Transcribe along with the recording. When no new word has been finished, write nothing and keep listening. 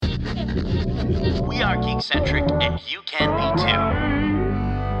We are Geekcentric, and you can be too.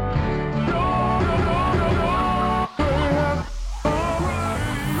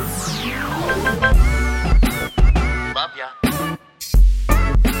 Love ya.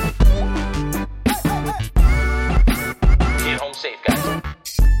 Get home safe, guys.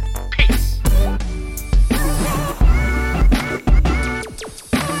 Peace.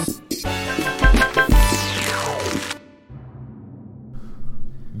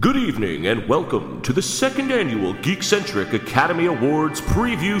 Good evening and welcome to the second annual Geekcentric Academy Awards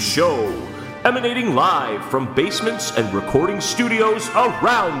preview show, emanating live from basements and recording studios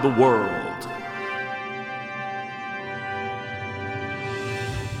around the world.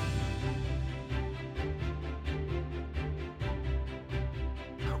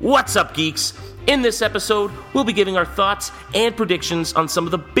 What's up, geeks? In this episode, we'll be giving our thoughts and predictions on some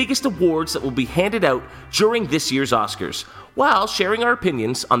of the biggest awards that will be handed out during this year's Oscars, while sharing our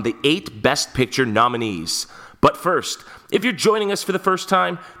opinions on the 8 Best Picture nominees. But first, if you're joining us for the first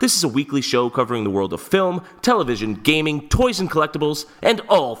time, this is a weekly show covering the world of film, television, gaming, toys and collectibles, and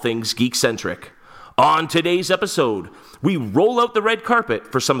all things geek-centric. On today's episode, we roll out the red carpet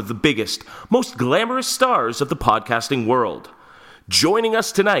for some of the biggest, most glamorous stars of the podcasting world. Joining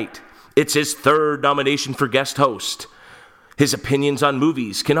us tonight, it's his third nomination for guest host. His opinions on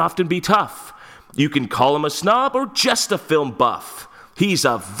movies can often be tough. You can call him a snob or just a film buff. He's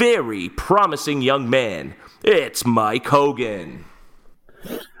a very promising young man. It's Mike Hogan.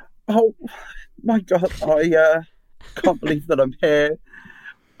 Oh, my God. I can't believe that I'm here.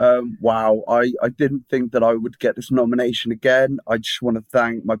 Wow, I didn't think that I would get this nomination again. I just want to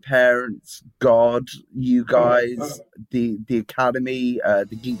thank my parents, God, you guys, the Academy,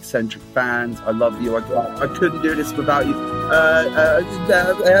 the Geekcentric fans. I love you. I couldn't do this without you.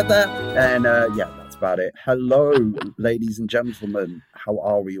 And yeah, that's about it. Hello, ladies and gentlemen. How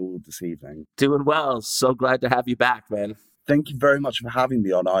are we all this evening? Doing well. So glad to have you back, man. Thank you very much for having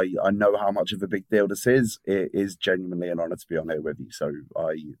me on. I know how much of a big deal this is. It is genuinely an honor to be on here with you. So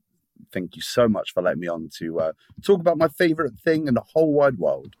I thank you so much for letting me on to talk about my favorite thing in the whole wide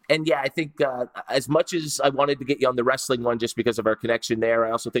world. And yeah, I think as much as I wanted to get you on the wrestling one just because of our connection there,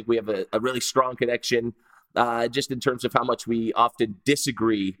 I also think we have a really strong connection just in terms of how much we often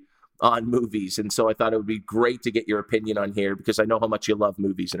disagree on movies. And so I thought it would be great to get your opinion on here because I know how much you love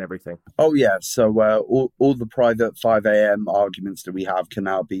movies and everything. Oh, yeah. So all the private 5 a.m. arguments that we have can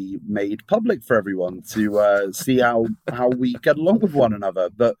now be made public for everyone to see how we get along with one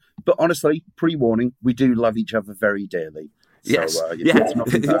another. But honestly, pre-warning, we do love each other very dearly. So, yes. It's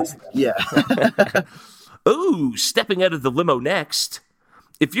nothing personal. Yeah. Ooh, stepping out of the limo next.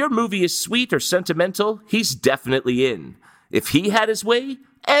 If your movie is sweet or sentimental, he's definitely in. If he had his way,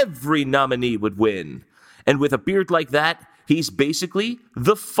 every nominee would win. And with a beard like that, he's basically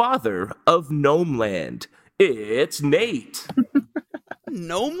the father of Gnomeland. It's Nate.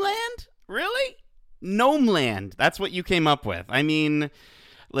 Gnomeland? Really? Gnomeland. That's what you came up with. I mean,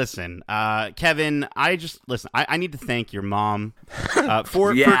 listen, Kevin, I need to thank your mom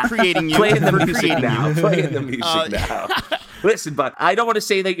for creating you. Playing the music now. Listen, bud, I don't want to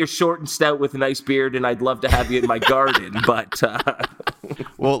say that you're short and stout with a nice beard and I'd love to have you in my garden, but...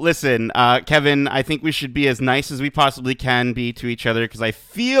 Well, listen, Kevin, I think we should be as nice as we possibly can be to each other because I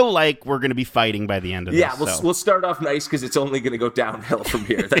feel like we're going to be fighting by the end of this. Yeah, we'll start off nice because it's only going to go downhill from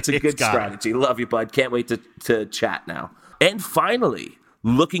here. That's a good strategy. Love you, bud. Can't wait to chat now. And finally,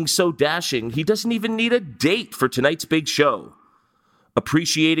 looking so dashing, he doesn't even need a date for tonight's big show.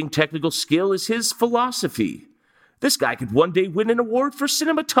 Appreciating technical skill is his philosophy. This guy could one day win an award for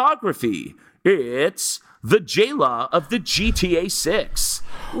cinematography. It's the J-Law of the GTA 6.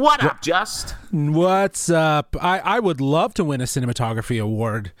 What up, Just? What's up? I would love to win a cinematography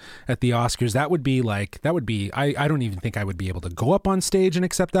award at the Oscars. That would be I don't even think I would be able to go up on stage and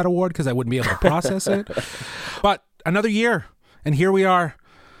accept that award because I wouldn't be able to process it. But another year, and here we are.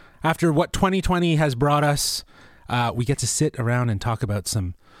 After what 2020 has brought us, we get to sit around and talk about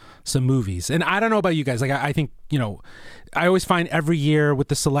some movies. And I don't know about you guys. Like, I think, I always find every year with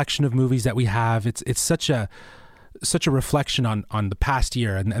the selection of movies that we have, it's such a reflection on the past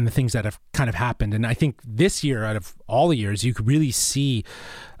year and the things that have kind of happened. And I think this year, out of all the years, you could really see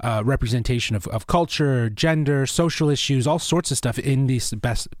representation of culture, gender, social issues, all sorts of stuff in this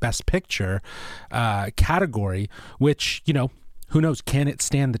best picture category, which, who knows, can it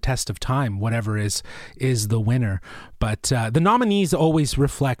stand the test of time, whatever is the winner. But the nominees always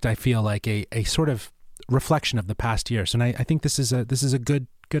reflect, I feel like, a sort of reflection of the past year. So I think this is a good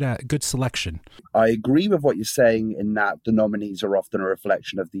selection. I agree with what you're saying in that the nominees are often a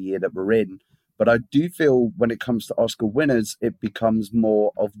reflection of the year that we're in. But I do feel when it comes to Oscar winners, it becomes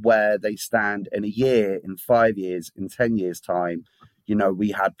more of where they stand in a year, in 5 years, in 10 years' time. You know, we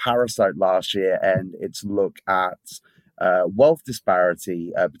had Parasite last year, and its look at wealth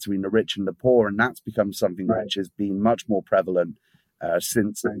disparity between the rich and the poor, and that's become something which has been much more prevalent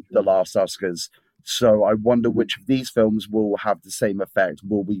since the last Oscars. So I wonder which of these films will have the same effect.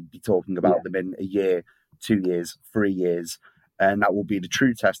 Will we be talking about them in a year, 2 years, 3 years? And that will be the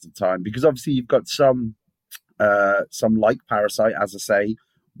true test of time. Because obviously you've got some like Parasite, as I say,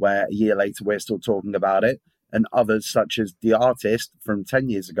 where a year later we're still talking about it, and others such as The Artist from 10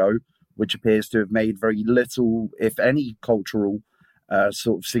 years ago, which appears to have made very little, if any, cultural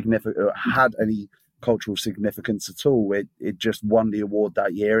sort of significant, had any cultural significance at all. It just won the award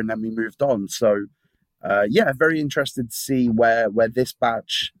that year, and then we moved on. So, very interested to see where this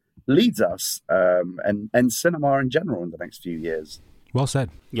batch leads us, and cinema in general in the next few years. Well said.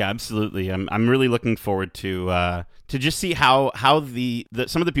 Yeah, absolutely. I'm really looking forward to just see how the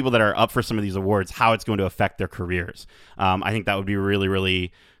some of the people that are up for some of these awards, how it's going to affect their careers. I think that would be really,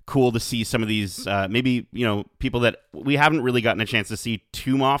 really cool to see some of these maybe, you know, people that we haven't really gotten a chance to see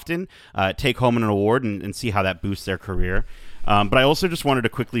too often take home an award and see how that boosts their career. But I also just wanted to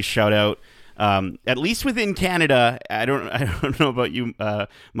quickly shout out, at least within Canada, I don't know about you,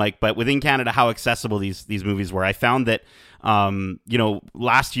 Mike, but within Canada, how accessible these movies were. I found that, you know,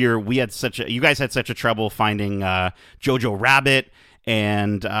 last year you guys had such a trouble finding Jojo Rabbit.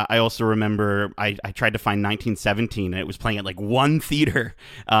 And I also remember I tried to find 1917, and it was playing at like one theater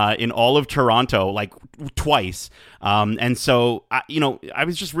in all of Toronto, like twice. And so, I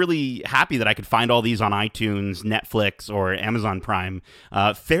was just really happy that I could find all these on iTunes, Netflix, or Amazon Prime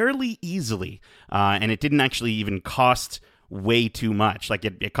fairly easily. And it didn't actually even cost way too much. Like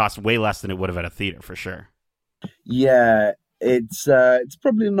it cost way less than it would have at a theater for sure. Yeah. It's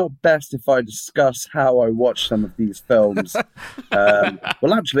probably not best if I discuss how I watch some of these films.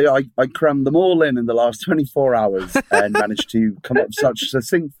 Well, actually, I crammed them all in the last 24 hours and managed to come up with such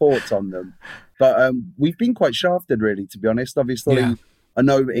succinct thoughts on them. But we've been quite shafted, really, to be honest. Obviously, I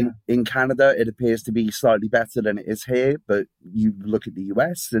know in Canada it appears to be slightly better than it is here, but you look at the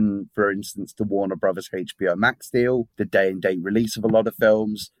US and, for instance, the Warner Brothers HBO Max deal, the day-and-date release of a lot of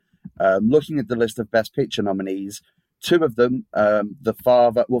films, looking at the list of Best Picture nominees, two of them, three, The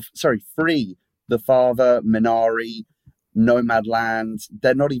Father, Minari, Nomadland,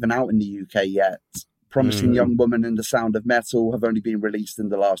 they're not even out in the UK yet. Promising Young Woman and The Sound of Metal have only been released in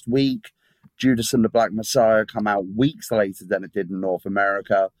the last week. Judas and the Black Messiah come out weeks later than it did in North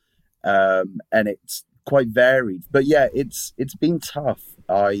America. And it's quite varied. But yeah, it's been tough.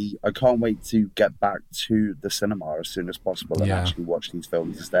 I can't wait to get back to the cinema as soon as possible and actually watch these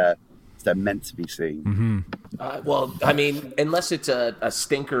films as they're meant to be seen. Mm-hmm. Well, I mean, unless it's a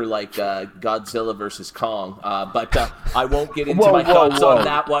stinker like Godzilla versus Kong, but I won't get into my thoughts on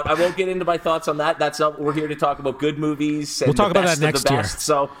that one. I won't get into my thoughts on that. That's not, we're here to talk about good movies. And we'll talk about that next year.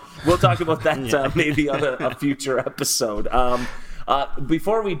 So we'll talk about that maybe on a future episode.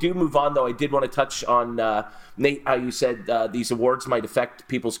 Before we do move on, though, I did want to touch on, Nate, how you said these awards might affect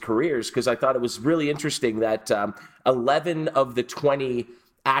people's careers, because I thought it was really interesting that 11 of the 20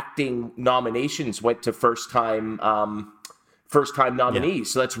 acting nominations went to first-time nominees. Yeah.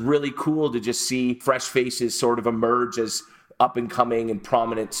 So that's really cool to just see fresh faces sort of emerge as up-and-coming and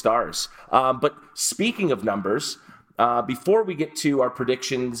prominent stars. But speaking of numbers, before we get to our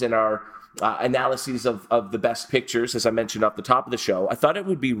predictions and our analyses of the best pictures, as I mentioned off the top of the show, I thought it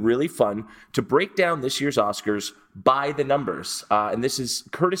would be really fun to break down this year's Oscars by the numbers. And this is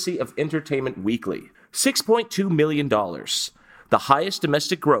courtesy of Entertainment Weekly. $6.2 million. The highest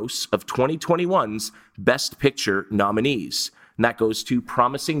domestic gross of 2021's Best Picture nominees. And that goes to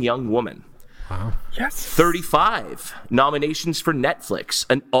Promising Young Woman. Wow. Yes. 35 nominations for Netflix,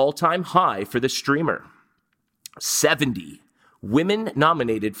 an all-time high for the streamer. 70 women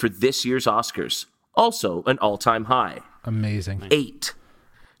nominated for this year's Oscars, also an all-time high. Amazing. 8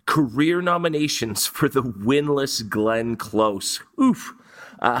 career nominations for the winless Glenn Close. Oof.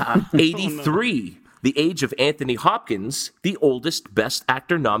 83. The age of Anthony Hopkins, the oldest Best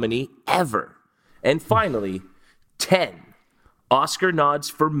Actor nominee ever. And finally, 10 Oscar nods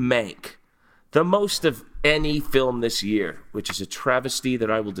for Mank, the most of any film this year, which is a travesty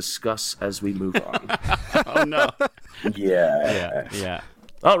that I will discuss as we move on. Oh, no. Yeah.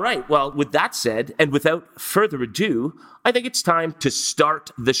 All right. Well, with that said, and without further ado, I think it's time to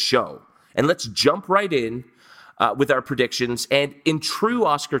start the show. And let's jump right in with our predictions. And in true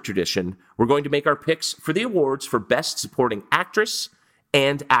Oscar tradition, we're going to make our picks for the awards for Best Supporting Actress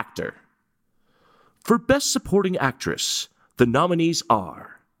and Actor. For Best Supporting Actress, the nominees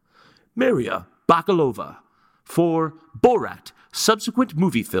are Maria Bakalova for Borat, subsequent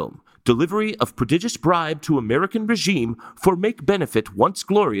movie film, delivery of prodigious bribe to American regime for make benefit once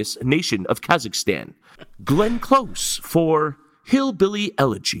glorious nation of Kazakhstan. Glenn Close for Hillbilly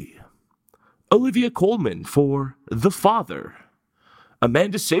Elegy. Olivia Colman for The Father.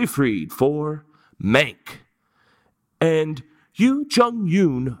 Amanda Seyfried for Mank. And Yoo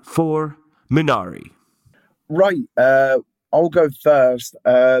Jung-yoon for Minari. Right, I'll go first,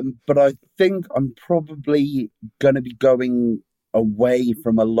 but I think I'm probably going to be going away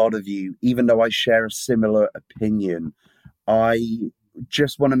from a lot of you, even though I share a similar opinion. I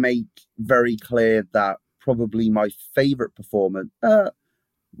just want to make very clear that probably my favorite performance,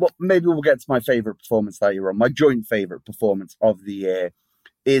 well, maybe we'll get to my favorite performance later on. My joint favorite performance of the year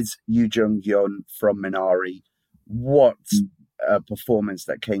is Yoo Jung-yoon from Minari. What a performance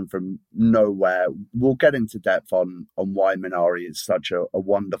that came from nowhere. We'll get into depth on why Minari is such a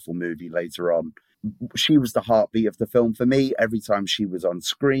wonderful movie later on. She was the heartbeat of the film for me. Every time she was on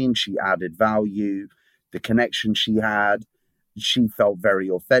screen, she added value. The connection she had, she felt very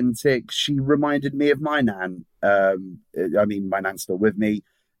authentic. She reminded me of my nan. My nan's still with me,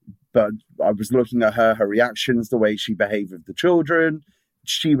 but I was looking at her reactions, the way she behaved with the children.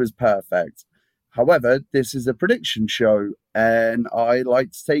 She was perfect. However, this is a prediction show, and I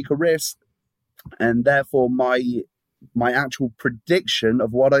like to take a risk, and therefore my actual prediction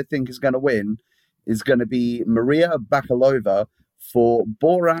of what I think is going to win is going to be Maria Bakalova for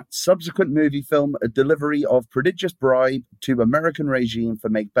Borat, subsequent movie film, a delivery of prodigious bribe to American regime for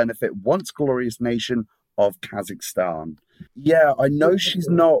make benefit once glorious nation of Kazakhstan. Yeah, I know she's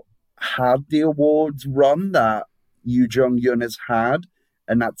not had the awards run that Yoo Jung-yoon has had,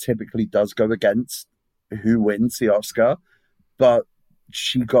 and that typically does go against who wins the Oscar, but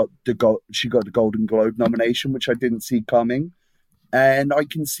she got the Golden Globe nomination, which I didn't see coming. And I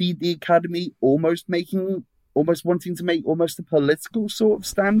can see the Academy almost wanting to make almost a political sort of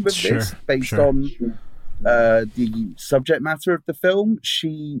stand with this, based on the subject matter of the film.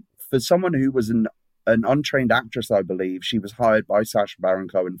 She, for someone who was an untrained actress, I believe, she was hired by Sacha Baron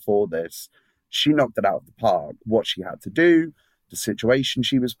Cohen for this. She knocked it out of the park. What she had to do, the situation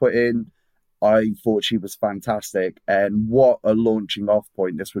she was put in, I thought she was fantastic. And what a launching off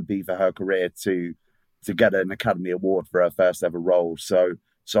point this would be for her career to get an Academy Award for her first ever role. So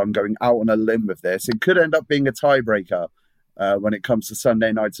I'm going out on a limb with this. It could end up being a tiebreaker when it comes to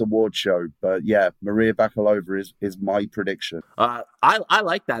Sunday night's award show. But yeah, Maria Bakalova is my prediction. I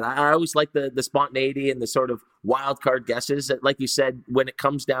like that. I always like the spontaneity and the sort of wild card guesses. Like you said, when it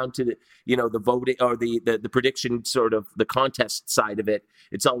comes down to the voting or the prediction, sort of the contest side of it,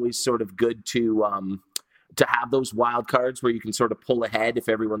 it's always sort of good to have those wild cards where you can sort of pull ahead if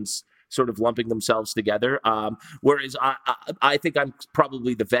everyone's sort of lumping themselves together. Whereas I think I'm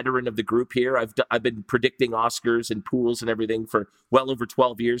probably the veteran of the group here. I've been predicting Oscars and pools and everything for well over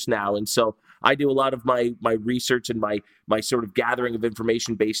 12 years now. And so I do a lot of my research and my sort of gathering of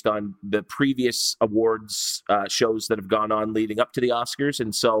information based on the previous awards shows that have gone on leading up to the Oscars.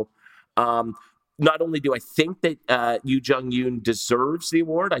 And so not only do I think that Yoo Jung-yoon deserves the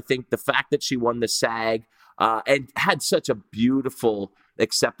award, I think the fact that she won the SAG and had such a beautiful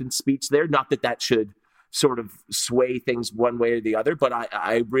acceptance speech there, not that should sort of sway things one way or the other, but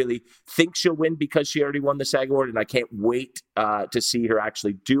I really think she'll win because she already won the SAG award, and I can't wait to see her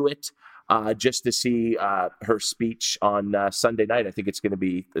actually do it, just to see her speech on Sunday night. I think it's going to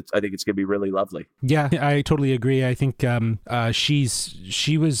be really lovely. Yeah, I totally agree. I think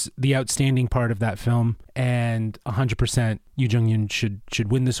she was the outstanding part of that film, and 100% Yoo Jung-yoon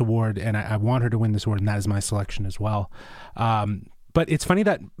should win this award, and I want her to win this award, and that is my selection as well. But it's funny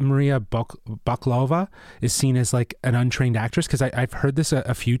that Maria Bakalova is seen as like an untrained actress, because I've heard this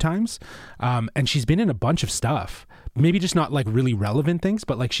a few times, and she's been in a bunch of stuff. Maybe just not like really relevant things,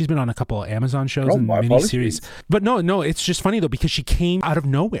 but like she's been on a couple of Amazon shows and miniseries. But no, it's just funny though, because she came out of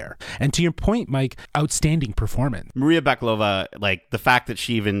nowhere. And to your point, Mike, outstanding performance. Maria Bakalova, like the fact that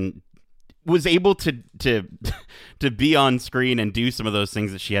she even was able to be on screen and do some of those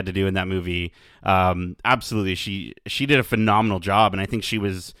things that she had to do in that movie. Absolutely, she did a phenomenal job, and I think she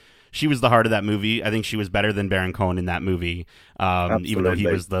was the heart of that movie. I think she was better than Baron Cohen in that movie, even though he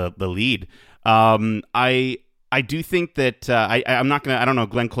was the lead. I do think that I'm not gonna. I don't know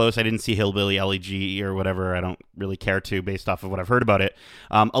Glenn Close. I didn't see Hillbilly Elegy or whatever. I don't really care to, based off of what I've heard about it.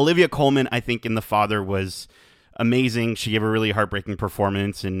 Olivia Colman, I think, in The Father was amazing. She gave a really heartbreaking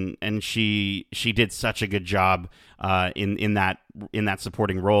performance, and she did such a good job in that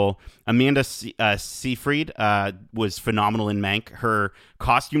supporting role. Amanda Seyfried was phenomenal in Mank. Her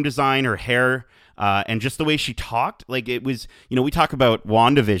costume design, her hair and just the way she talked, like it was, we talk about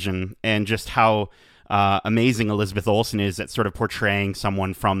WandaVision and just how amazing Elizabeth Olsen is at sort of portraying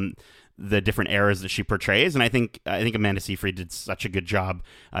someone from the different eras that she portrays, and I think Amanda Seyfried did such a good job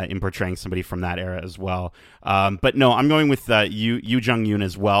in portraying somebody from that era as well. But no, I'm going with Yoo Jung-yoon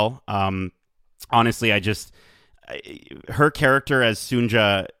as well. Honestly, her character as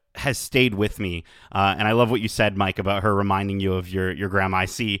Sunja has stayed with me, and I love what you said, Mike, about her reminding you of your grandma. I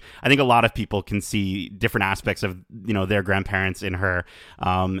think a lot of people can see different aspects of their grandparents in her,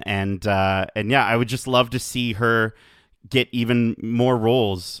 and yeah, I would just love to see her get even more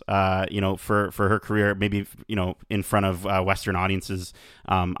roles, for her career, maybe, in front of Western audiences.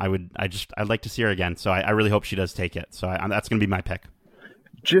 I'd like to see her again. So I really hope she does take it. So that's going to be my pick.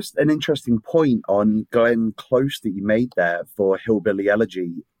 Just an interesting point on Glenn Close that you made there for Hillbilly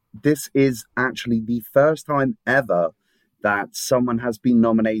Elegy. This is actually the first time ever that someone has been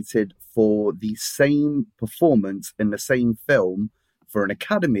nominated for the same performance in the same film for an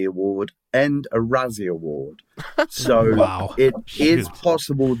Academy Award and a Razzie Award. So Wow. It is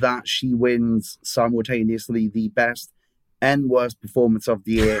possible that she wins simultaneously the best and worst performance of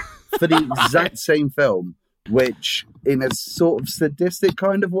the year for the exact same film, which in a sort of sadistic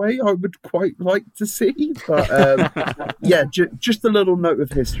kind of way I would quite like to see. But yeah, just a little note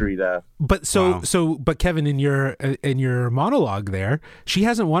of history there. But but Kevin, in your monologue there, she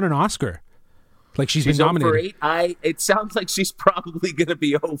hasn't won an Oscar. Like she's been nominated. 0 for 8. It sounds like she's probably going to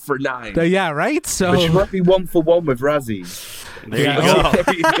be 0 for 9. Yeah, right. So But she might be 1 for 1 with Razzies. There you go.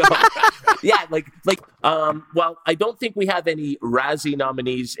 There you go. Yeah, well, I don't think we have any Razzie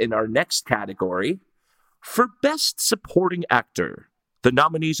nominees in our next category. For Best Supporting Actor, the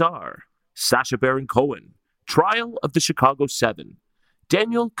nominees are Sacha Baron Cohen, Trial of the Chicago 7,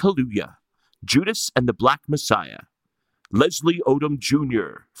 Daniel Kaluuya, Judas and the Black Messiah, Leslie Odom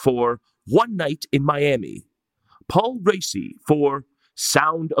Jr. for One Night in Miami, Paul Raci for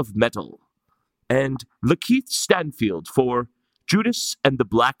Sound of Metal, and Lakeith Stanfield for Judas and the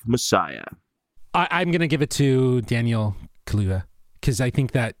Black Messiah. I'm going to give it to Daniel Kaluuya because I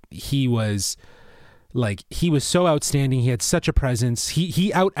think that he was so outstanding. He had such a presence.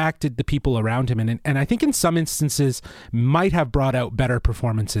 He outacted the people around him, and I think in some instances might have brought out better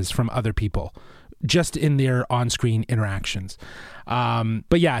performances from other people just in their on-screen interactions.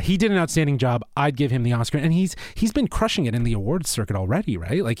 But yeah, he did an outstanding job. I'd give him the Oscar, and he's been crushing it in the awards circuit already,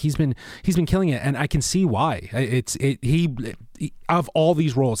 right? Like he's been killing it, and I can see why. He of all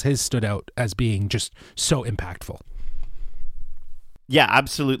these roles, his stood out as being just so impactful. Yeah,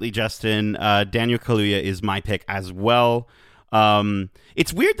 absolutely, Justin. Daniel Kaluuya is my pick as well.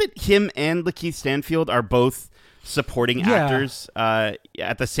 It's weird that him and Lakeith Stanfield are both supporting actors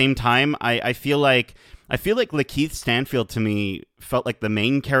at the same time. I feel like Lakeith Stanfield to me felt like the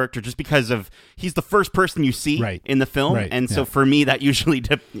main character just because of he's the first person you see in the film, and so for me that usually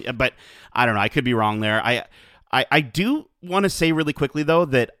but I don't know, I could be wrong there. I do want to say really quickly though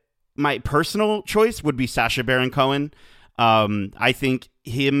that my personal choice would be Sacha Baron Cohen. I think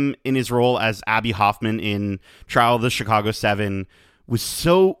him in his role as Abby Hoffman in Trial of the Chicago 7 was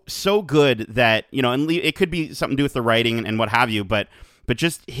so good that, and it could be something to do with the writing and what have you, but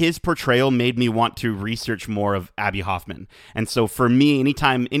just his portrayal made me want to research more of Abby Hoffman. And so for me,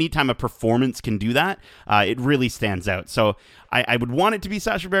 anytime a performance can do that, it really stands out. So I would want it to be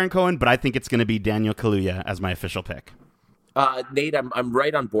Sacha Baron Cohen, but I think it's going to be Daniel Kaluuya as my official pick. Nate, I'm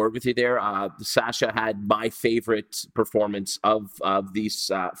right on board with you there. Sacha had my favorite performance of these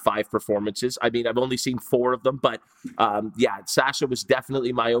 5 performances. I mean, I've only seen 4 of them, but Sacha was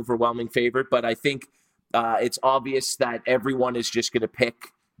definitely my overwhelming favorite. But I think it's obvious that everyone is just going to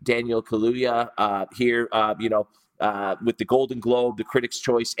pick Daniel Kaluuya here. With the Golden Globe, the Critics'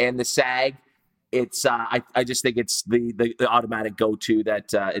 Choice, and the SAG. It's I just think it's the automatic go-to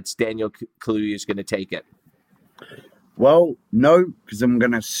that it's Daniel Kaluuya is going to take it. Well, no, because I'm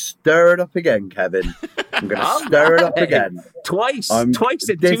going to stir it up again, Kevin. I'm going to stir it up again. Twice in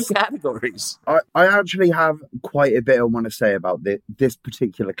 2 categories. I actually have quite a bit I want to say about this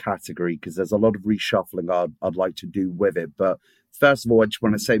particular category because there's a lot of reshuffling I'd like to do with it. But first of all, I just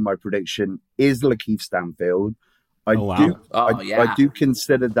want to say my prediction is Lakeith Stanfield. I do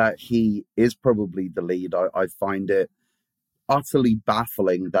consider that he is probably the lead. I find it utterly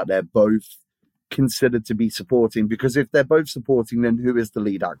baffling that they're both considered to be supporting, because if they're both supporting, then who is the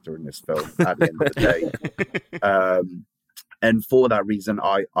lead actor in this film at the end of the day? And for that reason,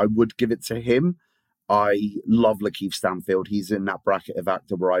 I would give it to him. I love Lakeith Stanfield. He's in that bracket of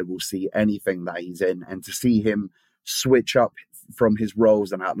actor where I will see anything that he's in, and to see him switch up from his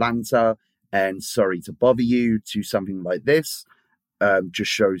roles in Atlanta and Sorry to Bother You to something like this,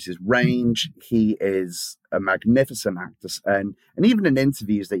 just shows his range. He is a magnificent actor, and even in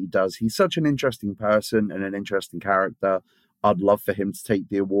interviews that he does, he's such an interesting person and an interesting character. I'd love for him to take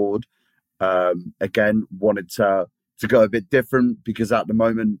the award. Again, wanted to go a bit different because at the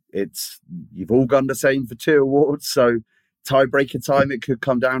moment you've all gone the same for 2 awards, so tiebreaker time it could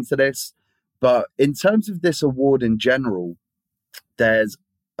come down to this. But in terms of this award in general, there's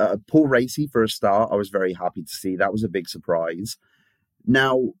Paul Raci for a start. I was very happy to see. That was a big surprise.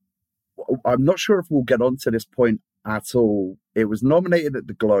 Now, I'm not sure if we'll get on to this point at all. It was nominated at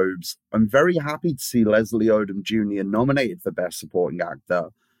the Globes. I'm very happy to see Leslie Odom Jr. nominated for Best Supporting Actor.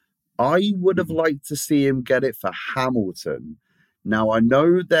 I would have liked to see him get it for Hamilton. Now, I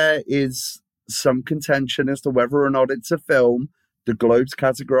know there is some contention as to whether or not it's a film. The Globes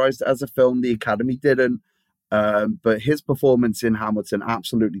categorized it as a film. The Academy didn't. But his performance in Hamilton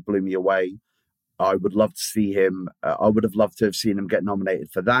absolutely blew me away. I would love to see him. I would have loved to have seen him get nominated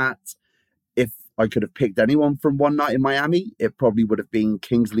for that. If I could have picked anyone from One Night in Miami, it probably would have been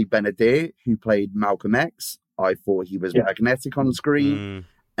Kingsley Ben-Adir, who played Malcolm X. I thought he was magnetic on screen.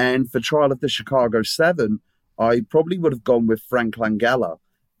 And for Trial of the Chicago 7, I probably would have gone with Frank Langella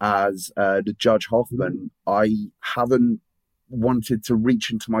as the Judge Hoffman. I haven't wanted to reach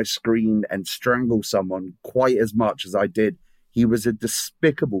into my screen and strangle someone quite as much as I did. He was a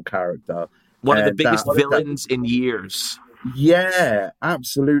despicable character. One of the biggest villains in years. Yeah,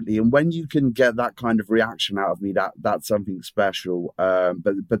 absolutely. And when you can get that kind of reaction out of me, that's something special.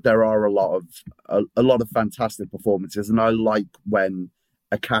 But there are a lot of fantastic performances, and I like when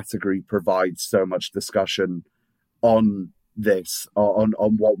a category provides so much discussion on this, on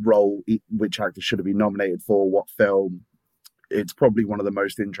what role which actor should have been nominated for, what film. It's probably one of the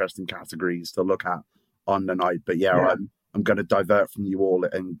most interesting categories to look at on the night. But I'm going to divert from you all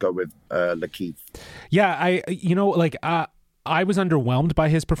and go with Lakeith. Yeah, I was underwhelmed by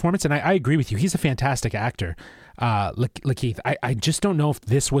his performance, and I agree with you. He's a fantastic actor, Lakeith. I just don't know if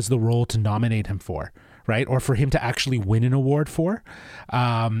this was the role to nominate him for, right? Or for him to actually win an award for.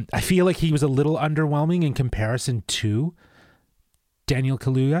 I feel like he was a little underwhelming in comparison to Daniel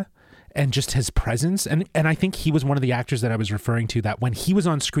Kaluuya and just his presence. And I think he was one of the actors that I was referring to, that when he was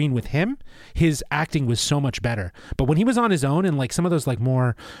on screen with him, his acting was so much better. But when he was on his own and like some of those like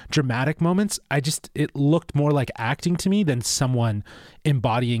more dramatic moments, it looked more like acting to me than someone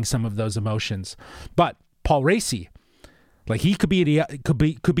embodying some of those emotions. But Paul Raci, like he could be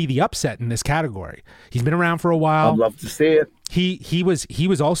the upset in this category. He's been around for a while. I'd love to see it. He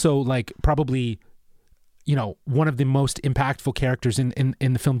was also like probably, one of the most impactful characters in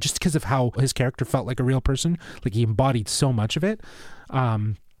the film, just because of how his character felt like a real person. Like he embodied so much of it.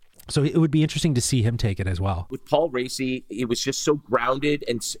 So it would be interesting to see him take it as well. With Paul Raci, it was just so grounded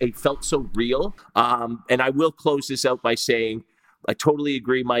and it felt so real. And I will close this out by saying, I totally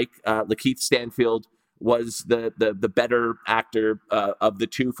agree, Mike. Lakeith Stanfield was the better actor of the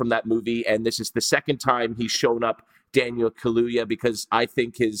two from that movie. And this is the second time he's shown up Daniel Kaluuya, because I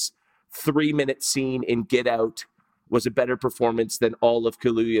think his 3-minute scene in Get Out was a better performance than all of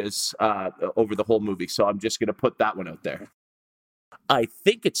Kaluuya's over the whole movie. So I'm just going to put that one out there. I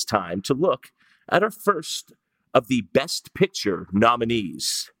think it's time to look at our first of the Best Picture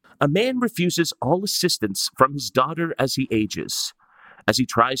nominees. A man refuses all assistance from his daughter as he ages. As he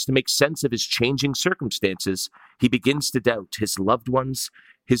tries to make sense of his changing circumstances, he begins to doubt his loved ones,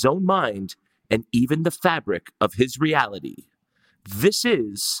 his own mind, and even the fabric of his reality. This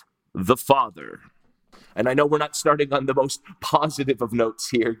is The Father. And I know we're not starting on the most positive of notes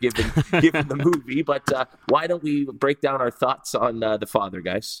here, given the movie, but why don't we break down our thoughts on The Father,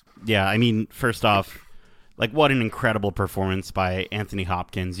 guys? Yeah, I mean, first off, like, what an incredible performance by Anthony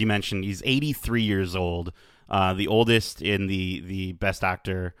Hopkins. You mentioned he's 83 years old, the oldest in the Best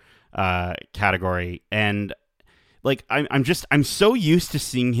Actor category, and like I'm so used to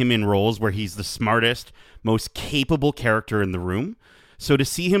seeing him in roles where he's the smartest, most capable character in the room. So to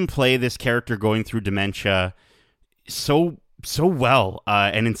see him play this character going through dementia so well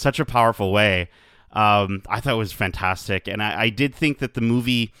and in such a powerful way, I thought it was fantastic. And I did think that the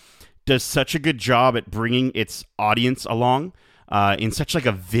movie does such a good job at bringing its audience along in such like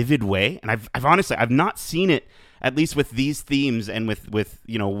a vivid way. And I've honestly not seen it, at least with these themes and with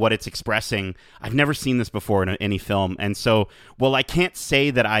what it's expressing. I've never seen this before in any film. And so, well, I can't say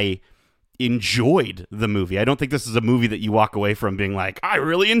that I enjoyed the movie. I don't think this is a movie that you walk away from being like, I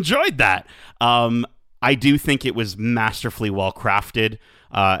really enjoyed that. I do think it was masterfully well crafted,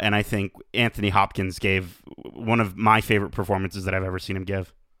 and I think Anthony Hopkins gave one of my favorite performances that I've ever seen him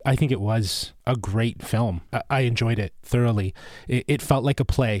give. I think it was a great film. I enjoyed it thoroughly. It felt like a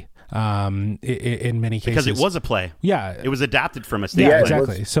play. in many cases. Because it was a play. Yeah. It was adapted from a stage Yeah, play.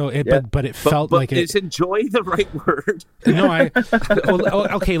 exactly. So but it felt like is enjoy the right word? No,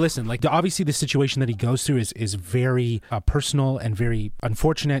 okay, listen, like obviously the situation that he goes through is very personal and very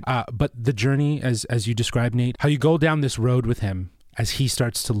unfortunate, but the journey, as you described, Nate, how you go down this road with him as he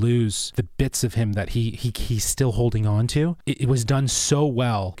starts to lose the bits of him that he's still holding on to. It was done so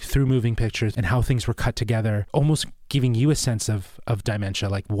well through moving pictures and how things were cut together, almost giving you a sense of dementia,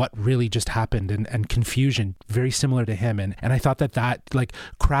 like what really just happened, and confusion, very similar to him. And I thought that like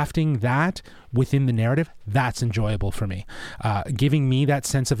crafting that within the narrative, that's enjoyable for me. Giving me that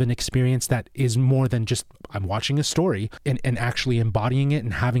sense of an experience that is more than just I'm watching a story, and actually embodying it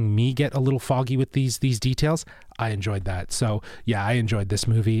and having me get a little foggy with these details. I enjoyed that. So yeah, I enjoyed this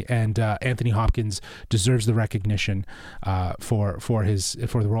movie, and Anthony Hopkins deserves the recognition for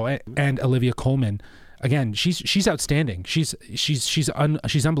the role, and Olivia Colman. Again, she's outstanding. She's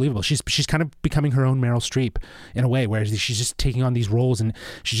unbelievable. She's kind of becoming her own Meryl Streep in a way, where she's just taking on these roles and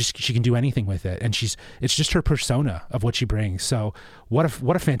she can do anything with it. And it's just her persona of what she brings. So what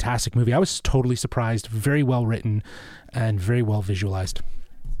a fantastic movie. I was totally surprised. Very well written and very well visualized.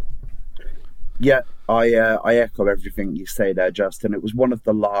 Yeah, I echo everything you say there, Justin. It was one of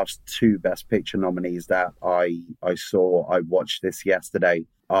the last two Best Picture nominees that I saw. I watched this yesterday.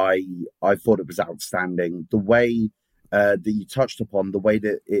 I thought it was outstanding. The way that you touched upon, the way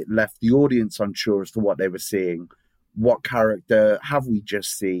that it left the audience unsure as to what they were seeing. What character have we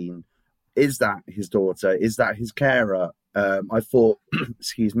just seen? Is that his daughter? Is that his carer? I thought,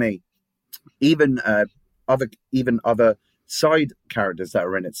 excuse me, even other side characters that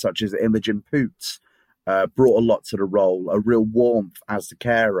are in it, such as Imogen Poots, brought a lot to the role, a real warmth as the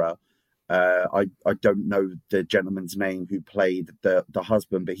carer. I don't know the gentleman's name who played the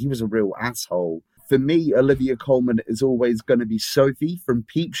husband, but he was a real asshole. For me, Olivia Colman is always going to be Sophie from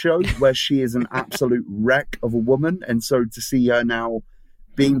Peep Show, where she is an absolute wreck of a woman. And so to see her now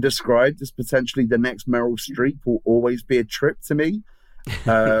being described as potentially the next Meryl Streep will always be a trip to me.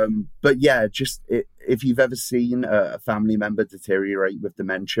 But yeah, if you've ever seen a family member deteriorate with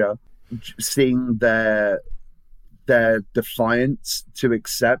dementia, seeing their defiance to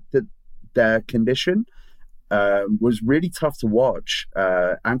accept that their condition was really tough to watch.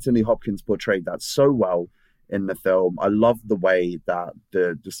 Anthony Hopkins portrayed that so well in the film. I loved the way that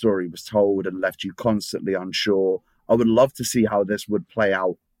the story was told and left you constantly unsure. I would love to see how this would play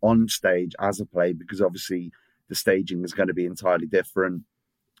out on stage as a play, because obviously the staging is going to be entirely different.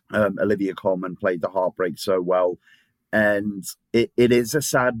 Olivia Colman played the heartbreak so well, and it is a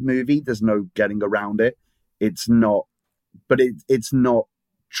sad movie. There's no getting around it. It's not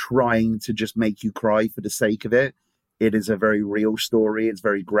trying to just make you cry for the sake of it. It is a very real story. It's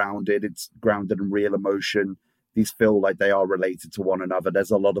very grounded. It's grounded in real emotion. These feel like they are related to one another.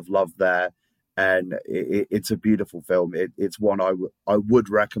 There's a lot of love there, and it's a beautiful film. It's one I would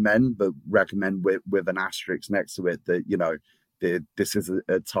recommend, but recommend with an asterisk next to it that, you know, this is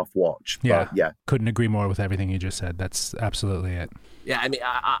a tough watch. Yeah, but yeah, couldn't agree more with everything you just said. That's absolutely it. Yeah, I mean,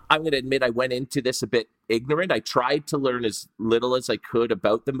 I'm going to admit I went into this a bit ignorant. I tried to learn as little as I could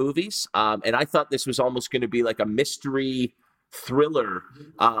about the movies, and I thought this was almost going to be like a mystery thriller,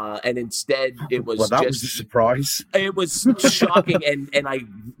 and instead it was that was a surprise. It was shocking, and I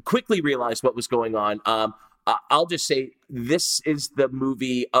quickly realized what was going on. I'll just say this is the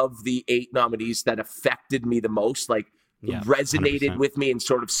movie of the 8 nominees that affected me the most, resonated 100%. with me and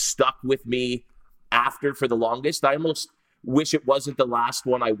sort of stuck with me after for the longest. I almost wish it wasn't the last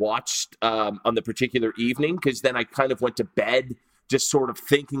one I watched on the particular evening, because then I kind of went to bed just sort of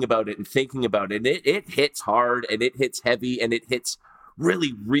thinking about it. And it hits hard, and it hits heavy, and it hits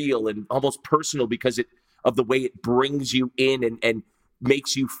really real and almost personal because of the way it brings you in and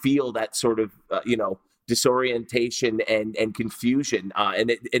makes you feel that sort of, disorientation and confusion. And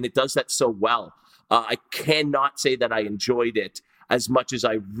it does that so well. I cannot say that I enjoyed it as much as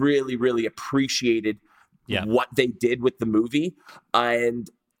I really, really appreciated what they did with the movie. And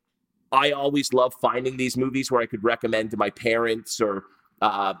I always love finding these movies where I could recommend to my parents or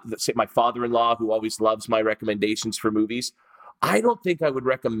let's say my father-in-law, who always loves my recommendations for movies. I don't think I would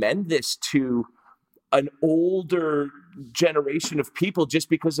recommend this to an older generation of people just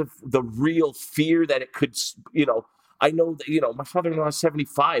because of the real fear that it could, I know that, my father-in-law is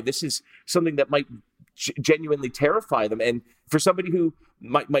 75. This is something that might genuinely terrify them. And for somebody who,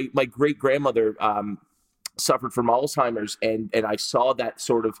 my great-grandmother suffered from Alzheimer's, and I saw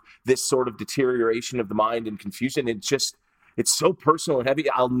this sort of deterioration of the mind and confusion. It's so personal and heavy.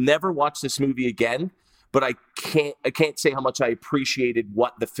 I'll never watch this movie again, but I can't say how much I appreciated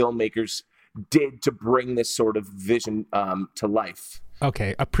what the filmmakers did to bring this sort of vision to life.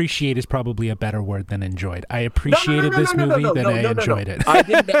 Okay, appreciate is probably a better word than enjoyed. I appreciated this movie than I enjoyed it.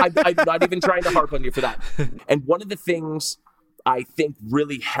 I'm not even trying to harp on you for that. And one of the things I think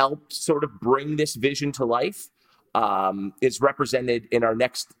really helped sort of bring this vision to life is represented in our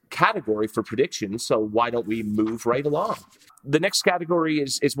next category for predictions. So why don't we move right along? The next category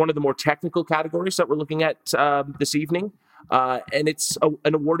is one of the more technical categories that we're looking at this evening. And it's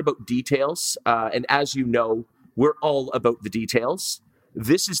an award about details. And as you know, we're all about the details.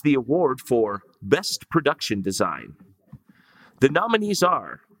 This is the award for Best Production Design. The nominees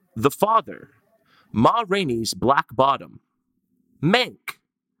are The Father, Ma Rainey's Black Bottom, Mank,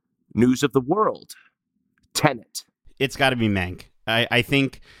 News of the World, Tenet. It's got to be Mank. I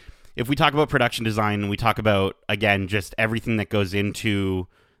think if we talk about production design, we talk about, again, just everything that goes into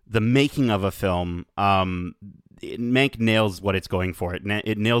the making of a film, Mank nails what it's going for.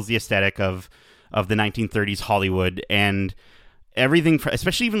 It nails the aesthetic of the 1930s Hollywood and everything,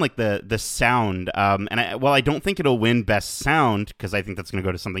 especially even like the sound. While I don't think it'll win best sound, because I think that's going to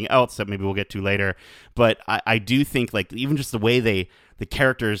go to something else that maybe we'll get to later, but I do think like even just the way the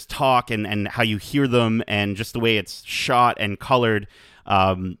characters talk and how you hear them and just the way it's shot and colored,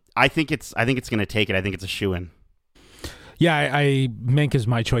 I think it's going to take it. I think it's a shoo-in. Yeah, Mank is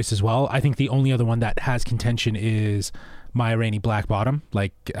my choice as well. I think the only other one that has contention is Maya Rainey Black Bottom.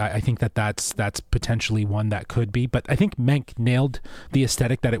 Like, I think that's potentially one that could be, but I think Mank nailed the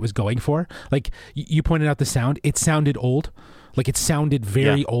aesthetic that it was going for. Like you pointed out the sound, it sounded old. Like it sounded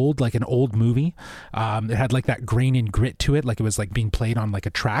very old, like an old movie. It had like that grain and grit to it, like it was like being played on like a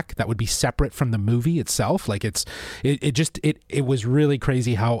track that would be separate from the movie itself. Like it was really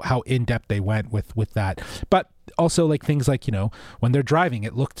crazy how in depth they went with that. But also like things like, you know, when they're driving,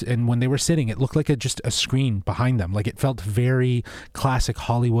 it looked, and when they were sitting, it looked like just a screen behind them. Like it felt very classic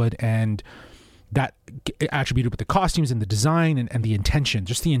Hollywood, and that attributed with the costumes and the design and the intention,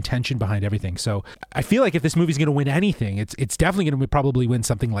 just the intention behind everything. So I feel like if this movie's going to win anything, it's definitely going to probably win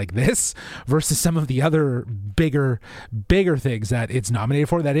something like this versus some of the other bigger things that it's nominated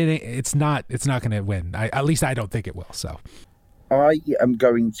for. That it's not going to win. At least I don't think it will. So I am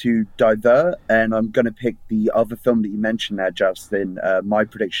going to divert, and I'm going to pick the other film that you mentioned there, Justin. My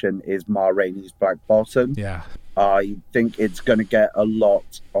prediction is Ma Rainey's Black Bottom. Yeah. I think it's going to get a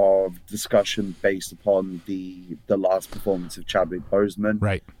lot of discussion based upon the last performance of Chadwick Boseman.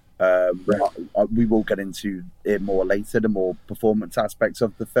 Right. We will get into it more later, the more performance aspects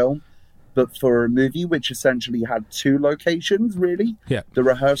of the film. But for a movie which essentially had two locations, really, the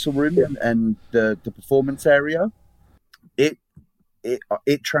rehearsal room and the performance area, it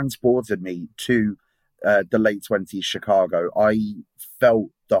transported me to the late 20s Chicago. I felt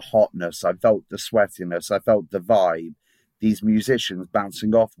the hotness, I felt the sweatiness, I felt the vibe, these musicians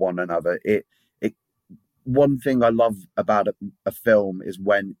bouncing off one another. One thing I love about a film is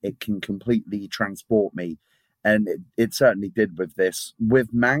when it can completely transport me, and it certainly did with this.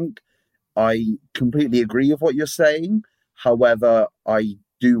 With Mank, I completely agree with what you're saying. However, I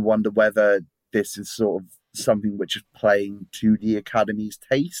do wonder whether this is sort of something which is playing to the Academy's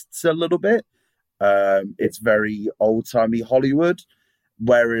tastes a little bit. It's very old-timey Hollywood,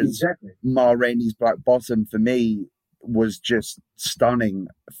 whereas Ma Rainey's Black Bottom, for me, was just stunning.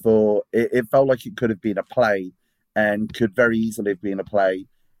 It felt like it could have been a play, and could very easily have been a play,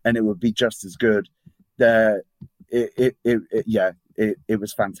 and it would be just as good. It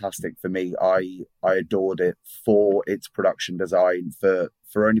was fantastic for me. I adored it for its production design, for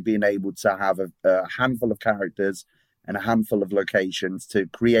only being able to have a handful of characters and a handful of locations to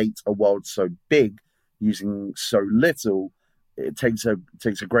create a world so big using so little. It takes a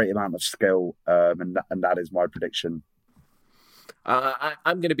great amount of skill, and that is my prediction.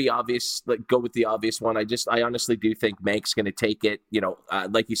 I'm going to be obvious, go with the obvious one. I honestly do think Mank's going to take it. You know,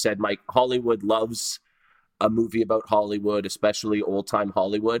 like you said, Mike, Hollywood loves a movie about Hollywood, especially old time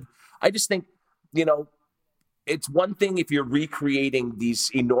Hollywood. I just think, you know, it's one thing if you're recreating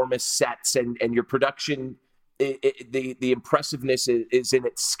these enormous sets and your production, the impressiveness is in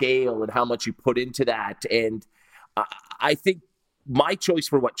its scale and how much you put into that. And I think my choice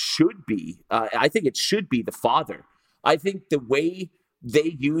for what should be, I think it should be The Father. I think the way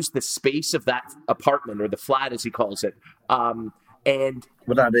they use the space of that apartment, or the flat as he calls it, and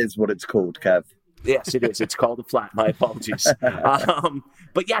well, that is what it's called, Kev. Yes, it is. It's called a flat. My apologies.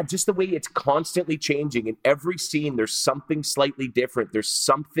 But yeah, just the way it's constantly changing. In every scene, there's something slightly different. There's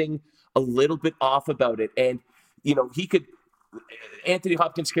something a little bit off about it. And, you know, Anthony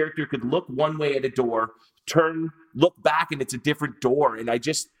Hopkins' character could look one way at a door, look back, and it's a different door. And I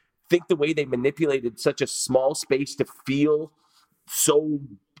just think the way they manipulated such a small space to feel so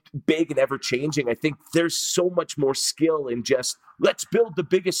big and ever changing. I think there's so much more skill in just let's build the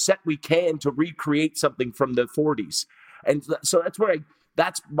biggest set we can to recreate something from the 40s. And so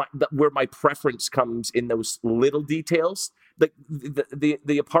where my preference comes in those little details. Like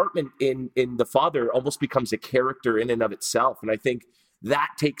the apartment in The Father almost becomes a character in and of itself. And I think that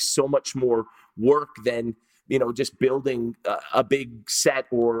takes so much more work than, just building a big set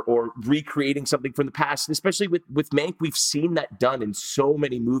or recreating something from the past. And especially with Mank, we've seen that done in so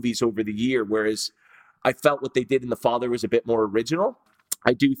many movies over the year, whereas I felt what they did in The Father was a bit more original.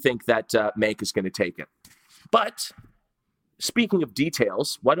 I do think that Mank is going to take it. But speaking of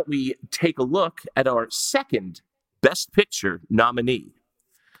details, why don't we take a look at our second Best Picture nominee?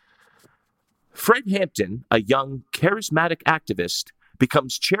 Fred Hampton, a young, charismatic activist,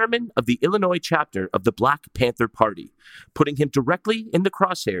 becomes chairman of the Illinois chapter of the Black Panther Party, putting him directly in the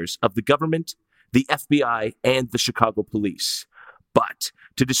crosshairs of the government, the FBI, and the Chicago police. But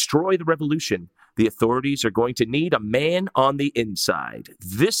to destroy the revolution, the authorities are going to need a man on the inside.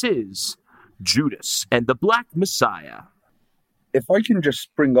 This is Judas and the Black Messiah. If I can just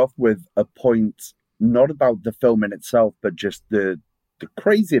spring off with a point, not about the film in itself, but just the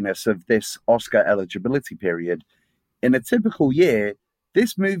craziness of this Oscar eligibility period. In a typical year,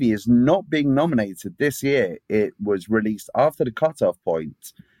 this movie is not being nominated this year. It was released after the cutoff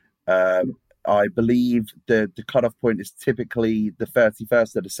point. I believe the cutoff point is typically the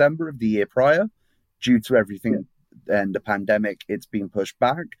 31st of December of the year prior. Due to everything and the pandemic, it's been pushed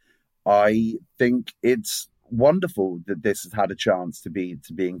back. I think it's wonderful that this has had a chance to be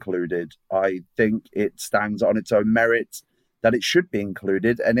included. I think it stands on its own merit that it should be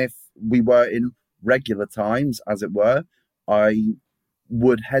included. And if we were in regular times, as it were, I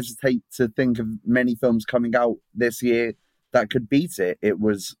would hesitate to think of many films coming out this year that could beat it. It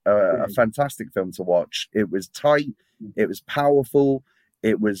was a fantastic film to watch. It was tight. It was powerful.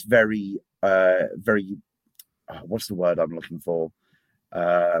 It was very, what's the word I'm looking for?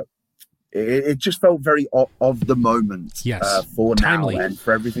 It just felt very of the moment. Yes. For timely. now and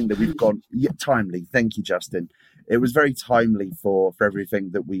for everything that we've gone. Yeah, timely. Thank you, Justin. It was very timely for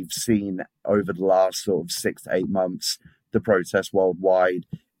everything that we've seen over the last sort of 6 to 8 months, the protests worldwide.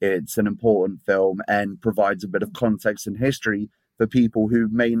 It's an important film and provides a bit of context and history for people who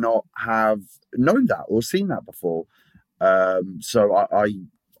may not have known that or seen that before. So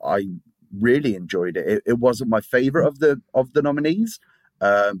I really enjoyed it. It wasn't my favorite of the nominees,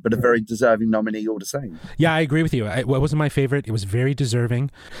 but a very deserving nominee all the same. Yeah, I agree with you. It wasn't my favorite. It was very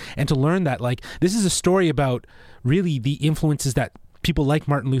deserving. And to learn that, this is a story about really the influences that people like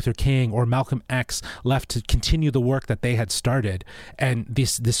Martin Luther King or Malcolm X left to continue the work that they had started, and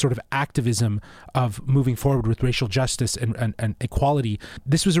this sort of activism of moving forward with racial justice and equality.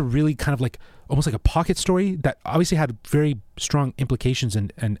 This was a really kind of almost like a pocket story that obviously had very strong implications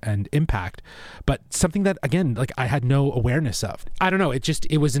and impact, but something that, again, I had no awareness of. I don't know,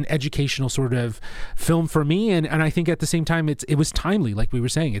 it was an educational sort of film for me, and I think at the same time it was timely, like we were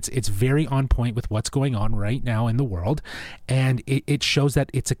saying. It's very on point with what's going on right now in the world, and it shows that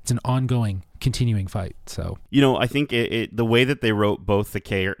it's an ongoing, continuing fight. So I think the way that they wrote both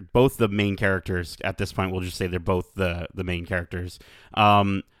the main characters at this point, we'll just say they're both the main characters,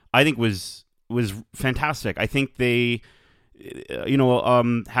 I think was fantastic. I think they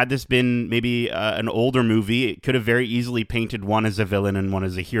had this been maybe an older movie, it could have very easily painted one as a villain and one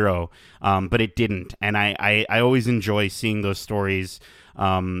as a hero, but it didn't. And I always enjoy seeing those stories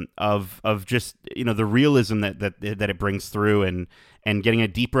of just the realism that it brings through, and getting a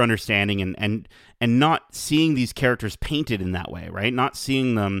deeper understanding, and not seeing these characters painted in that way, right? Not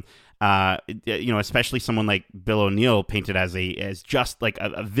seeing them, especially someone like Bill O'Neill painted as just like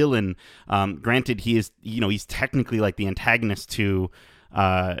a villain. Granted, he is, he's technically like the antagonist to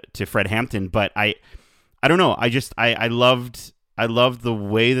Fred Hampton, but I don't know. I loved the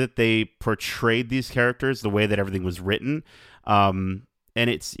way that they portrayed these characters, the way that everything was written. And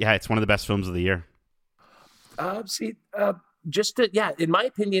it's one of the best films of the year. In my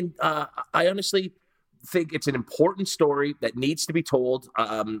opinion, I honestly think it's an important story that needs to be told.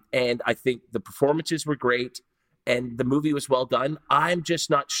 And I think the performances were great and the movie was well done. I'm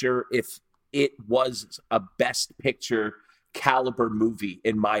just not sure if it was a Best Picture caliber movie,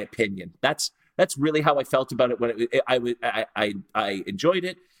 in my opinion. That's really how I felt about it when I enjoyed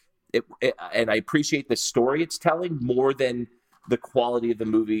it. And I appreciate the story it's telling more than the quality of the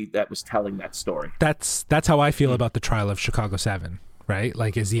movie that was telling that story. That's how I feel about the Trial of Chicago 7. Right,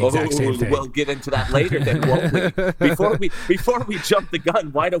 is the exact same thing. We'll get into that later, then, won't we? Before we jump the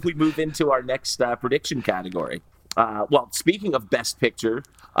gun, why don't we move into our next prediction category? Speaking of Best Picture,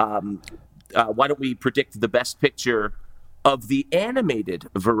 why don't we predict the Best Picture of the animated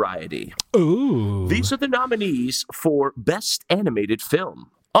variety. Ooh. These are the nominees for Best Animated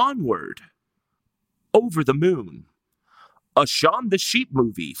Film: Onward, Over the Moon, A Shaun the Sheep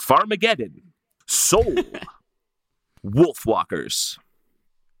Movie, Farmageddon, Soul, Wolfwalkers.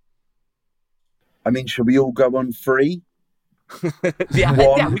 I mean, should we all go on 3?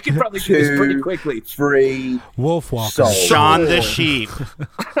 Yeah, we could probably do this pretty 2, quickly. 3. Wolfwalker. Soul. Shaun the Sheep.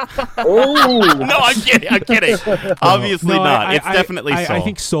 Oh, No, I'm kidding. Obviously No, not. It's definitely Soul. I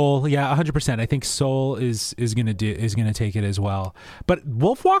think Soul. Yeah, 100%. I think Soul is gonna take it as well. But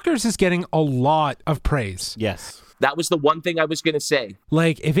Wolfwalkers is getting a lot of praise. Yes. That was the one thing I was going to say.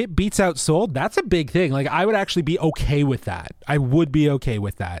 Like, if it beats out Soul, that's a big thing. Like, I would actually be okay with that. I would be okay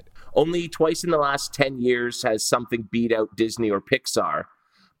with that. Only twice in the last 10 years has something beat out Disney or Pixar.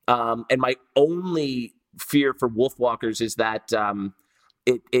 And my only fear for Wolfwalkers is that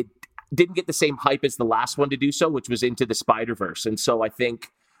it didn't get the same hype as the last one to do so, which was Into the Spider-Verse. And so I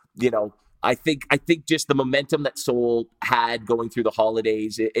think, I think just the momentum that Soul had going through the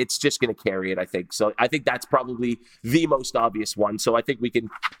holidays, it's just going to carry it, I think. So I think that's probably the most obvious one. So I think we can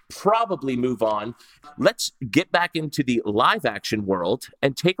probably move on. Let's get back into the live action world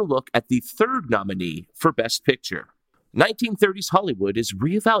and take a look at the third nominee for Best Picture. 1930s Hollywood is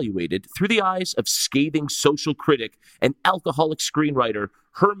reevaluated through the eyes of scathing social critic and alcoholic screenwriter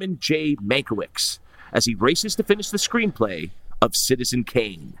Herman J. Mankiewicz as he races to finish the screenplay of Citizen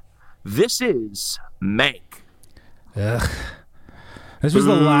Kane. This is Mank. Ugh. This was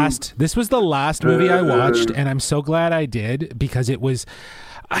the last movie I watched, and I'm so glad I did, because it was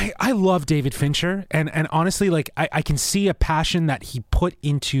I love David Fincher, and honestly, like, I can see a passion that he put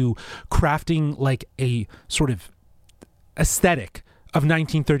into crafting like a sort of aesthetic of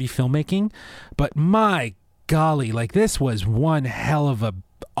 1930 filmmaking. But my golly, like, this was one hell of a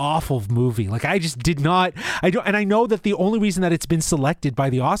awful movie. Like, I just did not, and I know that the only reason that it's been selected by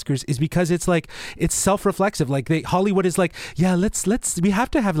the Oscars is because it's like, it's self-reflexive. Like, Hollywood is like, yeah, we have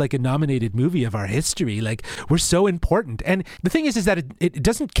to have like a nominated movie of our history. Like, we're so important. And the thing is that it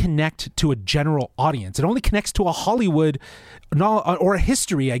doesn't connect to a general audience. It only connects to a Hollywood or a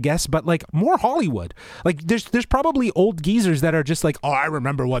history, I guess, but like more Hollywood. Like, there's probably old geezers that are just like, oh, I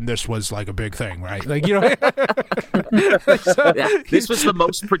remember when this was like a big thing, right? Like, you know. So, yeah, this was the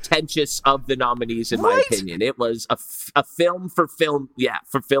most pretentious of the nominees, in my opinion. It was a film for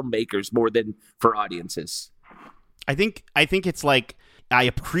filmmakers more than for audiences. I think it's like, I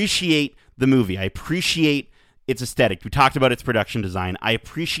appreciate the movie. I appreciate its aesthetic. We talked about its production design. I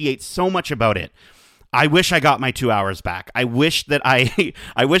appreciate so much about it. I wish I got my 2 hours back. I wish that I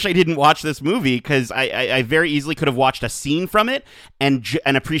wish I didn't watch this movie, because I very easily could have watched a scene from it and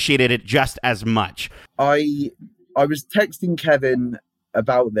appreciated it just as much. I was texting Kevin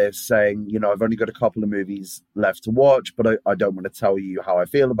about this, saying, I've only got a couple of movies left to watch, but I don't want to tell you how I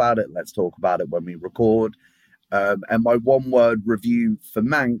feel about it. Let's talk about it when we record. And my one-word review for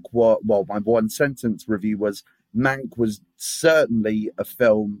Mank, my one-sentence review was, Mank was certainly a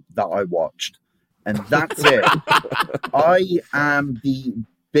film that I watched. And that's it. I am the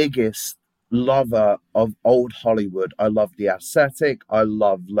biggest lover of old Hollywood. I love the aesthetic. I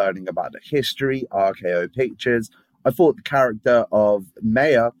love learning about the history, RKO Pictures. I thought the character of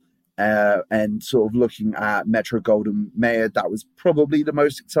Maya and sort of looking at Metro-Goldwyn-Mayer, that was probably the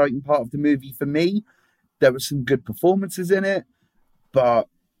most exciting part of the movie for me. There were some good performances in it, but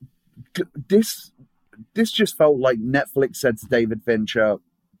this just felt like Netflix said to David Fincher,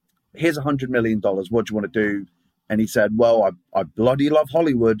 here's $100 million. What do you want to do? And he said, well, I bloody love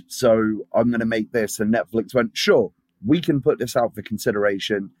Hollywood, so I'm going to make this. And Netflix went, sure, we can put this out for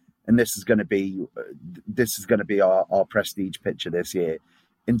consideration. And this is going to be our prestige picture this year.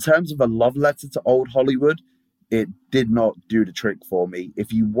 In terms of a love letter to old Hollywood, it did not do the trick for me.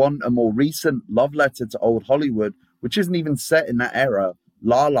 If you want a more recent love letter to old Hollywood, which isn't even set in that era,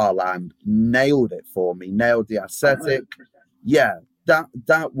 La La Land nailed it for me, nailed the aesthetic. 100%. Yeah,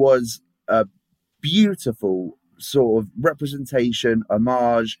 that was a beautiful sort of representation,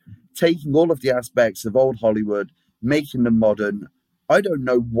 homage, taking all of the aspects of old Hollywood, making them modern. I don't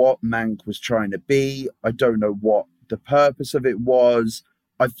know what Mank was trying to be. I don't know what the purpose of it was.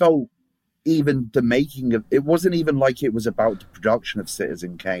 I felt even the making of it wasn't even like it was about the production of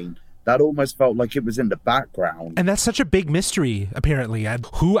Citizen Kane. That almost felt like it was in the background. And that's such a big mystery, apparently, and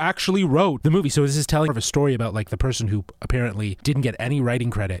who actually wrote the movie. So this is telling a story about like the person who apparently didn't get any writing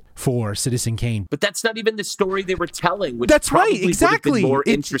credit for Citizen Kane. But that's not even the story they were telling, which That's probably right, exactly. would have been more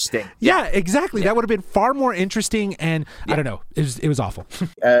interesting. Yeah, exactly. That would have been far more interesting, and I don't know, it was awful.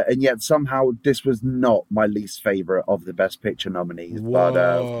 And yet somehow this was not my least favorite of the Best Picture nominees. But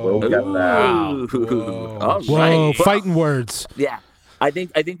we'll get there. Whoa. All Whoa, right. fighting words. Yeah. I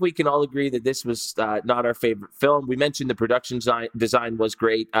think we can all agree that this was not our favorite film. We mentioned the production design was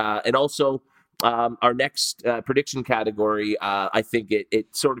great, and also our next prediction category. I think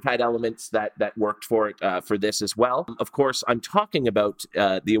it sort of had elements that worked for it for this as well. Of course, I'm talking about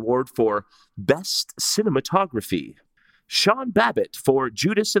the award for Best Cinematography. Sean Babbitt for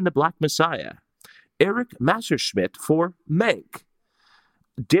Judas and the Black Messiah, Eric Messerschmidt for Mank,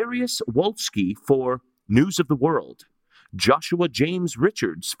 Darius Wolski for News of the World, Joshua James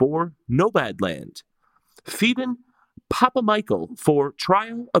Richards for Nomadland, Phelan Papamichael for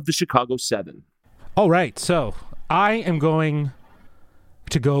Trial of the Chicago 7. All right, so I am going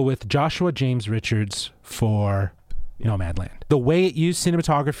to go with Joshua James Richards for Nomadland. The way it used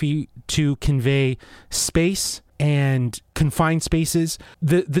cinematography to convey space and confined spaces,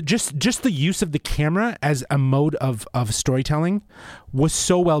 just the use of the camera as a mode of storytelling was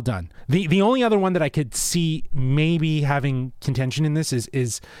so well done. The only other one that I could see maybe having contention in this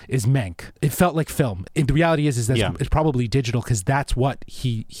is Mank. It felt like film. The reality is that it's probably digital, because that's what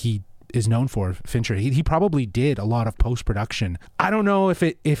he is known for, Fincher. He probably did a lot of post-production. I don't know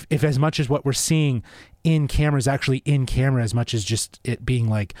if as much as what we're seeing in camera is actually in camera, as much as just it being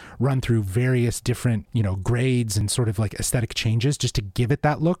like run through various different, grades and sort of like aesthetic changes just to give it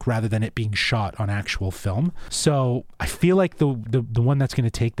that look, rather than it being shot on actual film. So I feel like the one that's going to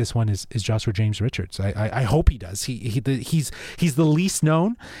take this one is Joshua James Richards. I hope he does. He's the least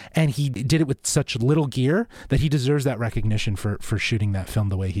known, and he did it with such little gear that he deserves that recognition for shooting that film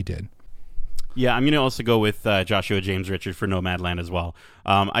the way he did. Yeah, I'm going to also go with Joshua James Richards for Nomadland as well.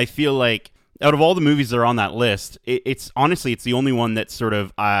 I feel like out of all the movies that are on that list, it's honestly the only one that sort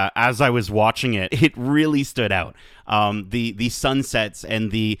of, as I was watching it, it really stood out. The sunsets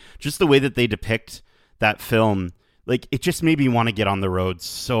and just the way that they depict that film, like, it just made me want to get on the road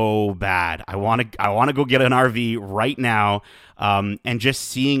so bad. I want to go get an RV right now, and just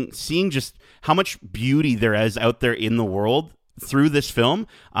seeing just how much beauty there is out there in the world through this film.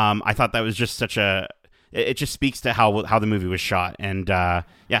 I thought that was just it just speaks to how the movie was shot. And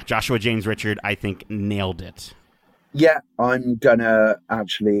Joshua James Richard, I think, nailed it. Yeah, I'm gonna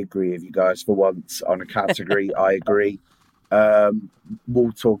actually agree with you guys for once on a category. I agree.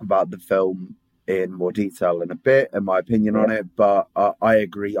 We'll talk about the film in more detail in a bit, and my opinion on it, but I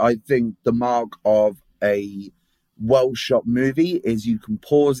agree. I think the mark of a well-shot movie is you can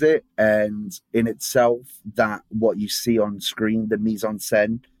pause it, and in itself, that what you see on screen, the mise en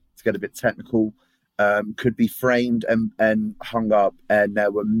scène, to get a bit technical, could be framed and hung up. And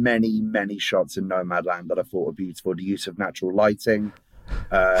there were many, many shots in Nomadland that I thought were beautiful. The use of natural lighting.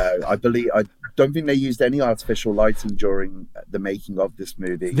 I don't think they used any artificial lighting during the making of this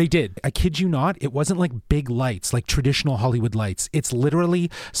movie. They did. I kid you not. It wasn't like big lights, like traditional Hollywood lights. It's literally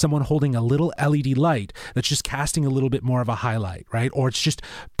someone holding a little LED light that's just casting a little bit more of a highlight, right? Or it's just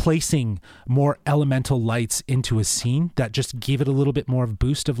placing more elemental lights into a scene that just give it a little bit more of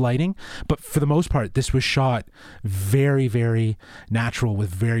boost of lighting. But for the most part, this was shot very, very natural with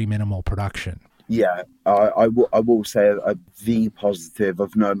very minimal production. Yeah, I will say the positive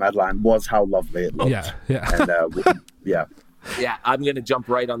of Nomadland was how lovely it looked. Yeah. And, yeah. Yeah, I'm going to jump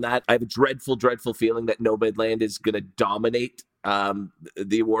right on that. I have a dreadful, dreadful feeling that Nomadland is going to dominate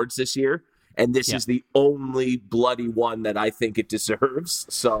the awards this year. And this is the only bloody one that I think it deserves.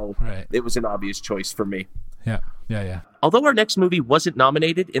 So It was an obvious choice for me. Yeah. Although our next movie wasn't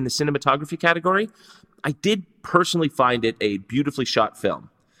nominated in the cinematography category, I did personally find it a beautifully shot film.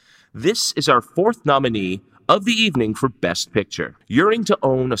 This is our fourth nominee of the evening for Best Picture. Yearning to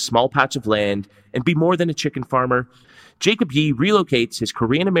own a small patch of land and be more than a chicken farmer, Jacob Yee relocates his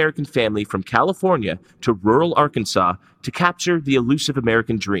Korean-American family from California to rural Arkansas to capture the elusive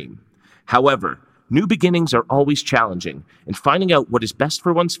American dream. However, new beginnings are always challenging, and finding out what is best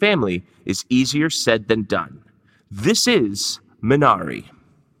for one's family is easier said than done. This is Minari.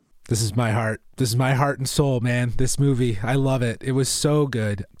 This is my heart. This is my heart and soul, man. This movie, I love it. It was so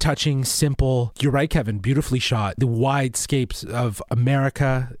good. Touching, simple. You're right, Kevin. Beautifully shot. The wide scapes of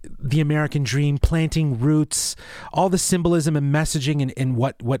America, the American dream, planting roots, all the symbolism and messaging and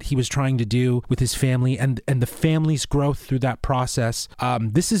what he was trying to do with his family and the family's growth through that process.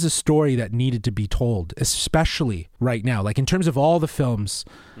 This is a story that needed to be told, especially right now. Like in terms of all the films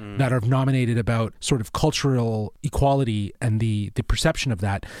that are nominated about sort of cultural equality and the perception of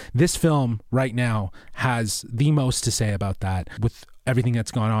that, this film right now has the most to say about that, with everything that's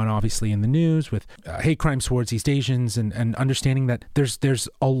gone on obviously in the news with hate crimes towards East Asians and understanding that there's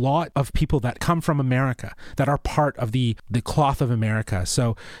a lot of people that come from America that are part of the cloth of America.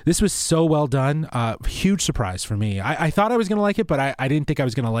 So this was so well done. Huge surprise for me. I thought I was going to like it, but I didn't think I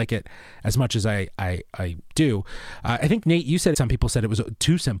was going to like it as much as I do. I think, Nate, you said some people said it was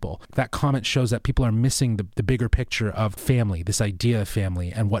too simple. That comment shows that people are missing the bigger picture of family, this idea of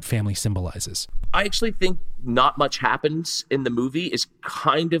family and what family symbolizes. I actually think not much happens in the movie is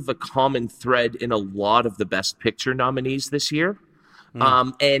kind of a common thread in a lot of the Best Picture nominees this year.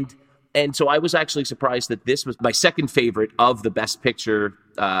 And so I was actually surprised that this was my second favorite of the Best Picture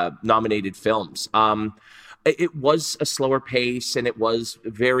nominated films. It was a slower pace, and it was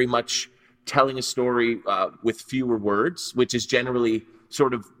very much telling a story with fewer words, which is generally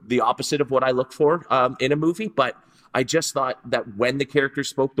sort of the opposite of what I look for in a movie. But I just thought that when the characters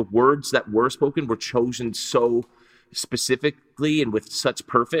spoke, the words that were spoken were chosen so specifically and with such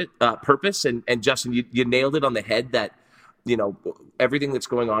purpose. And Justin, you nailed it on the head that, you know, everything that's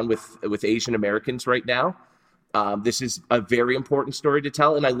going on with Asian Americans right now, this is a very important story to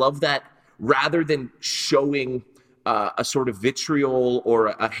tell. And I love that rather than showing a sort of vitriol or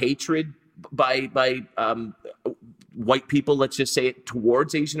a hatred by white people, let's just say it,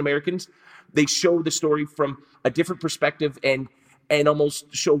 towards Asian Americans, they show the story from a different perspective and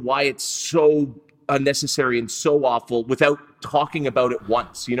almost show why it's so unnecessary and so awful without talking about it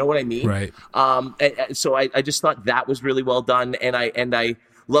once. You know what I mean? Right. So I just thought that was really well done, and I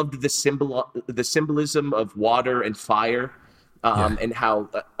loved the symbolism of water and fire, and how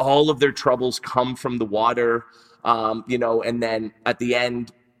all of their troubles come from the water. And then at the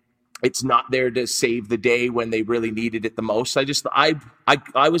end, it's not there to save the day when they really needed it the most.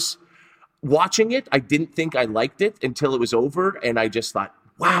 I was watching it. I didn't think I liked it until it was over, and I just thought,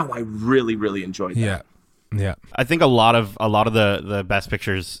 wow, I really, really enjoyed that. Yeah. I think a lot of the Best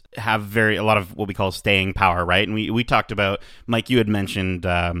Pictures have a lot of what we call staying power, right? And we talked about, Mike, you had mentioned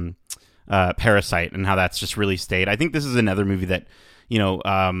Parasite and how that's just really stayed. I think this is another movie that, you know,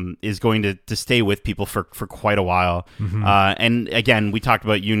 is going to stay with people for quite a while. Mm-hmm. And again, we talked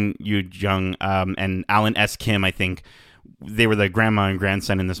about Yoon Jung and Alan S. Kim. I think they were the grandma and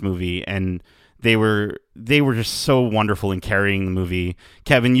grandson in this movie, and they were just so wonderful in carrying the movie.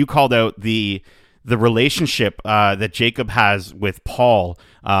 Kevin, you called out the relationship that Jacob has with Paul.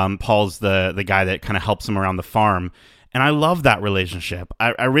 Paul's the guy that kind of helps him around the farm. And I love that relationship.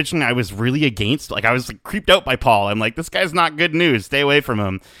 Originally, I was really against, I was creeped out by Paul. I'm like, this guy's not good news. Stay away from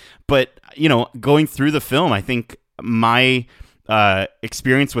him. But, you know, going through the film, I think my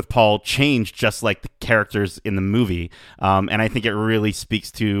experience with Paul changed just like the characters in the movie. And I think it really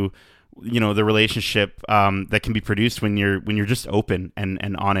speaks to, you know, the relationship that can be produced when you're just open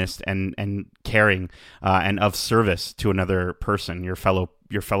and honest and caring and of service to another person, your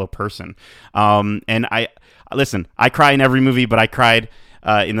fellow person. And listen, I cry in every movie, but I cried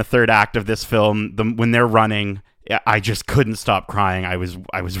in the third act of this film when they're running. I just couldn't stop crying. I was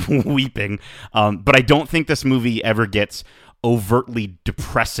weeping. But I don't think this movie ever gets overtly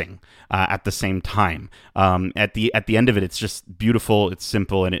depressing at the same time. At the end of it, it's just beautiful, it's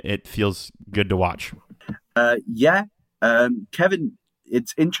simple, and it feels good to watch. Kevin,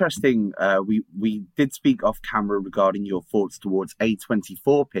 it's interesting. We did speak off camera regarding your thoughts towards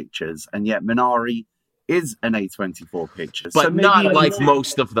A24 pictures, and yet Minari is an A24 picture, but so not like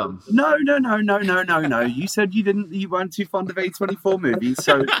most of them. No. You said you weren't too fond of A24 movies,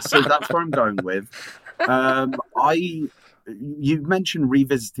 so that's where I'm going with. You mentioned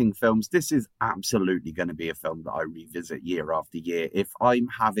revisiting films. This is absolutely going to be a film that I revisit year after year. If I'm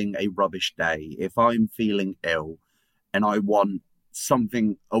having a rubbish day, if I'm feeling ill, and I want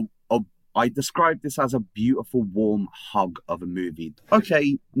something, I describe this as a beautiful, warm hug of a movie.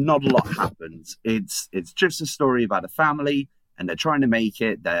 Okay, not a lot happens. It's just a story about a family, and they're trying to make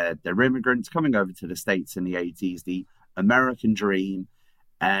it. They're immigrants coming over to the States in the 80s, the American dream,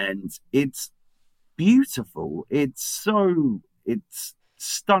 and it's beautiful. It's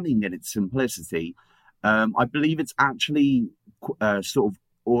stunning in its simplicity. I believe it's actually sort of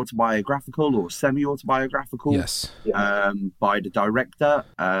autobiographical or semi-autobiographical. Yes. By the director,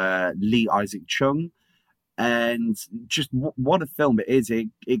 Lee Isaac Chung. And just what a film it is.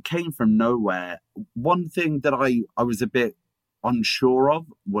 It came from nowhere. One thing that I was a bit unsure of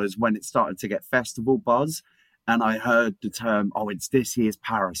was when it started to get festival buzz, and I heard the term, "Oh, it's this year's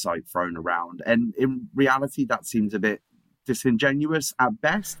Parasite" thrown around, and in reality, that seems a bit disingenuous at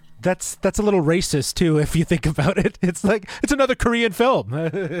best. That's a little racist too, if you think about it. It's like it's another Korean film.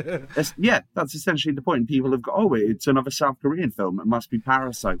 That's essentially the point. People have got, "Oh, it's another South Korean film. It must be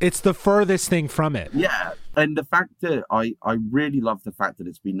Parasite." It's the furthest thing from it. Yeah, and the fact that I really love the fact that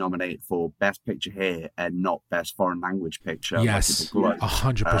it's been nominated for Best Picture here and not Best Foreign Language Picture. Yes,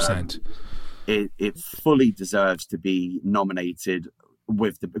 100%. It fully deserves to be nominated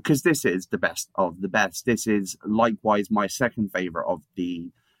because this is the best of the best. This is likewise my second favorite of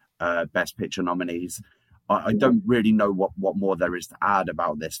the Best Picture nominees. I don't really know what more there is to add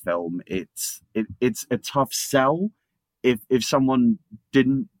about this film. It's a tough sell. If someone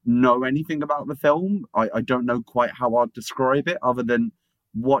didn't know anything about the film, I don't know quite how I'd describe it other than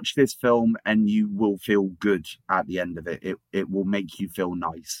watch this film and you will feel good at the end of it. It will make you feel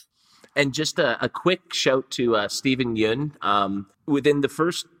nice. And just a quick shout to Stephen Yeun. Within the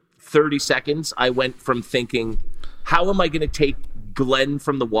first 30 seconds, I went from thinking, how am I going to take Glenn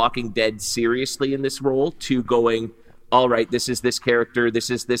from The Walking Dead seriously in this role, to going, all right, this is this character, this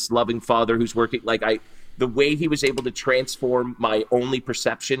is this loving father who's working. The way he was able to transform my only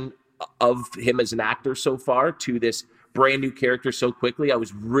perception of him as an actor so far to this brand new character so quickly, I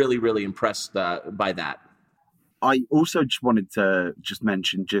was really, really impressed by that. I also just wanted to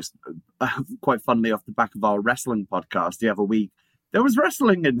mention, quite funnily, off the back of our wrestling podcast the other week, there was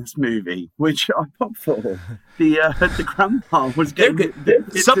wrestling in this movie, which I popped for. The grandpa was getting...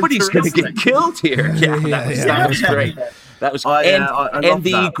 Somebody's going to get killed here. That was great. That was and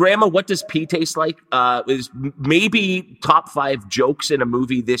the that. Grandma, what does pee taste like? Was maybe top 5 jokes in a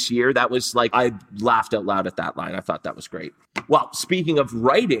movie this year. That was I laughed out loud at that line. I thought that was great. Well, speaking of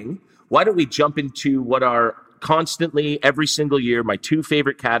writing, why don't we jump into what are constantly every single year my 2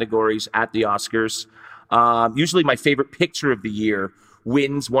 favorite categories at the Oscars. Usually my favorite picture of the year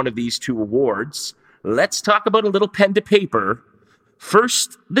wins one of these 2 awards. Let's talk about a little pen to paper.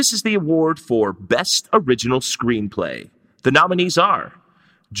 First, this is the award for Best Original Screenplay. The nominees are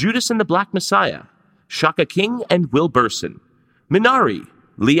Judas and the Black Messiah, Shaka King and Will Burson, Minari,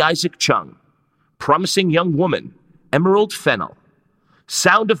 Lee Isaac Chung, Promising Young Woman, Emerald Fennell,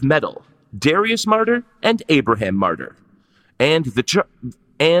 Sound of Metal, Darius Martyr and Abraham Martyr, and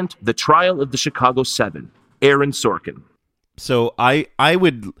the Trial of the Chicago 7, Aaron Sorkin. So I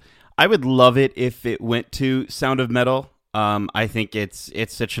would love it if it went to Sound of Metal. I think it's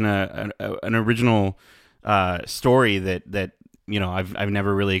such an original story that I've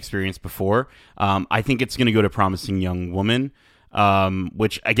never really experienced before. I think it's going to go to Promising Young Woman,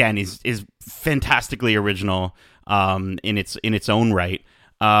 which again is fantastically original in its own right.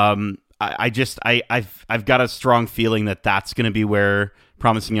 I've got a strong feeling that that's going to be where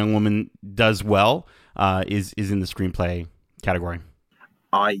Promising Young Woman does well, is in the screenplay category.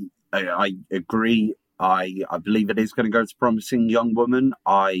 I agree. I believe it is going to go to Promising Young Woman.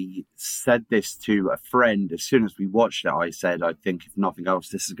 I said this to a friend as soon as we watched it. I said, I think if nothing else,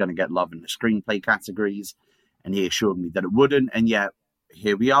 this is going to get love in the screenplay categories, and he assured me that it wouldn't. And yet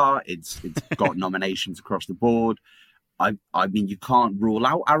here we are. It's got nominations across the board. I mean, you can't rule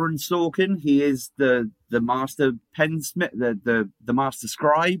out Aaron Sorkin. He is the master pensmith, the master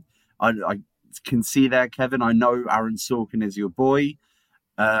scribe. I can see there, Kevin. I know Aaron Sorkin is your boy.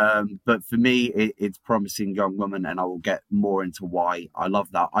 But for me, it's Promising Young Woman, and I will get more into why I love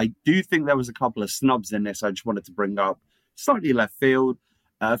that. I do think there was a couple of snubs in this I just wanted to bring up. Slightly left field.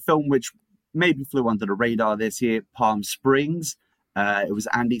 A film which maybe flew under the radar this year, Palm Springs. It was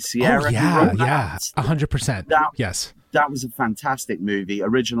Andy Sierra. Oh, yeah, 100%. Yes. That was a fantastic movie,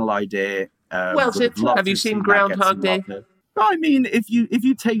 original idea. Have you seen Groundhog Day? I mean, if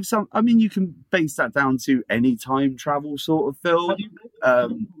you take some, I mean, you can base that down to any time travel sort of film.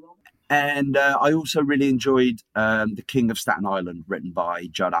 And I also really enjoyed The King of Staten Island, written by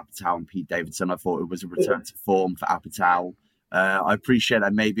Judd Apatow and Pete Davidson. I thought it was a return to form for Apatow. I appreciate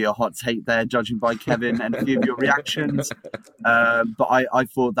that maybe a hot take there, judging by Kevin and a few of your reactions. But I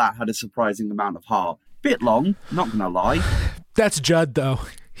thought that had a surprising amount of heart. Bit long, not going to lie. That's Judd, though.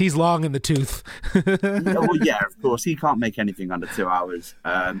 He's long in the tooth. Well, yeah, of course. He can't make anything under 2 hours.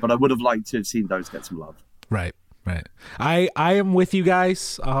 But I would have liked to have seen those get some love. Right. I am with you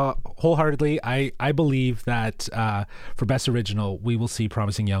guys wholeheartedly. I believe that for Best Original, we will see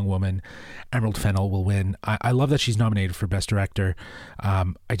Promising Young Woman. Emerald Fennell will win. I love that she's nominated for Best Director.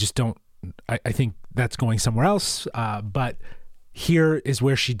 I just don't... I think that's going somewhere else. But here is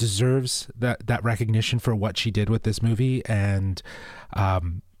where she deserves that recognition for what she did with this movie. And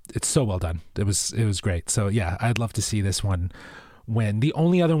it's so well done. It was great. So yeah, I'd love to see this one win. The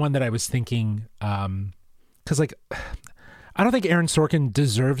only other one that I was thinking, because like, I don't think Aaron Sorkin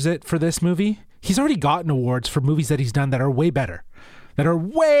deserves it for this movie. He's already gotten awards for movies that he's done that are way better.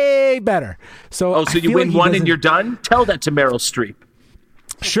 So so you win one and you're done? Tell that to Meryl Streep.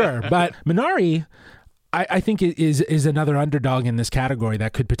 Sure, but Minari, I think it is another underdog in this category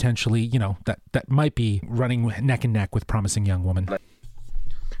that could potentially, that might be running neck and neck with Promising Young Woman.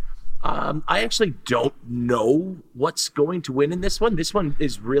 I actually don't know what's going to win in this one. This one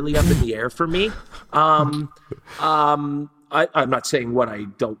is really up in the air for me. I'm not saying what I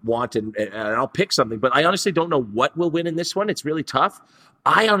don't want, and I'll pick something, but I honestly don't know what will win in this one. It's really tough.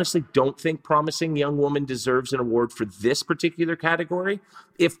 I honestly don't think Promising Young Woman deserves an award for this particular category,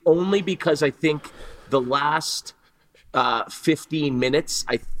 if only because I think the last 15 minutes,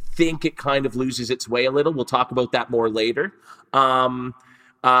 I think it kind of loses its way a little. We'll talk about that more later.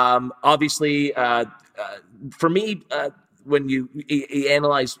 Obviously, for me, when you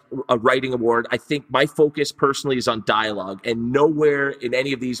analyze a writing award, I think my focus personally is on dialogue, and nowhere in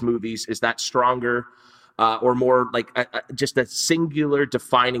any of these movies is that stronger or more like just a singular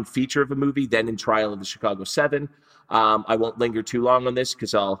defining feature of a movie than in Trial of the Chicago 7. I won't linger too long on this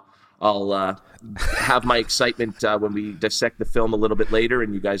because I'll have my excitement when we dissect the film a little bit later,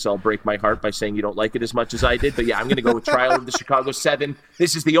 and you guys all break my heart by saying you don't like it as much as I did. But yeah, I'm going to go with Trial of the Chicago 7.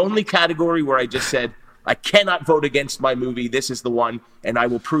 This is the only category where I just said, I cannot vote against my movie. This is the one, and I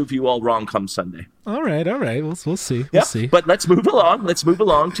will prove you all wrong come Sunday. All right. We'll see. We'll see. But let's move along. Let's move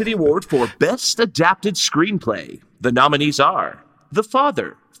along to the award for Best Adapted Screenplay. The nominees are The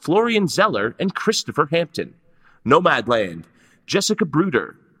Father, Florian Zeller, and Christopher Hampton. Nomadland, Jessica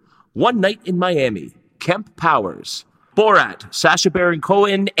Bruder. One Night in Miami, Kemp Powers. Borat, Sacha Baron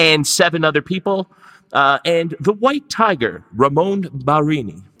Cohen, and 7 other people. And The White Tiger, Ramon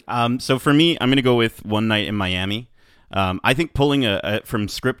Barini. So for me, I'm going to go with One Night in Miami. I think pulling from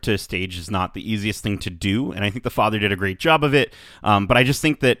script to stage is not the easiest thing to do, and I think The Father did a great job of it. But I just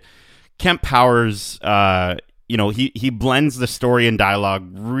think that Kemp Powers, he blends the story and dialogue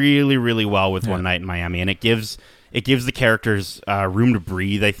really, really well with One Night in Miami, and it gives the characters room to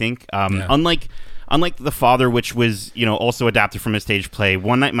breathe, I think. Unlike The Father, which was also adapted from a stage play,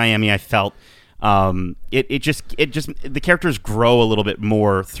 One Night in Miami, I felt it just the characters grow a little bit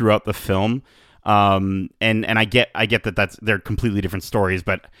more throughout the film, and I get that they're completely different stories,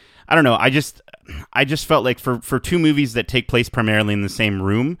 but I don't know, I just felt like for two movies that take place primarily in the same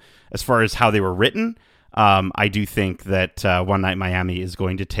room as far as how they were written, I do think that One Night in Miami is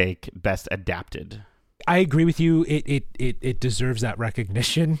going to take Best Adapted. I agree with you. It deserves that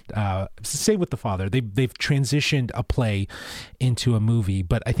recognition. Same with The Father. They've transitioned a play into a movie,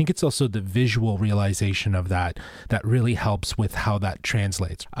 but I think it's also the visual realization of that really helps with how that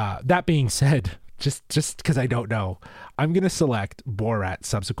translates. That being said, just because I don't know, I'm going to select Borat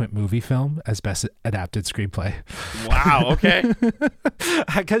subsequent movie film as Best Adapted Screenplay. Wow, okay.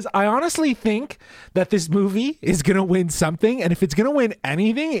 Because I honestly think that this movie is going to win something, and if it's going to win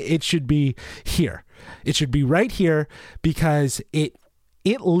anything, it should be here. It should be right here because it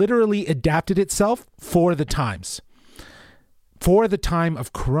literally adapted itself for the times. For the time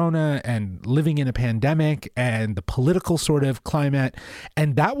of Corona and living in a pandemic and the political sort of climate.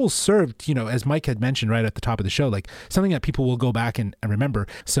 And that will serve, as Mike had mentioned right at the top of the show, like something that people will go back and remember.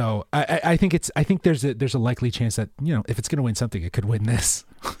 So I think there's a likely chance that, if it's going to win something, it could win this.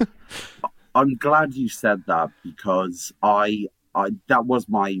 I'm glad you said that because I that was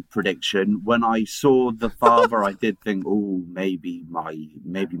my prediction. When I saw The Father, I did think, oh, maybe my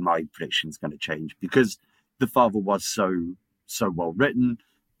prediction's going to change because The Father was so well written,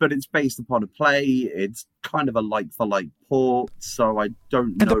 but it's based upon a play. It's kind of a like for like port, so I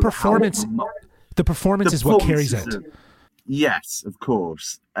don't know. And the performance is what carries it. Yes, of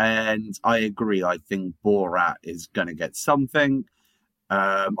course, and I agree. I think Borat is going to get something.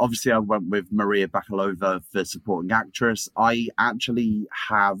 Obviously, I went with Maria Bakalova for supporting actress. I actually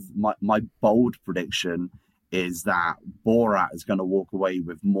have my bold prediction is that Borat is going to walk away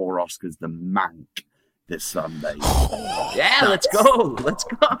with more Oscars than Mank this Sunday. Yeah, let's go.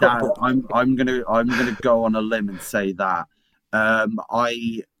 I'm gonna go on a limb and say that.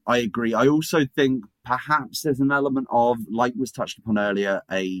 I agree. I also think perhaps there's an element of, like was touched upon earlier,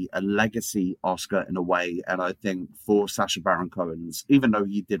 a legacy Oscar in a way. And I think for Sacha Baron Cohen's, even though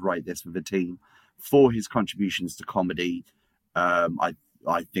he did write this with a team, for his contributions to comedy, I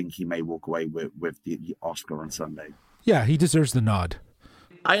think he may walk away with the Oscar on Sunday. Yeah, he deserves the nod.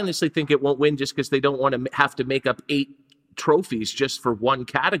 I honestly think it won't win just because they don't want to have to make up 8 trophies just for one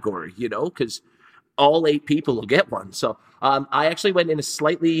category, because all 8 people will get one. So I actually went in a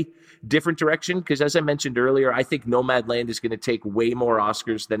slightly different direction because, as I mentioned earlier, I think Nomadland is going to take way more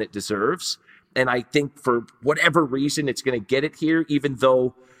Oscars than it deserves. And I think for whatever reason, it's going to get it here, even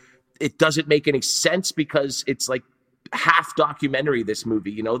though it doesn't make any sense because it's like half documentary, this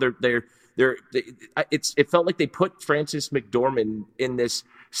movie. You know, it felt like they put Frances McDormand in this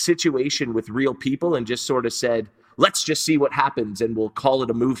situation with real people and just sort of said, let's just see what happens and we'll call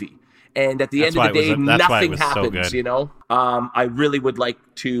it a movie. And at the end of the day, nothing happens, you know? I really would like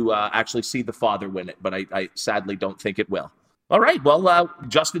to actually see The Father win it, but I sadly don't think it will. All right, well,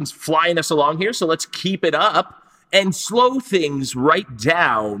 Justin's flying us along here, so let's keep it up and slow things right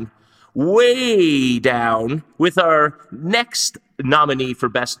down, way down, with our next nominee for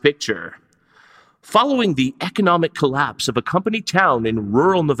Best Picture. Following the economic collapse of a company town in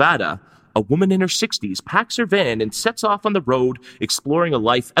rural Nevada, a woman in her 60s packs her van and sets off on the road, exploring a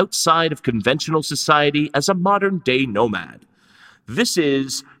life outside of conventional society as a modern-day nomad. This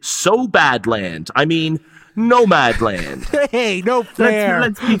is So Badland. I mean, Nomadland. Hey, no fair.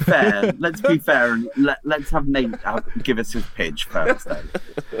 Let's be fair. Let's be fair. And let's have Nate give us his pitch first. Then.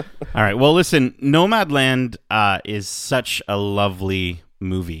 All right. Well, listen, Nomadland is such a lovely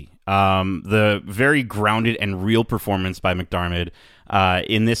movie. The very grounded and real performance by McDormand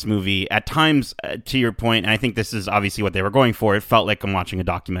in this movie, at times, to your point, and I think this is obviously what they were going for, it felt like I'm watching a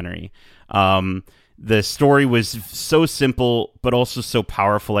documentary. The story was so simple, but also so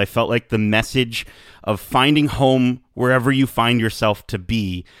powerful. I felt like the message of finding home wherever you find yourself to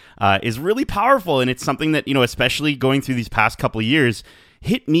be is really powerful. And it's something that, you know, especially going through these past couple of years,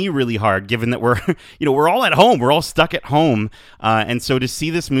 hit me really hard, given that we're, you know, we're all at home. We're all stuck at home. And so to see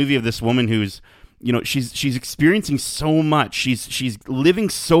this movie of this woman who's, you know, she's experiencing so much. She's living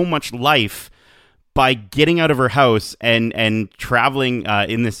so much life by getting out of her house and traveling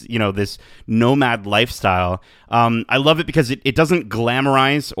in this, you know, this nomad lifestyle. I love it because it doesn't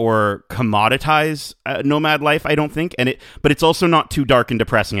glamorize or commoditize nomad life, I don't think, but it's also not too dark and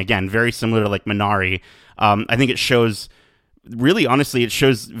depressing. Again, very similar to like Minari. I think it shows, really honestly, it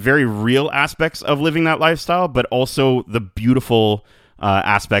shows very real aspects of living that lifestyle, but also the beautiful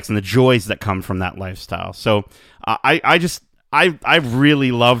aspects and the joys that come from that lifestyle. So I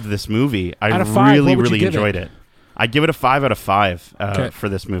really loved this movie. I out of 5, really enjoyed it. I give it a 5 out of 5 for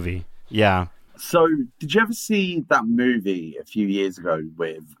this movie. Yeah. So, did you ever see that movie a few years ago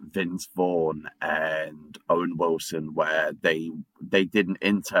with Vince Vaughn and Owen Wilson, where they did an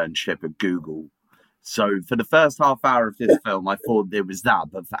internship at Google? So, for the first half hour of this film, I thought it was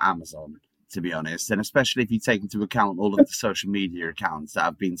that, but for Amazon, to be honest. And especially if you take into account all of the social media accounts that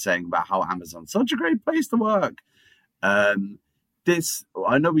have been saying about how Amazon's such a great place to work. I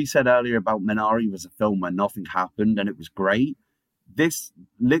know we said earlier about Minari was a film where nothing happened and it was great. This,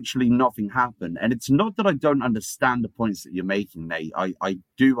 literally nothing happened. And it's not that I don't understand the points that you're making, Nate. I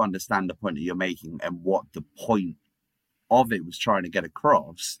do understand the point that you're making and what the point of it was trying to get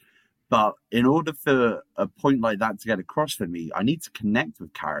across. But in order for a point like that to get across for me, I need to connect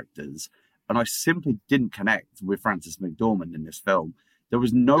with characters. And I simply didn't connect with Frances McDormand in this film. There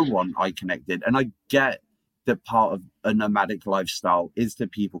was no one I connected. And I get that part of a nomadic lifestyle is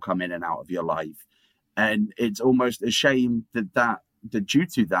that people come in and out of your life. And it's almost a shame that due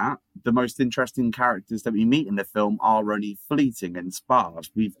to that, the most interesting characters that we meet in the film are only fleeting and sparse.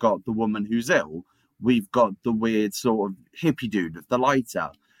 We've got the woman who's ill. We've got the weird sort of hippie dude with the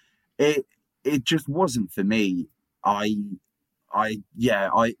lighter. It just wasn't for me. This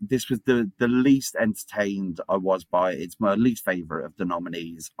was the least entertained I was by it. It's my least favorite of the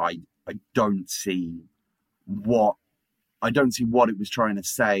nominees. I don't see what it was trying to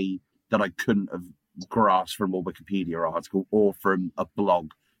say that I couldn't have grasped from a Wikipedia article or from a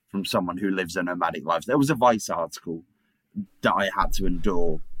blog from someone who lives a nomadic life. There was a Vice article that I had to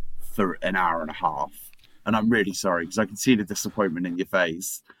endure for an hour and a half, and I'm really sorry because I can see the disappointment in your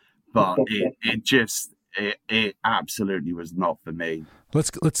face, but it absolutely was not for me.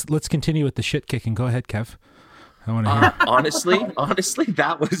 Let's continue with the shit kicking. Go ahead, Kev. I want to hear. Honestly,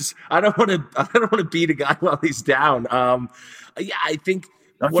 that was. I don't want to beat a guy while he's down. I think.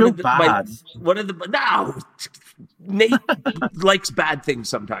 I feel bad. Nate likes bad things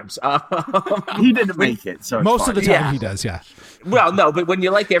sometimes. He didn't make it, so most of the time he does. Yeah. Well, no, but when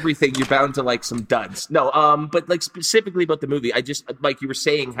you like everything, you're bound to like some duds. No, but like specifically about the movie, I just like you were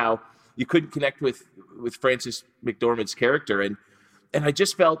saying how you couldn't connect with Frances McDormand's character, and I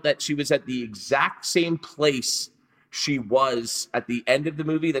just felt that she was at the exact same place she was at the end of the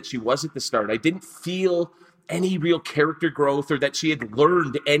movie that she was at the start. I didn't feel any real character growth or that she had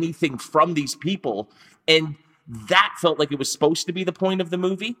learned anything from these people. And that felt like it was supposed to be the point of the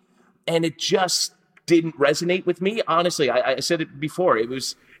movie. And it just didn't resonate with me. Honestly, I said it before. It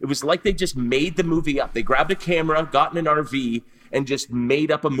was like they just made the movie up. They grabbed a camera, got in an RV, and just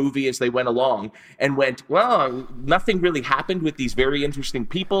made up a movie as they went along and went, well, nothing really happened with these very interesting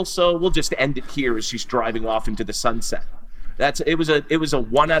people, so we'll just end it here as she's driving off into the sunset. It was a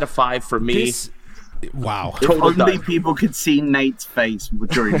 1 out of 5 for me. Wow. If only people could see Nate's face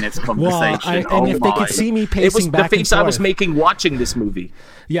during this conversation. If they could see me pacing back and forth. The face I was making watching this movie.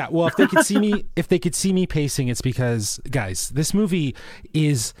 Yeah, well, if they could see me pacing, it's because, guys, this movie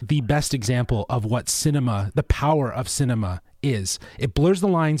is the best example of what cinema, the power of cinema is. It blurs the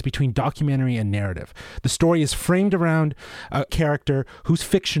lines between documentary and narrative. The story is framed around a character who's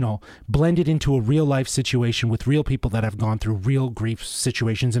fictional, blended into a real life situation with real people that have gone through real grief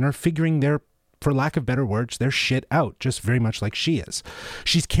situations and are figuring their, for lack of better words, their shit out, just very much like she is.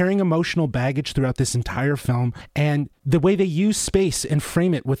 She's carrying emotional baggage throughout this entire film, and the way they use space and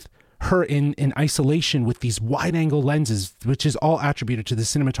frame it with her in isolation with these wide-angle lenses, which is all attributed to the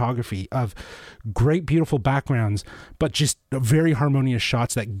cinematography of great, beautiful backgrounds, but just very harmonious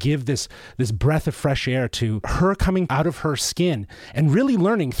shots that give this breath of fresh air to her coming out of her skin and really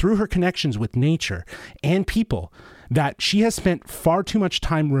learning through her connections with nature and people that she has spent far too much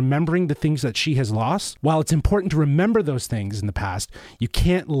time remembering the things that she has lost. While it's important to remember those things in the past, you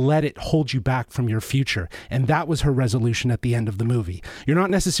can't let it hold you back from your future. And that was her resolution at the end of the movie. You're not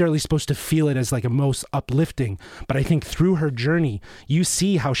necessarily supposed to feel it as like a most uplifting, but I think through her journey, you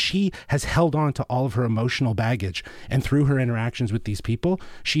see how she has held on to all of her emotional baggage. And through her interactions with these people,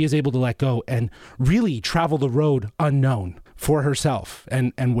 she is able to let go and really travel the road unknown for herself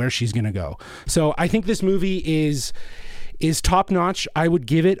and where she's going to go. So I think this movie is top notch. I would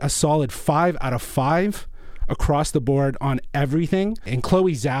give it a solid 5 out of 5 across the board on everything. And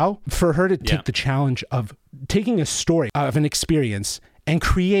Chloe Zhao, for her to take the challenge of taking a story of an experience and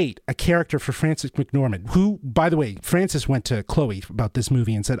create a character for Frances McDormand, who, by the way, Frances went to Chloe about this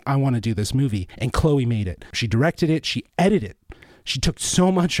movie and said, I want to do this movie. And Chloe made it. She directed it. She edited it. She took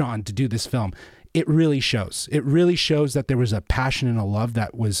so much on to do this film. It really shows. It really shows that there was a passion and a love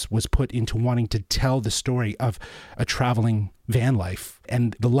that was put into wanting to tell the story of a traveling van life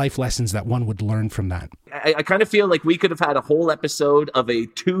and the life lessons that one would learn from that. I kind of feel like we could have had a whole episode of a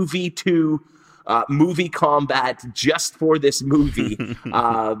 2v2 movie combat just for this movie.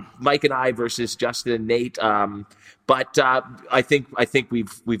 Mike and I versus Justin and Nate. But I think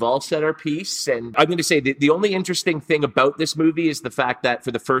we've all said our piece, and I'm going to say the only interesting thing about this movie is the fact that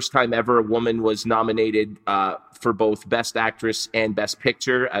for the first time ever, a woman was nominated for both Best Actress and Best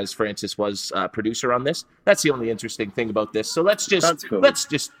Picture, as Frances was producer on this. That's the only interesting thing about this. So let's just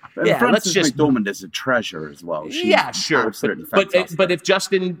Frances McDormand is a treasure as well. She's sure. But if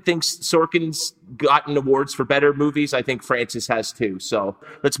Justin thinks Sorkin's gotten awards for better movies, I think Frances has too. So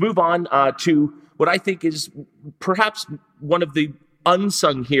let's move on to what I think is perhaps one of the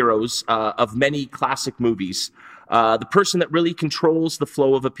unsung heroes of many classic movies. The person that really controls the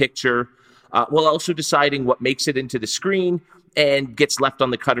flow of a picture while also deciding what makes it into the screen and gets left on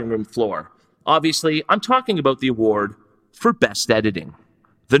the cutting room floor. Obviously, I'm talking about the award for Best Editing.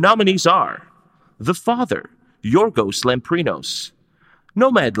 The nominees are The Father, Yorgos Lanthimos;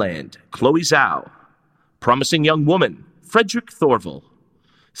 Nomadland, Chloe Zhao; Promising Young Woman, Frederick Thorvald;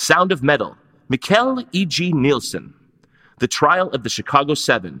 Sound of Metal, Mikkel E.G. Nielsen; The Trial of the Chicago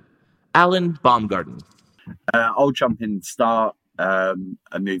 7, Alan Baumgarten. I'll jump in and start. A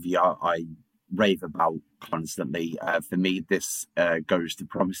movie I rave about constantly. For me, this goes to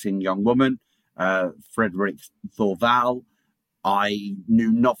Promising Young Woman, Frederick Thorvald. I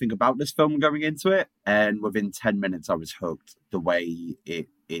knew nothing about this film going into it, and within 10 minutes I was hooked. The way it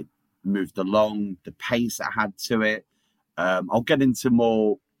moved along, the pace it had to it. I'll get into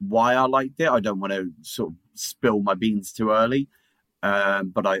more why I liked it. I don't want to sort of spill my beans too early,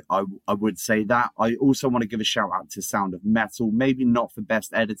 but I would say that. I also want to give a shout out to Sound of Metal, maybe not for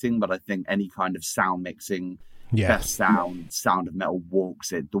best editing, but I think any kind of sound mixing, best Sound of Metal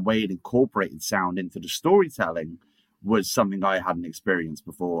walks it. The way it incorporated sound into the storytelling was something I hadn't experienced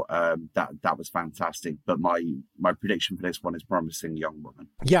before. That was fantastic. But my prediction for this one is Promising Young Woman.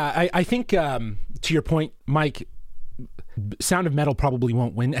 Yeah, I think to your point, Mike, Sound of Metal probably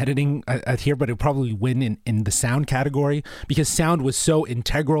won't win editing here, but it'll probably win in the sound category because sound was so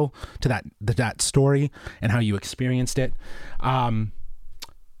integral to that story and how you experienced it.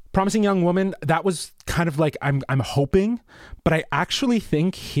 Promising Young Woman, that was kind of like I'm hoping, but I actually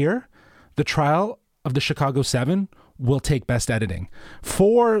think here The Trial of the Chicago 7 will take best editing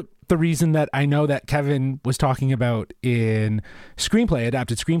for the reason that I know that Kevin was talking about in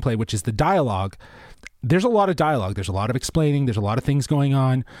adapted screenplay, which is the dialogue. there's a lot of dialogue, there's a lot of explaining, there's a lot of things going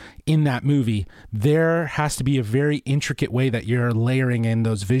on in that movie. There has to be a very intricate way that you're layering in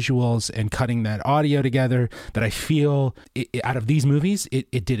those visuals and cutting that audio together that I feel out of these movies, it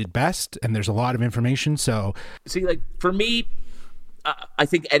did it best, and there's a lot of information. So See, like, for me, I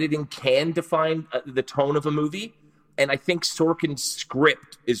think editing can define the tone of a movie, and I think Sorkin's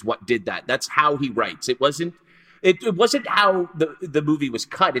script is what did that. That's how he writes. It wasn't how the movie was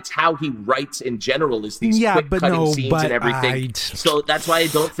cut. It's how he writes in general, is these quick cutting scenes and everything. So that's why I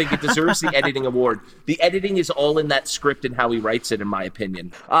don't think it deserves the editing award. The editing is all in that script and how he writes it, in my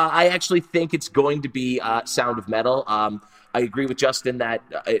opinion. I actually think it's going to be Sound of Metal. I agree with Justin that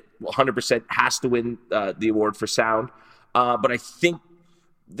it 100% has to win the award for sound. But I think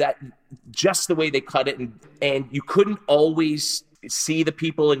that just the way they cut it, and you couldn't always see the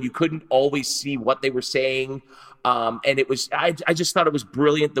people, and you couldn't always see what they were saying. And it was, I just thought it was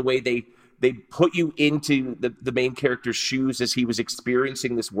brilliant the way they put you into the main character's shoes as he was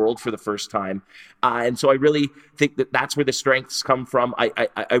experiencing this world for the first time. And so I really think that that's where the strengths come from.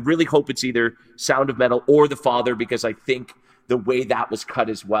 I really hope it's either Sound of Metal or The Father, because I think the way that was cut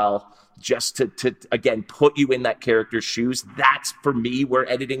as well, just to again, put you in that character's shoes. That's, for me, where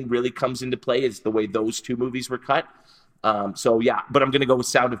editing really comes into play, is the way those two movies were cut. So yeah, but I'm going to go with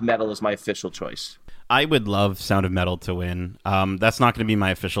Sound of Metal as my official choice. I would love Sound of Metal to win. That's not going to be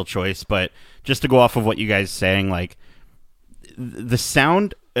my official choice, but just to go off of what you guys saying, like, the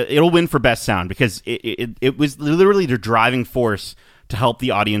sound, it'll win for best sound, because it was literally the driving force to help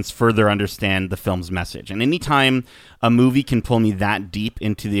the audience further understand the film's message. And anytime a movie can pull me that deep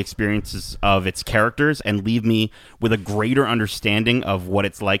into the experiences of its characters and leave me with a greater understanding of what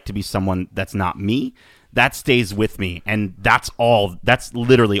it's like to be someone that's not me, that stays with me. And that's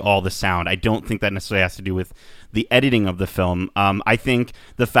literally all the sound. I don't think that necessarily has to do with the editing of the film. I think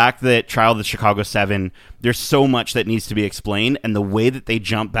the fact that Trial of the Chicago 7, there's so much that needs to be explained, and the way that they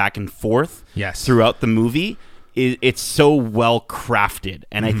jump back and forth throughout the movie, it's so well crafted,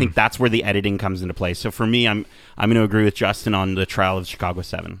 and I think that's where the editing comes into play. So for me, I'm going to agree with Justin on the Trial of Chicago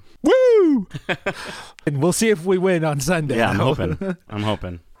 7. Woo! And we'll see if we win on Sunday. Yeah, I'm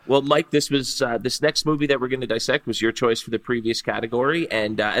hoping. Well, Mike, this next movie that we're going to dissect was your choice for the previous category,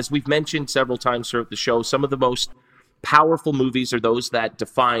 and as we've mentioned several times throughout the show, some of the most powerful movies are those that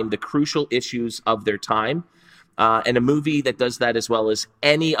define the crucial issues of their time. And a movie that does that as well as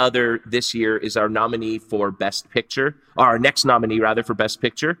any other this year is our nominee for Best Picture, or our next nominee, rather, for Best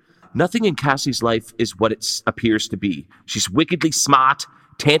Picture. Nothing in Cassie's life is what it appears to be. She's wickedly smart,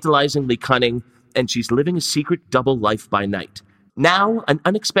 tantalizingly cunning, and she's living a secret double life by night. Now, an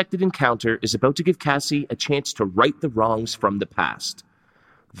unexpected encounter is about to give Cassie a chance to right the wrongs from the past.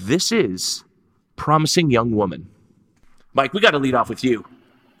 This is Promising Young Woman. Mike, we got to lead off with you.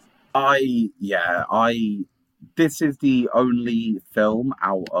 This is the only film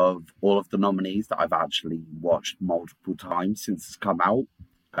out of all of the nominees that I've actually watched multiple times since it's come out.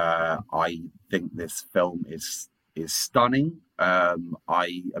 I think this film is stunning.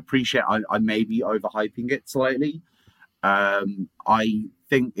 I appreciate I may be overhyping it slightly. I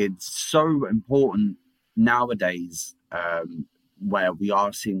think it's so important nowadays, where we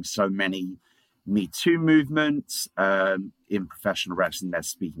are seeing so many Me Too movements in professional wrestling. There's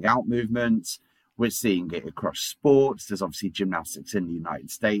speaking out movements. We're seeing it across sports. There's obviously gymnastics in the United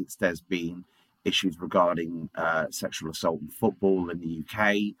States. There's been issues regarding sexual assault in football in the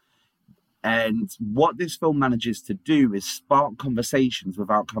UK. And what this film manages to do is spark conversations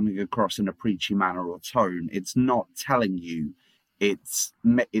without coming across in a preachy manner or tone. It's not telling you. It's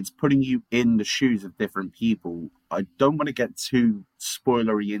putting you in the shoes of different people. I don't want to get too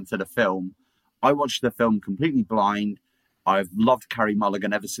spoilery into the film. I watched the film completely blind. I've loved Carrie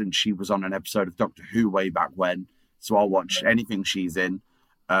Mulligan ever since she was on an episode of Doctor Who way back when. So I'll watch anything she's in.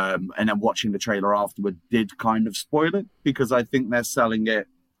 And then watching the trailer afterward did kind of spoil it, because I think they're selling it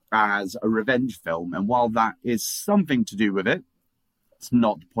as a revenge film. And while that is something to do with it, it's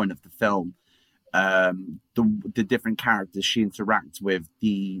not the point of the film. The different characters she interacts with,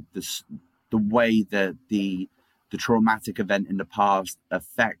 the way that the traumatic event in the past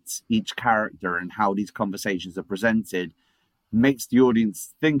affects each character and how these conversations are presented makes the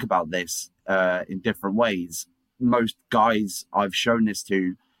audience think about this in different ways. Most guys I've shown this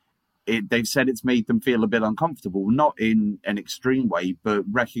to, they've said it's made them feel a bit uncomfortable, not in an extreme way, but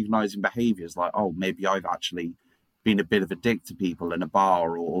recognizing behaviors like, oh, maybe I've actually been a bit of a dick to people in a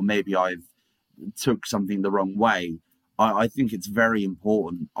bar, or maybe I've took something the wrong way. I think it's very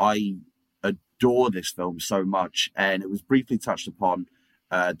important. I adore this film so much, and it was briefly touched upon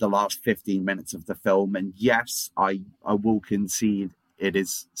the last 15 minutes of the film. And yes, I will concede it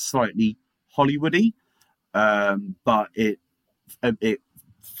is slightly Hollywoody. but it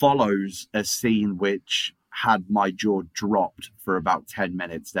follows a scene which had my jaw dropped for about 10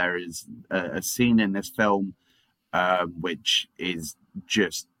 minutes. There is a scene in this film which is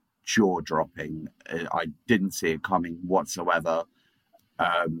just jaw-dropping. I didn't see it coming whatsoever.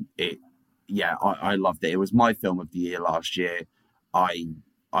 I loved it. It was my film of the year last year. I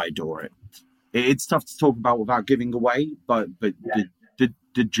adore it. It's tough to talk about without giving away, but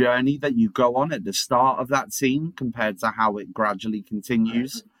the journey that you go on at the start of that scene compared to how it gradually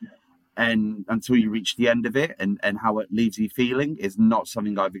continues and until you reach the end of it and how it leaves you feeling is not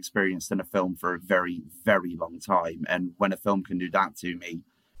something I've experienced in a film for a very, very long time. And when a film can do that to me.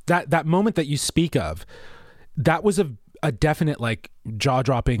 That moment that you speak of, that was a definite like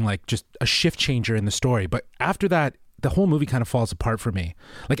jaw-dropping, like just a shift changer in the story. But after that, the whole movie kind of falls apart for me.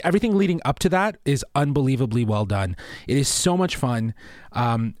 Like everything leading up to that is unbelievably well done. It is so much fun.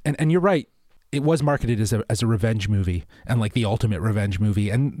 And you're right. It was marketed as a revenge movie and like the ultimate revenge movie.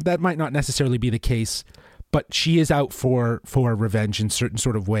 And that might not necessarily be the case, but she is out for revenge in certain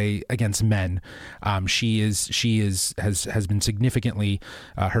sort of way against men. She has been significantly,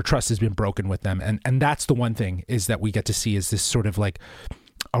 her trust has been broken with them. And that's the one thing is that we get to see is this sort of like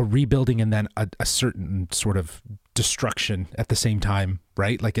a rebuilding and then a certain sort of destruction at the same time,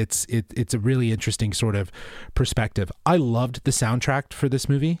 right? Like it's a really interesting sort of perspective. I loved the soundtrack for this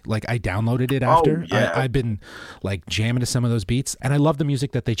movie. Like I downloaded it after. I've been like jamming to some of those beats, and I love the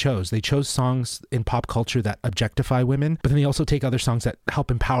music that they chose. They chose songs in pop culture that objectify women, but then they also take other songs that help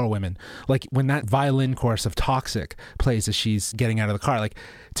empower women. Like when that violin chorus of Toxic plays as she's getting out of the car, like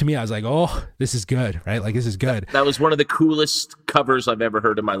to me, I was like, oh, this is good, right? Like this is good. That was one of the coolest covers I've ever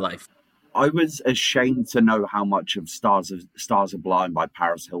heard in my life. I was ashamed to know how much of Stars Are Blind by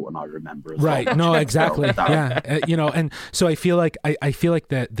Paris Hilton I remember. As right. Well. No, exactly. Yeah. And so I feel like I feel like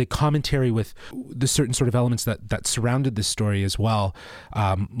that the commentary with the certain sort of elements that surrounded this story as well,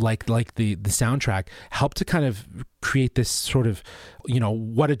 like the soundtrack helped to kind of create this sort of,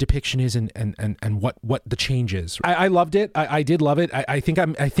 what a depiction is and what the change is. I loved it. I did love it. I think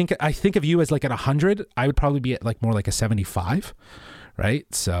of you as like at 100. I would probably be at like more like a 75. Right.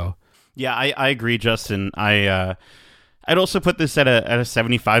 So. Yeah, I agree, Justin. I'd also put this at a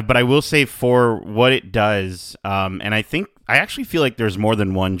 75, but I will say for what it does, and I actually feel like there's more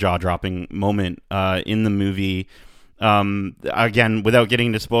than one jaw-dropping moment in the movie. Again, without getting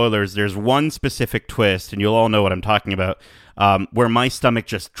into spoilers, there's one specific twist, and you'll all know what I'm talking about, where my stomach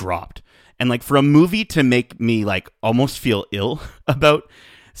just dropped. And like for a movie to make me like almost feel ill about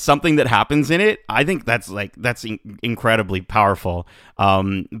something that happens in it, I think that's incredibly powerful.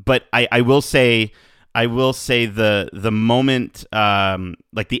 But I will say the moment,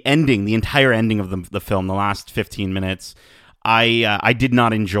 like the ending, the entire ending of the film, the last 15 minutes, I did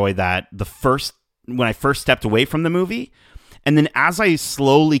not enjoy that. When I first stepped away from the movie, and then as I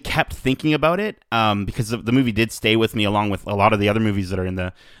slowly kept thinking about it, because the movie did stay with me along with a lot of the other movies that are in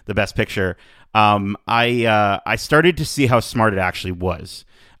the Best Picture, I started to see how smart it actually was.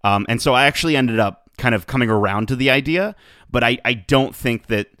 And so I actually ended up kind of coming around to the idea, but I don't think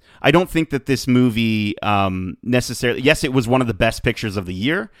that this movie necessarily. Yes, it was one of the best pictures of the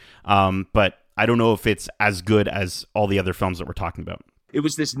year, but I don't know if it's as good as all the other films that we're talking about. It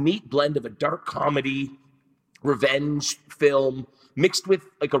was this neat blend of a dark comedy, revenge film mixed with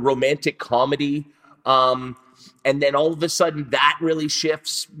like a romantic comedy. And then all of a sudden that really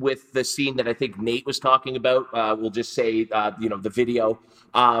shifts with the scene that I think Nate was talking about. We'll just say, the video.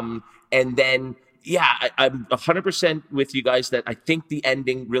 And then, I'm 100% with you guys that I think the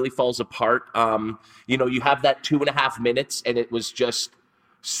ending really falls apart. You have that 2.5 minutes and it was just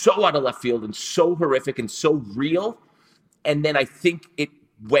so out of left field and so horrific and so real. And then I think it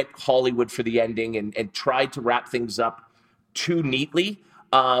went Hollywood for the ending and tried to wrap things up too neatly.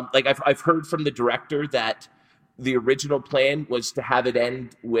 Like I've heard from the director that the original plan was to have it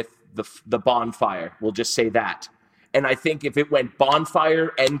end with the bonfire. We'll just say that. And I think if it went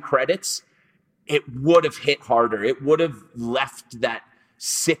bonfire, end credits, it would have hit harder. It would have left that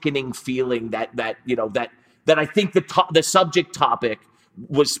sickening feeling that I think the subject topic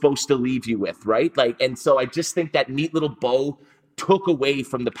was supposed to leave you with, right? Like, and so I just think that neat little bow took away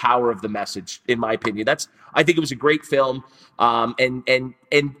from the power of the message, in my opinion. I think it was a great film. And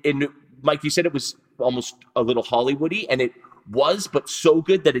Mike, you said it was almost a little Hollywoody, and it was, but so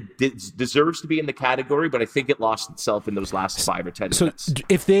good that it deserves to be in the category. But I think it lost itself in those last 5 or 10 minutes. So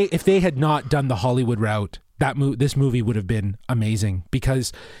if they had not done the Hollywood route, this movie would have been amazing,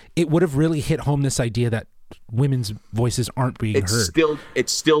 because it would have really hit home this idea that women's voices aren't being heard.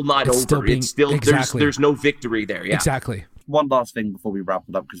 It's still not over. Exactly. There's no victory there. Yeah. Exactly. one last thing before we wrap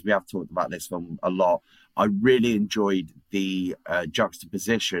it up, because we have talked about this film a lot. I really enjoyed the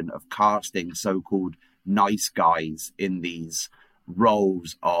juxtaposition of casting so-called nice guys in these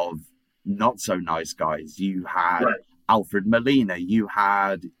roles of not so nice guys. You had Alfred Molina, you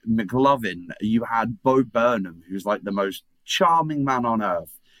had McLovin, you had Bo Burnham, who's like the most charming man on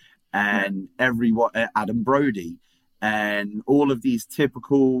earth, and Adam Brody, and all of these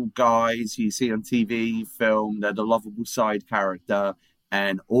typical guys you see on TV, film. They're the lovable side character,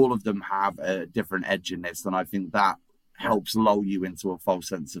 and all of them have a different edge in this, and I think that helps lull you into a false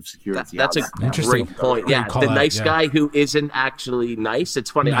sense of security. That's a great point. Yeah, the nice guy who isn't actually nice. It's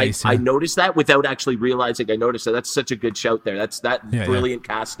funny. I noticed that without actually realizing I noticed that. That's such a good shout there. That's brilliant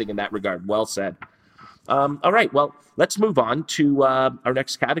casting in that regard. Well said. All right, well, let's move on to our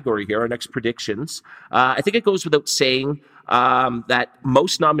next category here, our next predictions. I think it goes without saying that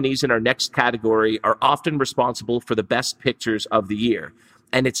most nominees in our next category are often responsible for the best pictures of the year.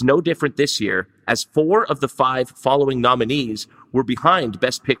 And it's no different this year, as 4 of the 5 following nominees were behind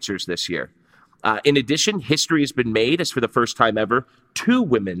Best Pictures this year. In addition, history has been made as for the first time ever, 2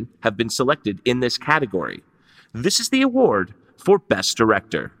 women have been selected in this category. This is the award for Best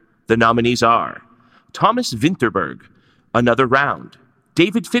Director. The nominees are Thomas Vinterberg, Another Round,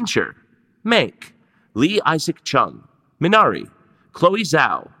 David Fincher, Mank, Lee Isaac Chung, Minari, Chloe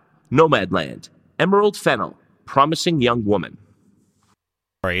Zhao, Nomadland, Emerald Fennell, Promising Young Woman.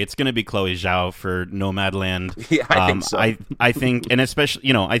 Right, it's going to be Chloe Zhao for Nomadland. Yeah, I think so. I think, and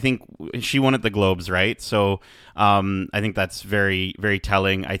especially, I think she won at the Globes, right? So I think that's very, very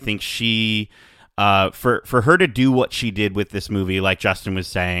telling. I think she, for her to do what she did with this movie, like Justin was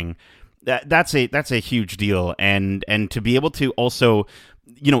saying, that's a huge deal. And to be able to also,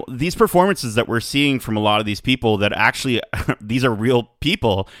 these performances that we're seeing from a lot of these people that actually, these are real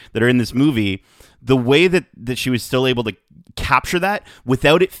people that are in this movie, the way that she was still able to capture that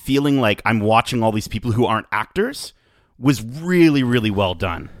without it feeling like I'm watching all these people who aren't actors was really, really well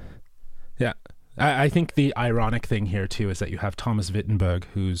done. Yeah. I think the ironic thing here, too, is that you have Thomas Vinterberg,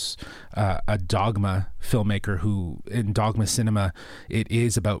 who's a Dogma filmmaker who, in Dogma cinema, it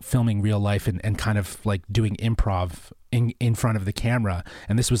is about filming real life and kind of like doing improv in front of the camera.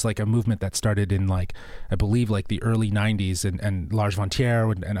 And this was like a movement that started in I believe the early 90s, and Lars von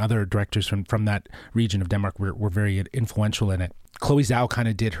Trier and other directors from that region of Denmark were very influential in it. Chloe Zhao kind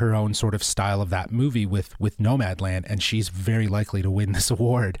of did her own sort of style of that movie with Nomadland, and she's very likely to win this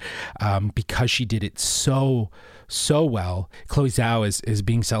award because she did it so well. Chloe Zhao is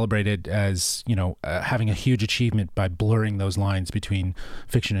being celebrated as having a huge achievement by blurring those lines between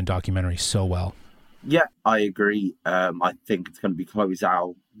fiction and documentary so well. Yeah, I agree. I think it's going to be Chloe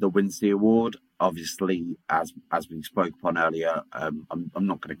Zhao that wins the award. Obviously, as we spoke upon earlier, I'm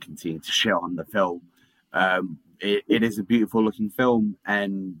not going to continue to shit on the film. It is a beautiful looking film,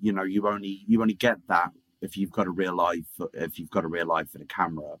 and you only get that if you've got a real life for the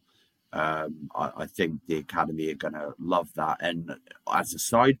camera. I think the Academy are going to love that. And as a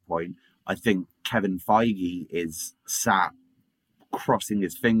side point, I think Kevin Feige is sat crossing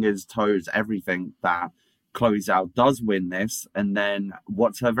his fingers, toes, everything that Chloe Zhao does win this. And then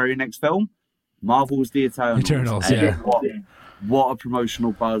what's her very next film? Marvel's The Eternals. Yeah. What a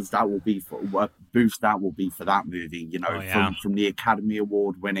promotional buzz that will be what a boost that will be for that movie. From the Academy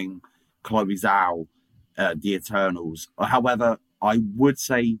Award winning Chloe Zhao, The Eternals. However, I would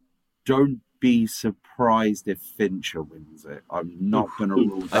say don't be surprised if Fincher wins it. I'm not going to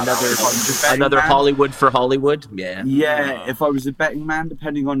rule that out. Another Hollywood for Hollywood. Yeah. If I was a betting man,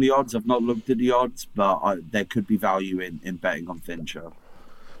 depending on the odds, I've not looked at the odds, but there could be value in betting on Fincher.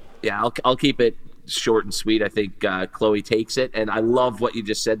 Yeah, I'll keep it short and sweet. I think Chloe takes it, and I love what you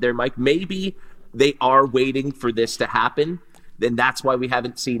just said there, Mike. Maybe they are waiting for this to happen. Then that's why we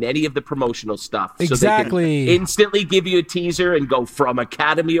haven't seen any of the promotional stuff. Exactly. So they can instantly give you a teaser and go from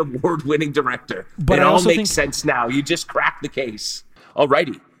Academy Award-winning director. But it I all makes sense now. You just cracked the case.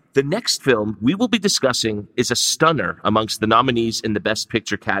 Alrighty. The next film we will be discussing is a stunner amongst the nominees in the Best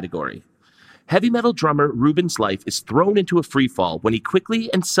Picture category. Heavy metal drummer Ruben's life is thrown into a freefall when he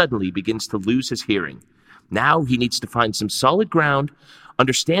quickly and suddenly begins to lose his hearing. Now he needs to find some solid ground,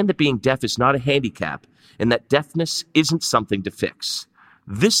 understand that being deaf is not a handicap, and that deafness isn't something to fix.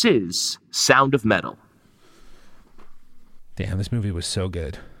 This is Sound of Metal. Damn, this movie was so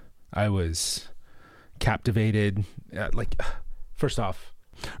good. I was captivated. First off,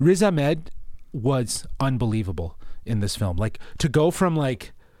 Riz Ahmed was unbelievable in this film. To go from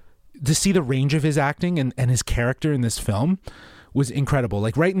to see the range of his acting and his character in this film was incredible.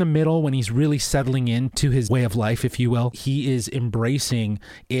 Like right in the middle, when he's really settling into his way of life, if you will, he is embracing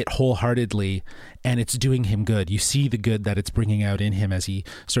it wholeheartedly, and it's doing him good. You see the good that it's bringing out in him as he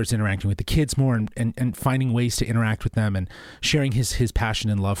starts interacting with the kids more and finding ways to interact with them and sharing his passion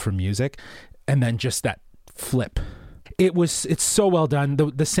and love for music. And then just that flip. It's so well done.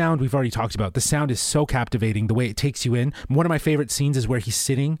 The sound we've already talked about. The sound is so captivating, the way it takes you in. One of my favorite scenes is where he's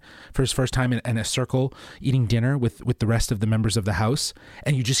sitting for his first time in a circle eating dinner with the rest of the members of the house,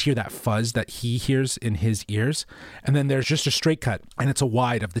 and you just hear that fuzz that he hears in his ears. And then there's just a straight cut, and it's a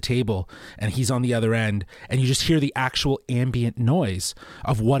wide of the table, and he's on the other end, and you just hear the actual ambient noise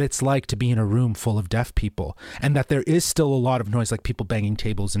of what it's like to be in a room full of deaf people, and that there is still a lot of noise, like people banging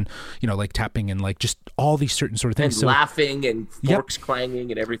tables and, you know, like tapping and like just all these certain sort of things. And laughing and forks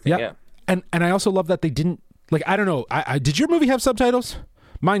clanging and everything. Yeah. And I also love that they didn't, like, I don't know. I did your movie have subtitles?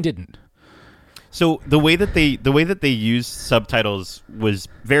 Mine didn't. So the way that they used subtitles was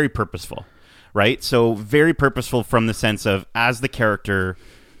very purposeful, right? So very purposeful from the sense of as the character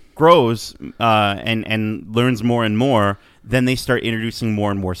grows and learns more and more, then they start introducing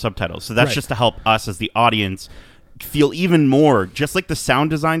more and more subtitles. So that's just to help us as the audience feel even more, just like the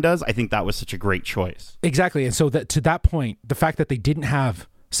sound design does. I think that was such a great choice. Exactly. And so that to that point, the fact that they didn't have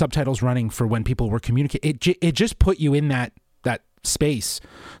subtitles running for when people were communicating, it just put you in that space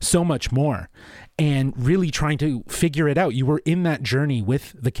so much more and really trying to figure it out. You were in that journey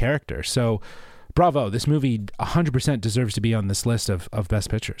with the character. So bravo, this movie 100% deserves to be on this list of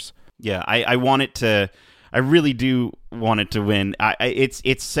best pictures. Yeah, I want it to, I really do want it to win.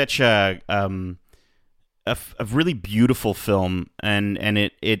 It's such a really beautiful film, and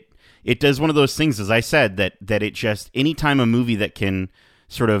it does one of those things, as I said, that it just, anytime a movie that can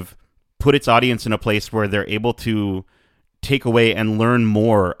sort of put its audience in a place where they're able to take away and learn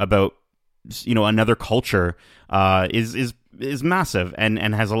more about, you know, another culture, is massive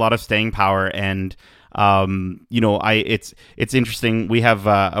and has a lot of staying power. And you know, it's interesting. We have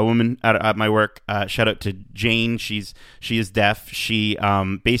a woman at my work. Shout out to Jane. She is deaf. She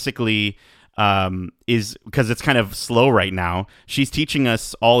basically is, because it's kind of slow right now, she's teaching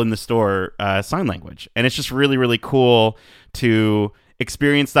us all in the store sign language, and it's just really, really cool to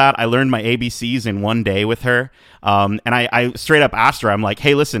experience that. I learned my ABCs in one day with her, and I straight up asked her, I'm like,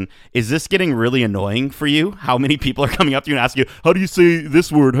 hey, listen, is this getting really annoying for you? How many people are coming up to you and asking you, how do you say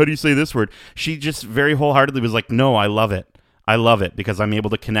this word? How do you say this word? She just very wholeheartedly was like, no, I love it. I love it because I'm able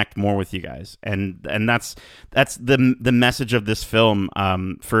to connect more with you guys, and that's the message of this film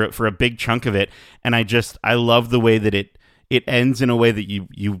for a big chunk of it. And I love the way that it ends in a way that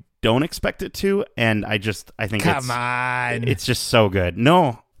you don't expect it to, and I think it's just so good.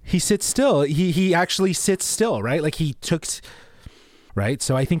 No, he sits still. He actually sits still, right? Like he took. Right,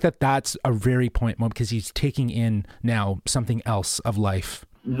 so I think that's a very point moment because he's taking in now something else of life.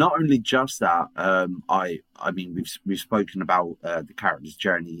 Not only just that, I mean, we've spoken about the character's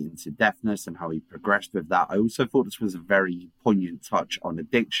journey into deafness and how he progressed with that. I also thought this was a very poignant touch on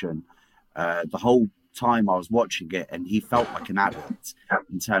addiction. The whole time I was watching it, and he felt like an addict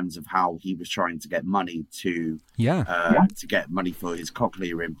in terms of how he was trying to get money to get money for his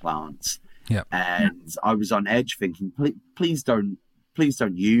cochlear implants. Yeah, and I was on edge, thinking, please don't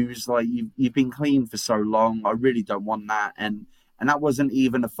use, like, you've been clean for so long. I really don't want that. And that wasn't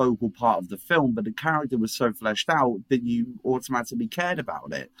even a focal part of the film, but the character was so fleshed out that you automatically cared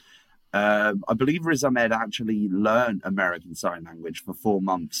about it. I believe Riz Ahmed actually learned American Sign Language for 4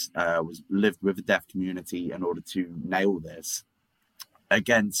 months, lived with a deaf community in order to nail this.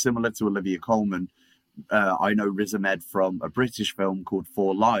 Again, similar to Olivia Colman, I know Riz Ahmed from a British film called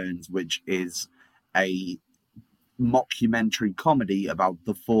Four Lions, which is a mockumentary comedy about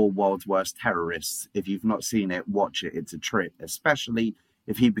the 4 world's worst terrorists. If you've not seen it, watch it. It's a trip, especially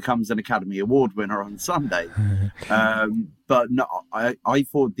if he becomes an Academy Award winner on Sunday. But no, I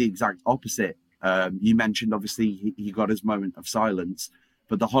thought the exact opposite. You mentioned, obviously, he got his moment of silence,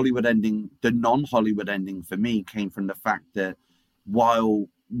 but the non-Hollywood ending for me came from the fact that while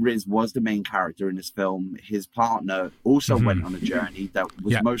Riz was the main character in this film, his partner also went on a journey that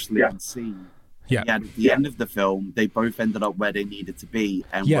was mostly unseen. Yeah. And at the end of the film, they both ended up where they needed to be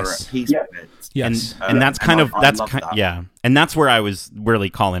and were at peace with it. Yes. And that's and that's where I was really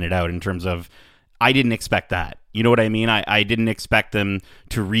calling it out in terms of, I didn't expect that. You know what I mean? I didn't expect them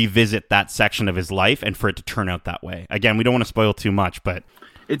to revisit that section of his life and for it to turn out that way. Again, we don't want to spoil too much, but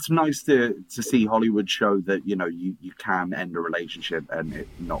it's nice to see Hollywood show that, you know, you can end a relationship and it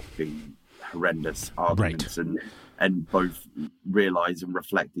not be horrendous arguments, and both realize and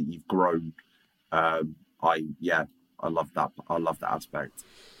reflect that you've grown. I I love that. I love that aspect.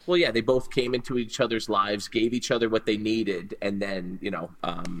 Well, yeah, they both came into each other's lives, gave each other what they needed, and then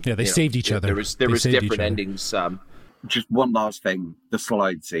they saved each other. There was different endings. Just one last thing: the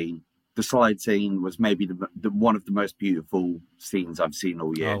slide scene. The slide scene was maybe the one of the most beautiful scenes I've seen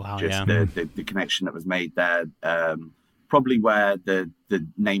all year. Oh, wow, just yeah. the connection that was made there. Probably where the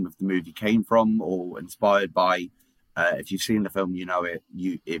name of the movie came from or inspired by. If you've seen the film, you know it.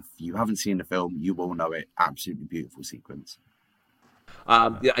 If you haven't seen the film, you will know it. Absolutely beautiful sequence.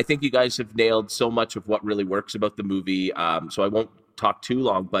 Yeah, I think you guys have nailed so much of what really works about the movie, so I won't talk too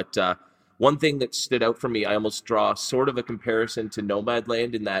long. But one thing that stood out for me, I almost draw sort of a comparison to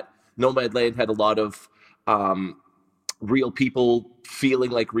Nomadland in that Nomadland had a lot of real people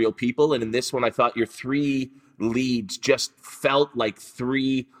feeling like real people. And in this one, I thought your three leads just felt like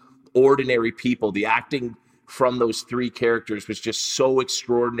three ordinary people. The acting from those three characters was just so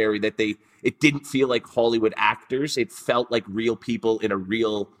extraordinary that it didn't feel like Hollywood actors. It felt like real people in a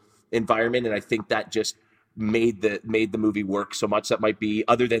real environment. And I think that just made the movie work so much. That might be,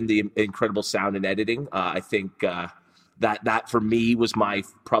 other than the incredible sound and editing, I think that for me was my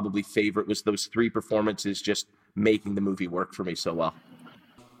probably favorite, was those three performances just making the movie work for me so well.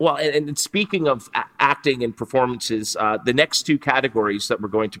 Well, and speaking of acting and performances, the next two categories that we're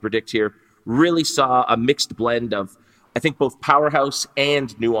going to predict here really saw a mixed blend of, I think, both powerhouse and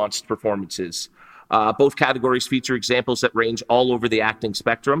nuanced performances. Both categories feature examples that range all over the acting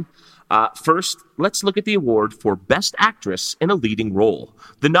spectrum. First, let's look at the award for Best Actress in a Leading Role.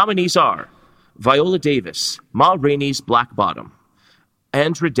 The nominees are Viola Davis, Ma Rainey's Black Bottom;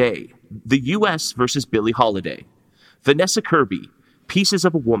 Andra Day, The U.S. versus Billie Holiday; Vanessa Kirby, Pieces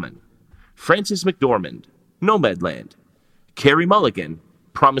of a Woman; Frances McDormand, Nomadland; Carey Mulligan,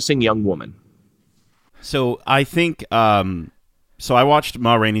 Promising Young Woman. So I think, so I watched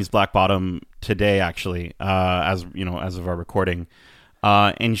Ma Rainey's Black Bottom today, actually, as of our recording,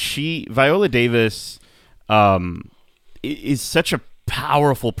 and Viola Davis, is such a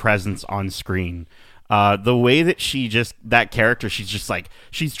powerful presence on screen. The way that that character,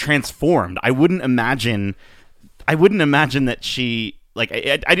 she's transformed. I wouldn't imagine that she, like,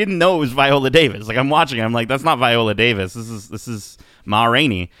 I didn't know it was Viola Davis. Like, I'm watching it, I'm like, that's not Viola Davis. This is Ma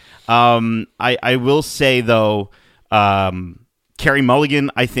Rainey. I will say, though, Carey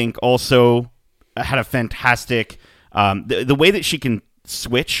Mulligan, I think, also had a fantastic, the way that she can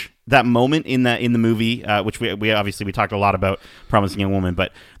switch that moment in the movie, which we obviously we talked a lot about Promising Young Woman,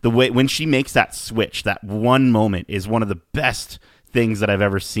 but the way when she makes that switch, that one moment is one of the best things that I've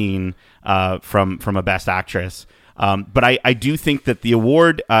ever seen from a Best Actress. But I do think that the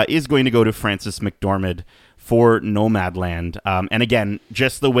award is going to go to Frances McDormand for Nomadland. And again,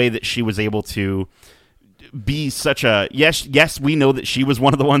 just the way that she was able to be such a... Yes, we know that she was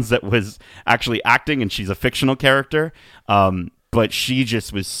one of the ones that was actually acting, and she's a fictional character. But she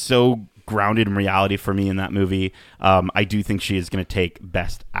just was so grounded in reality for me in that movie. I do think she is going to take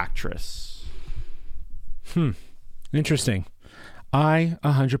Best Actress. Interesting. I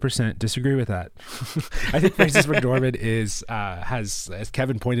 100% disagree with that. I think Frances McDormand has, as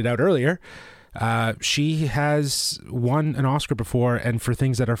Kevin pointed out earlier, she has won an Oscar before, and for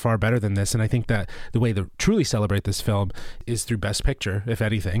things that are far better than this. And I think that the way to truly celebrate this film is through Best Picture, if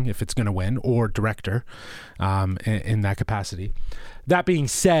anything, if it's going to win, or Director, in that capacity. That being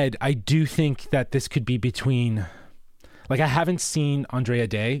said, I do think that this could be between... Like, I haven't seen Andrea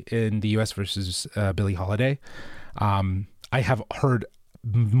Day in The U.S. versus Billie Holiday. I have heard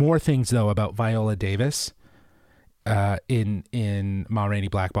more things, though, about Viola Davis in Ma Rainey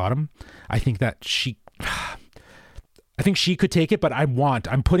Black Bottom. I think that she could take it, but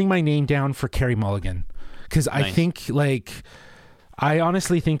I'm putting my name down for Carey Mulligan, because nice. I think, like, I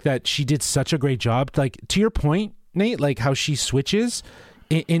honestly think that she did such a great job. Like, to your point, Nate, like how she switches,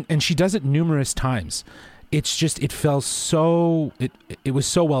 and she does it numerous times. It's just, it felt so, it was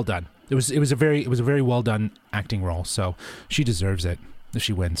so well done. It was a very well done acting role. So she deserves it if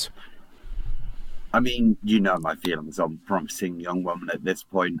she wins. I mean, you know my feelings on Promising Young Woman at this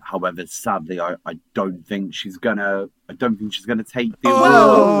point. However, sadly, I don't think she's gonna take the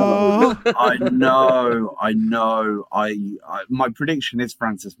award. I know. My prediction is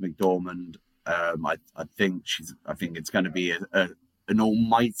Frances McDormand. I think it's going to be an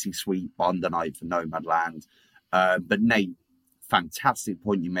almighty sweep on the night for Nomadland. But Nate, fantastic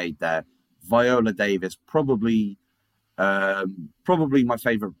point you made there. Viola Davis, probably my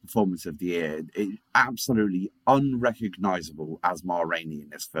favorite performance of the year. It, absolutely unrecognizable as Ma Rainey in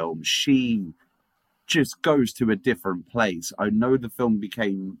this film. She just goes to a different place. I know the film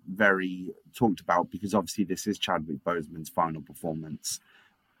became very talked about because obviously this is Chadwick Boseman's final performance.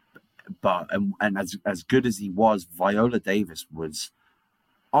 but and as good as he was, Viola Davis was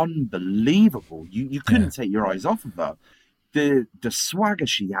unbelievable. You couldn't take your eyes off of her. The swagger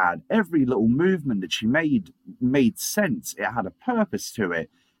she had, every little movement that she made sense. It had a purpose to it.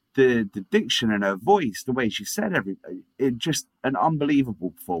 The diction in her voice, the way she said everything, it just an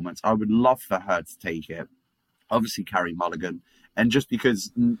unbelievable performance. I would love for her to take it. Obviously, Carey Mulligan. And just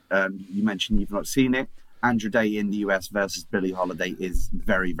because you mentioned you've not seen it, Andrew Day in the US versus Billie Holiday is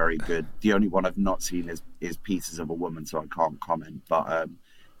very, very good. The only one I've not seen is Pieces of a Woman, so I can't comment. But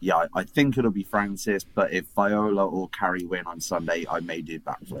yeah, I think it'll be Frances. But if Viola or Carrie win on Sunday, I may do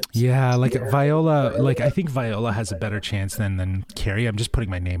backflips. Yeah, Viola, I think Viola has a better chance than Carrie. I'm just putting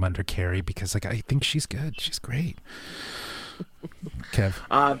my name under Carrie because I think she's good. She's great. Kev,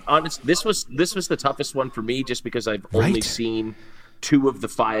 honest, this was the toughest one for me, just because I've only seen 2 of the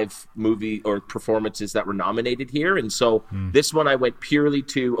 5 movie or performances that were nominated here, and so this one I went purely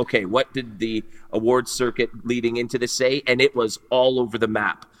to, okay, what did the awards circuit leading into this say? And it was all over the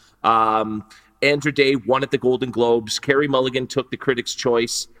map. Andrew Day won at the Golden Globes. Carey Mulligan took the Critics'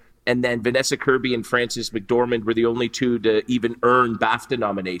 Choice, and then Vanessa Kirby and Frances McDormand were the only 2 to even earn BAFTA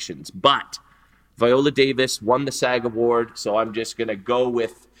nominations. But Viola Davis won the SAG Award, so I'm just going to go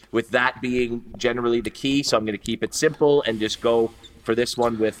with that being generally the key. So I'm going to keep it simple and just go for this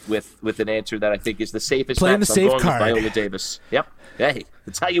one with an answer that I think is the safest. Playing the safe card. Viola Davis. Yep. Hey,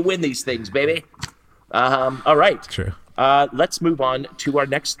 that's how you win these things, baby. All right. True. Let's move on to our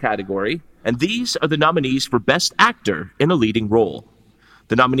next category, and these are the nominees for Best Actor in a Leading Role.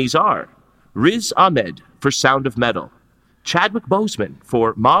 The nominees are Riz Ahmed for Sound of Metal, Chadwick Boseman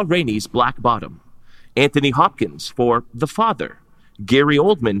for Ma Rainey's Black Bottom, Anthony Hopkins for The Father, Gary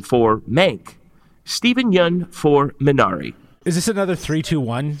Oldman for Mank, Stephen Yeun for Minari. Is this another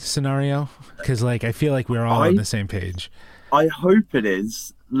 3-2-1 scenario? Because I feel like we're all on the same page. I hope it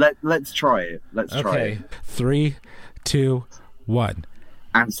is. Let's try it. Let's try it. 3, 2, 1.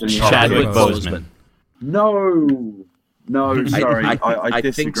 Anthony Chadwick Hopkins. Boseman. No, sorry. I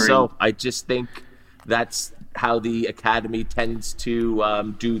disagree. think so. I just think that's how the Academy tends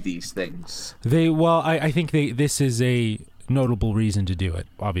to do these things. I think this is a notable reason to do it,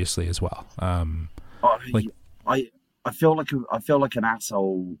 obviously, as well. I feel like an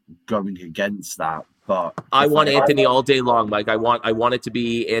asshole going against that, but I want Anthony all day long, Mike. I want it to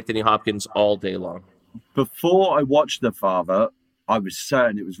be Anthony Hopkins all day long. Before I watched The Father, I was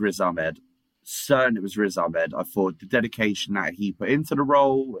certain it was Riz Ahmed. I thought the dedication that he put into the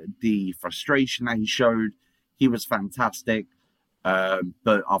role, the frustration that he showed, he was fantastic.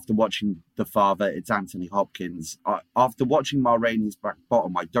 But after watching The Father, it's Anthony Hopkins. After watching Ma Rainey's Black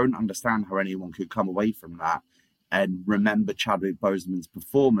Bottom, I don't understand how anyone could come away from that and remember Chadwick Boseman's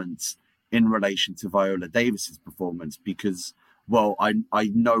performance in relation to Viola Davis's performance, because, well, I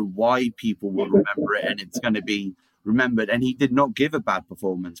know why people will remember it, and it's going to be remembered. And he did not give a bad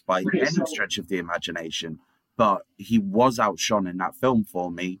performance by any stretch of the imagination, but he was outshone in that film for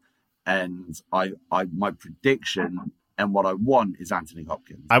me. And my prediction and what I want is Anthony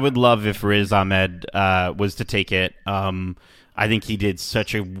Hopkins. I would love if Riz Ahmed was to take it. I think he did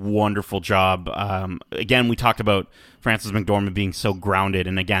such a wonderful job. Again, we talked about Frances McDormand being so grounded,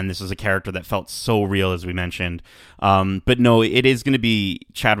 and again, this is a character that felt so real, as we mentioned. But no, it is going to be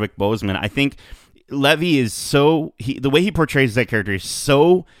Chadwick Boseman. I think Levy is the way he portrays that character is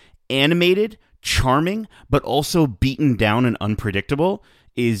so animated, charming, but also beaten down and unpredictable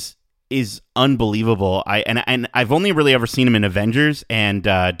is unbelievable. I've only really ever seen him in Avengers and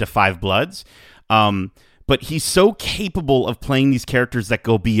Da 5 Bloods. But he's so capable of playing these characters that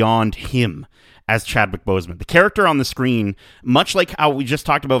go beyond him as Chadwick Boseman. The character on the screen, much like how we just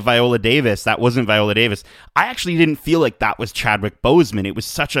talked about Viola Davis, that wasn't Viola Davis. I actually didn't feel like that was Chadwick Boseman. It was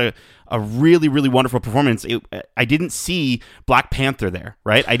such a really, really wonderful performance. I didn't see Black Panther there,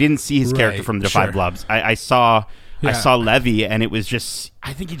 right? I didn't see his character from Da 5 Bloods. I saw Levy, and it was just,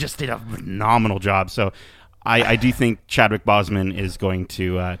 I think he just did a phenomenal job. So I do think Chadwick Boseman is going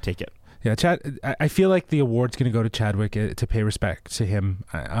to take it. Yeah, I feel like the award's going to go to Chadwick to pay respect to him,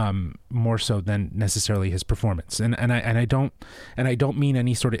 more so than necessarily his performance. And I don't mean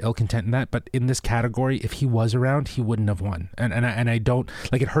any sort of ill content in that, but in this category, if he was around, he wouldn't have won. And I don't,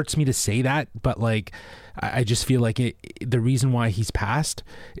 like, it hurts me to say that, but like I just feel like the reason why he's passed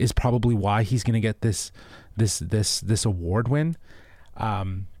is probably why he's going to get this award win.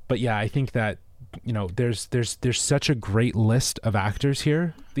 But yeah, I think that, you know, there's such a great list of actors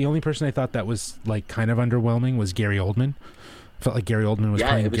here. The only person I thought that was like kind of underwhelming was Gary Oldman. I felt like Gary Oldman was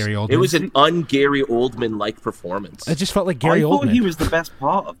playing Gary Oldman. It was an un-Gary Oldman-like performance. I just felt like Gary Oldman. I thought he was the best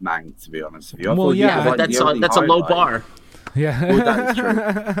part of Mank, to be honest with you. But that's a low bar. Yeah. Well, that is true.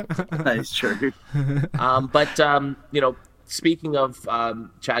 That is true. But speaking of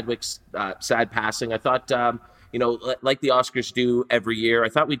Chadwick's sad passing, I thought like the Oscars do every year, I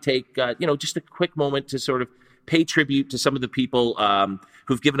thought we'd take just a quick moment to sort of pay tribute to some of the people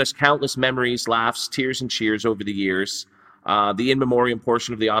who've given us countless memories, laughs, tears, and cheers over the years. The in memoriam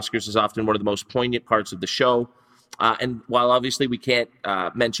portion of the Oscars is often one of the most poignant parts of the show. And while obviously we can't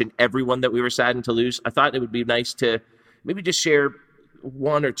mention everyone that we were saddened to lose, I thought it would be nice to maybe just share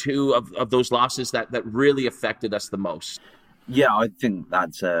one or two of those losses that really affected us the most. Yeah, I think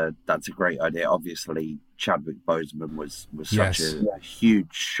that's a great idea. Obviously, Chadwick Boseman was such a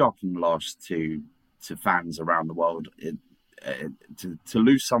huge, shocking loss to fans around the world. To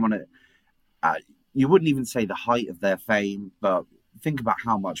lose someone at you wouldn't even say the height of their fame, but think about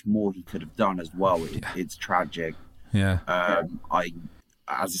how much more he could have done as well. It's tragic. Yeah. As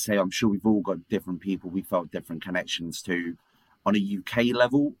I say, I'm sure we've all got different people we felt different connections to. On a UK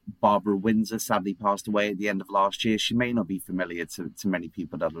level, Barbara Windsor sadly passed away at the end of last year. She may not be familiar to many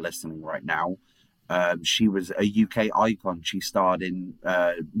people that are listening right now. She was a UK icon. She starred in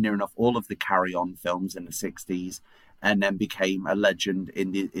near enough all of the Carry On films in the 60s, and then became a legend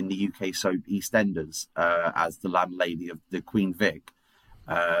in the UK soap EastEnders as the landlady of the Queen Vic.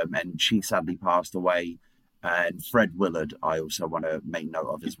 And she sadly passed away. And Fred Willard, I also want to make note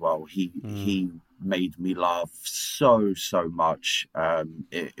of as well. He made me laugh so much.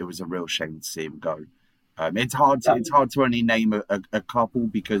 It was a real shame to see him go. It's hard to only name a couple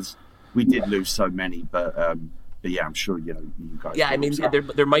because we did lose so many. But yeah, I'm sure you guys. Yeah, I mean,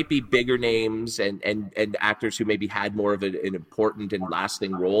 there might be bigger names and actors who maybe had more of an important and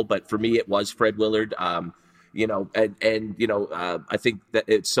lasting role. But for me, it was Fred Willard. I think that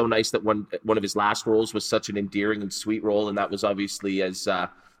it's so nice that one of his last roles was such an endearing and sweet role, and that was obviously as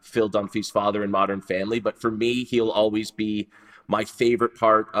Phil Dunphy's father in Modern Family. But for me, he'll always be my favorite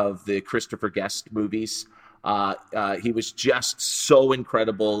part of the Christopher Guest movies. He was just so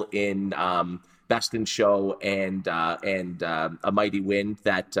incredible in Best in Show and A Mighty Wind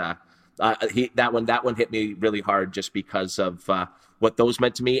that that one hit me really hard just because of what those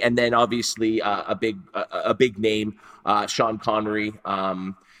meant to me. And then obviously a big name, Sean Connery,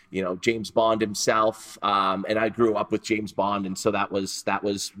 James Bond himself. And I grew up with James Bond. And so that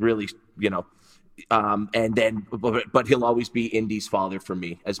was really, and then, but he'll always be Indy's father for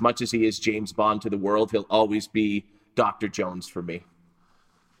me. As much as he is James Bond to the world, he'll always be Dr. Jones for me.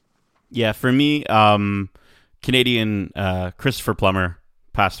 Yeah, for me, Canadian Christopher Plummer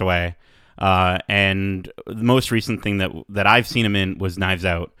passed away. And the most recent thing that I've seen him in was Knives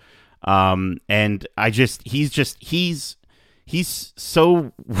Out. And he's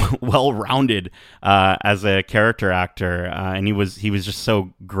so well-rounded as a character actor. And he was just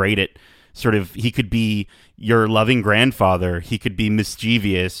so great at sort of, he could be your loving grandfather. He could be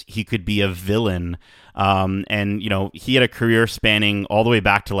mischievous. He could be a villain. And he had a career spanning all the way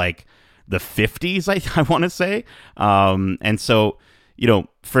back to like the 50s, I want to say. And so,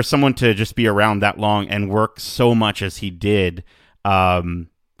 for someone to just be around that long and work so much as he did, oh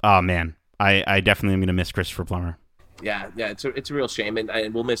man, I definitely am going to miss Christopher Plummer. Yeah, it's a real shame,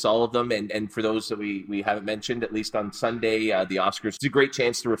 and we'll miss all of them. And for those that we haven't mentioned, at least on Sunday, the Oscars, it's a great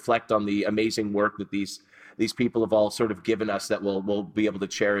chance to reflect on the amazing work that these people have all sort of given us that we'll be able to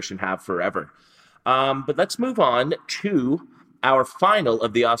cherish and have forever. But let's move on to our final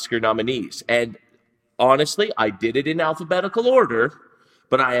of the Oscar nominees. And honestly, I did it in alphabetical order,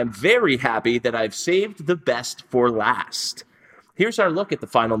 but I am very happy that I've saved the best for last. Here's our look at the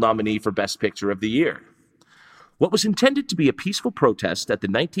final nominee for Best Picture of the Year. What was intended to be a peaceful protest at the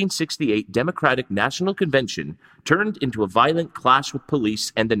 1968 Democratic National Convention turned into a violent clash with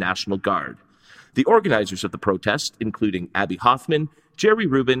police and the National Guard. The organizers of the protest, including Abby Hoffman, Jerry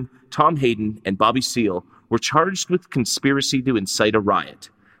Rubin, Tom Hayden, and Bobby Seale, were charged with conspiracy to incite a riot.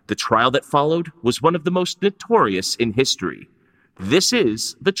 The trial that followed was one of the most notorious in history. This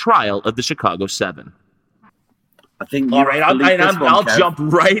is the trial of the Chicago 7. I think. All right, I'll jump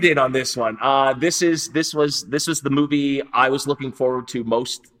right in on this one. This was the movie I was looking forward to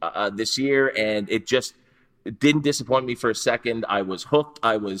most this year, and it didn't disappoint me for a second. I was hooked.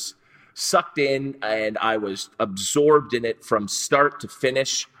 I was sucked in, and I was absorbed in it from start to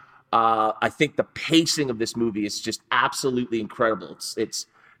finish. I think the pacing of this movie is just absolutely incredible. It's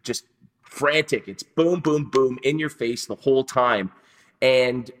just frantic. It's boom, boom, boom in your face the whole time.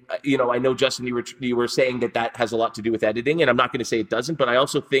 And, I know, Justin, you were saying that has a lot to do with editing, and I'm not going to say it doesn't, but I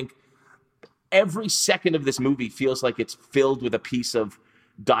also think every second of this movie feels like it's filled with a piece of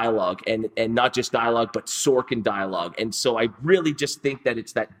dialogue, and not just dialogue, but Sorkin dialogue. And so I really just think that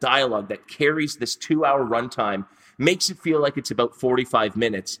it's that dialogue that carries this 2-hour runtime, makes it feel like it's about 45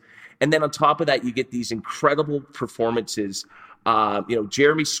 minutes. And then on top of that, you get these incredible performances.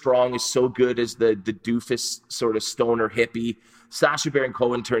 Jeremy Strong is so good as the doofus sort of stoner hippie. Sacha Baron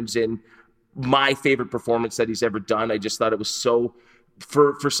Cohen turns in my favorite performance that he's ever done. I just thought it was so,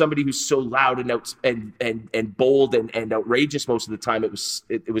 for somebody who's so loud and bold and outrageous most of the time, it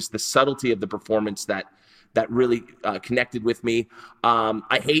was the subtlety of the performance that really connected with me.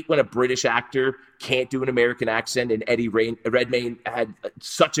 I hate when a British actor can't do an American accent, and Eddie Redmayne had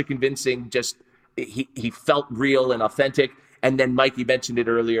such a convincing, he felt real and authentic. And then Mikey mentioned it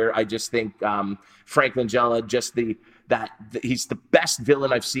earlier. I just think Frank Langella, he's the best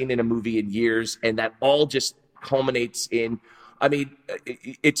villain I've seen in a movie in years, and that all just culminates in. I mean,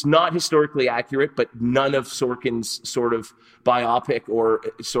 it's not historically accurate, but none of Sorkin's sort of biopic or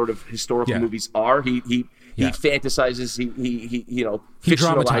sort of historical movies are. He fantasizes, he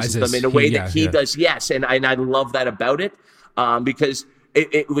fictionalizes them in a way that he does. Yes, and I love that about it, because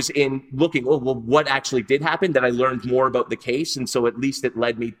it was in looking, what actually did happen, that I learned more about the case, and so at least it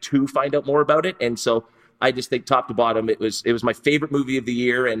led me to find out more about it. And so I just think top to bottom, it was my favorite movie of the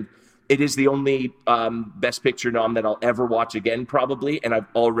year, and it is the only Best Picture nom that I'll ever watch again, probably, and I've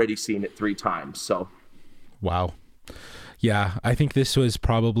already seen it 3 times. So, wow, yeah, I think this was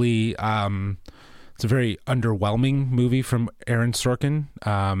probably it's a very underwhelming movie from Aaron Sorkin,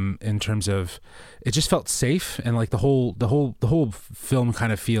 in terms of it just felt safe, and like the whole film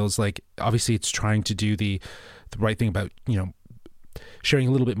kind of feels like, obviously it's trying to do the right thing about sharing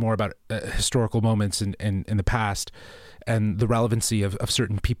a little bit more about historical moments in the past and the relevancy of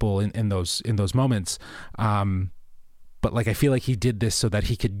certain people in those moments. But like, I feel like he did this so that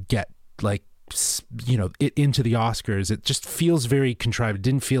he could get like, it into the Oscars. It just feels very contrived. It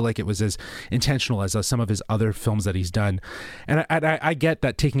didn't feel like it was as intentional as some of his other films that he's done. And I get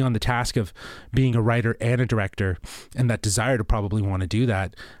that, taking on the task of being a writer and a director, and that desire to probably want to do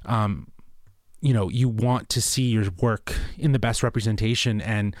that. You want to see your work in the best representation,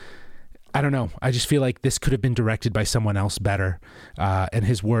 and I don't know. I just feel like this could have been directed by someone else better, and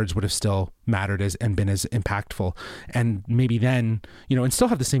his words would have still mattered and been as impactful. And maybe then, and still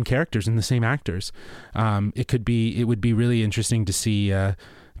have the same characters and the same actors. It would be really interesting to see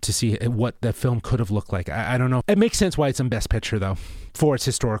what the film could have looked like. I don't know. It makes sense why it's in Best Picture though, for its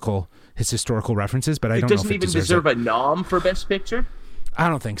historical references. But I don't know if it doesn't even deserve a nom for Best Picture. I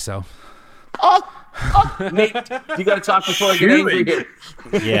don't think so. Nate, you got to talk before I get angry here.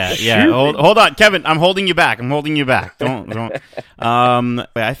 Yeah. Hold on, Kevin. I'm holding you back. Don't.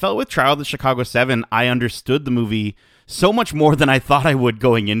 I felt with Trial of the Chicago 7, I understood the movie so much more than I thought I would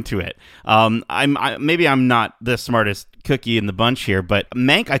going into it. Maybe I'm not the smartest cookie in the bunch here, but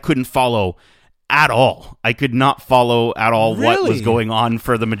Mank I couldn't follow at all. I could not follow at all what was going on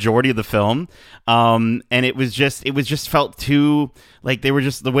for the majority of the film. And it was just felt too, like, they were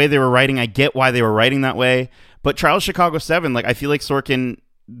just, the way they were writing, I get why they were writing that way. But Trial of Chicago 7, like, I feel like Sorkin,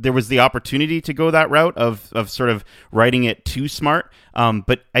 there was the opportunity to go that route of sort of writing it too smart.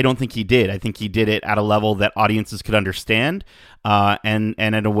 But I don't think he did. I think he did it at a level that audiences could understand, and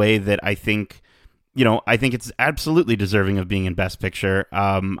in a way that I think it's absolutely deserving of being in Best Picture.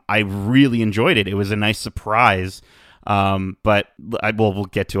 I really enjoyed it. It was a nice surprise. But we'll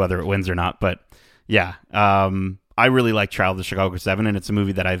get to whether it wins or not. But yeah, I really like Trial of the Chicago 7, and it's a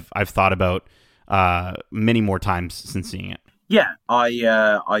movie that I've thought about many more times since seeing it. Yeah,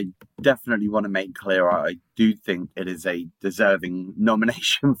 I definitely want to make clear I do think it is a deserving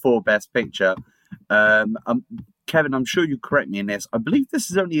nomination for Best Picture. Kevin, I'm sure you correct me in this. I believe this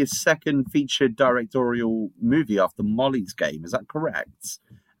is only his second featured directorial movie after Molly's Game. Is that correct?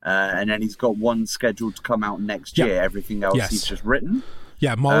 And then he's got one scheduled to come out next year. Everything else he's just written.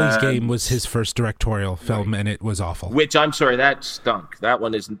 Yeah, Molly's Game was his first directorial film, and it was awful. Which, I'm sorry, that stunk.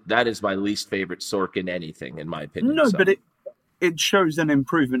 That is my least favorite Sorkin anything, in my opinion. No, but it shows an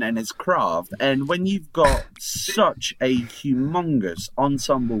improvement in his craft. And when you've got such a humongous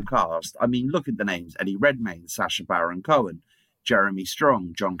ensemble cast, I mean, look at the names: Eddie Redmayne, Sacha Baron Cohen, Jeremy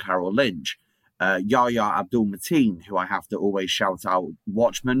Strong, John Carroll Lynch, Yahya Abdul-Mateen, who I have to always shout out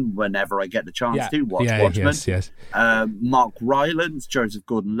Watchmen whenever I get the chance to watch Watchmen. Yes. Mark Rylance, Joseph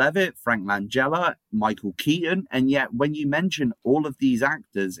Gordon-Levitt, Frank Langella, Michael Keaton. And yet when you mention all of these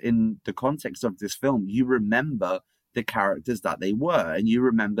actors in the context of this film, you remember the characters that they were, and you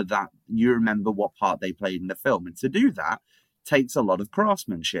remember what part they played in the film. And to do that takes a lot of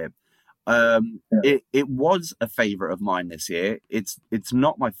craftsmanship. It was a favorite of mine this year. It's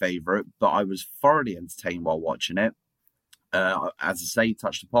not my favorite, but I was thoroughly entertained while watching it. As I say,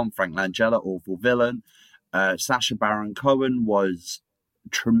 touched upon Frank Langella, awful villain. Sacha Baron Cohen was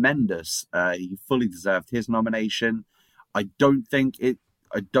tremendous. He fully deserved his nomination. I don't think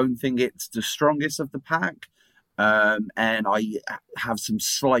it's the strongest of the pack. And I have some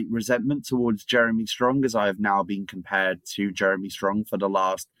slight resentment towards Jeremy Strong, as I have now been compared to Jeremy Strong for the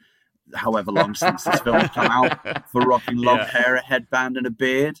last however long since this film came out, for rocking long hair, a headband, and a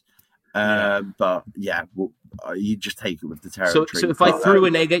beard. But yeah, well, you just take it with the territory. So if I threw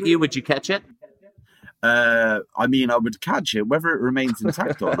an egg at you, would you catch it? I mean, I would catch it. Whether it remains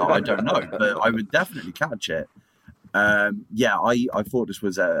intact or not, I don't know, but I would definitely catch it. I thought this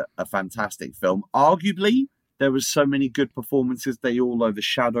was a fantastic film. Arguably, there was so many good performances, they all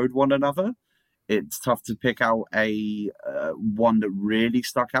overshadowed one another. It's tough to pick out a one that really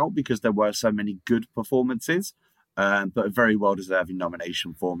stuck out, because there were so many good performances, but a very well-deserving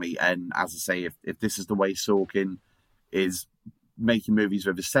nomination for me. And as I say, if this is the way Sorkin is making movies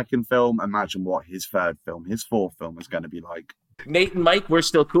with his second film, imagine what his third film, his fourth film is going to be like. Nate and Mike, we're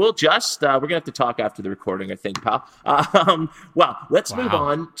still cool. Just we're gonna have to talk after the recording, I think, pal. Let's move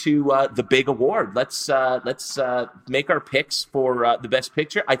on to the big award. Let's make our picks for the best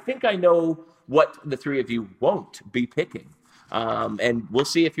picture. I think I know what the three of you won't be picking, and we'll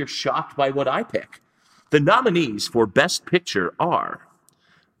see if you're shocked by what I pick. The nominees for best picture are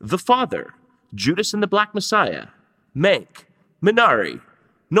The Father, Judas and the Black Messiah, Mank, Minari,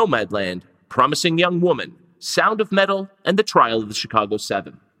 Nomadland, Promising Young Woman, Sound of Metal, and The Trial of the Chicago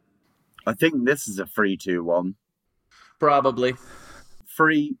 7. I think this is a 3-2-1. Probably.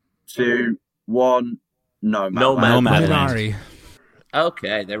 3, 2, 1. Nomadland. Minari.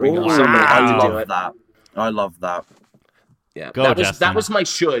 Okay, there we go. Ooh, Somebody had to do love it. that. I love that. Yeah, Go, that Justin. was my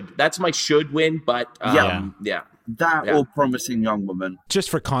should. That's my should win, but yeah. That or Promising Young Woman. Just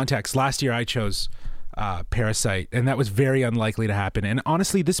for context, last year I chose Parasite, and that was very unlikely to happen. And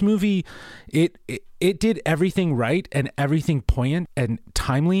honestly, this movie, it did everything right and everything poignant and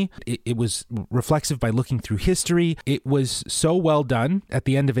timely. It was reflexive by looking through history. It was so well done. At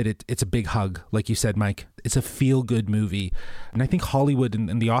the end of it, it's a big hug, like you said, Mike. It's a feel-good movie. And I think Hollywood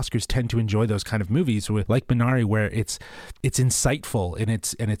and the Oscars tend to enjoy those kind of movies, like Minari, where it's insightful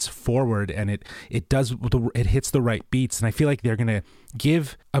and it's forward, and it hits the right beats. And I feel like they're gonna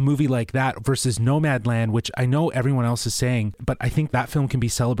give a movie like that versus Nomadland, which I know everyone else is saying, but I think that film can be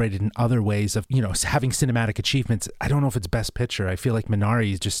celebrated in other ways of, having cinematic achievements. I don't know if it's best picture. I feel like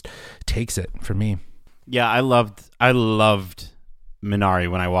Minari just takes it for me. Yeah, I loved Minari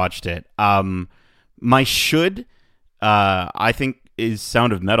when I watched it. My should, I think, is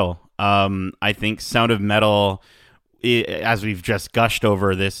Sound of Metal. I think Sound of Metal, as we've just gushed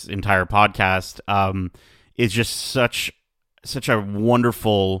over this entire podcast, is just such a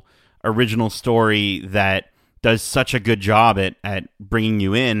wonderful original story that does such a good job at bringing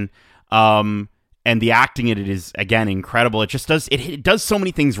you in. And the acting in it is, again, incredible. It just does it does so many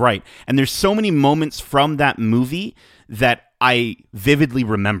things right. And there's so many moments from that movie that I vividly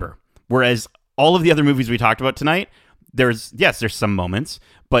remember. Whereas all of the other movies we talked about tonight, there's some moments,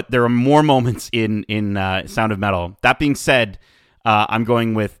 but there are more moments in Sound of Metal. That being said, I'm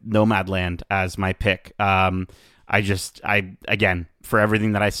going with Nomadland as my pick. Again, for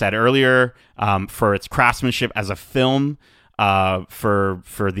everything that I said earlier, for its craftsmanship as a film,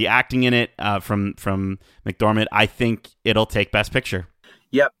 for the acting in it, from McDormand, I think it'll take Best Picture.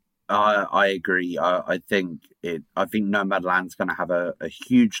 Yep, I agree. I think Nomadland's going to have a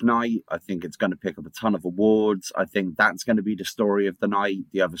huge night. I think it's going to pick up a ton of awards. I think that's going to be the story of the night.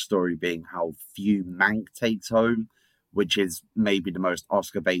 The other story being how few Mank takes home, which is maybe the most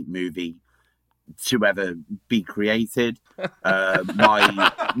Oscar bait movie to ever be created.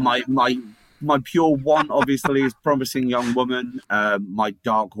 My pure one, obviously, is Promising Young Woman. My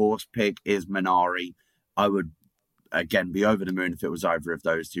dark horse pick is Minari. I would, again, be over the moon if it was either of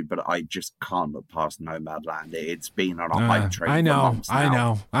those two, but I just can't look past Nomadland. It's been on a hype train for months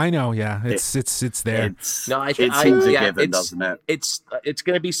now. I know. Yeah, it's there. It seems a given, doesn't it? It's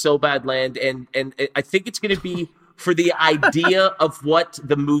going to be so bad land, and I think it's going to be for the idea of what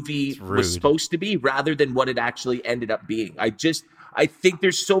the movie was supposed to be, rather than what it actually ended up being. I think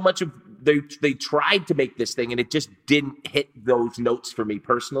there's so much of they tried to make this thing and it just didn't hit those notes for me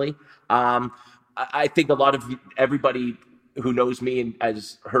personally. I think a lot of everybody who knows me and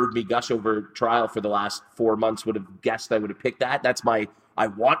has heard me gush over Trial for the last 4 months would have guessed I would have picked that. That's I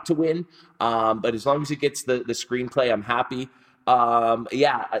want to win. But as long as it gets the screenplay, I'm happy.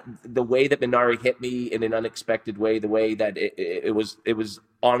 The way that Minari hit me in an unexpected way, the way that it was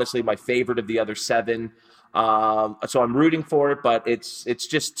honestly my favorite of the other 7. So I'm rooting for it, but it's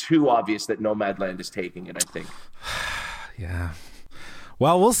just too obvious that Nomadland is taking it, I think. Yeah.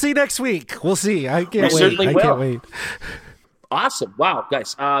 Well, we'll see next week. We'll see. I can't wait. Certainly I will. can't wait. Awesome. Wow,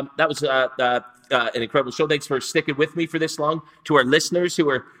 guys. That was an incredible show. Thanks for sticking with me for this long. To our listeners who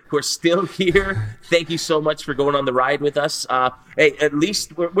are still here, thank you so much for going on the ride with us. Hey, at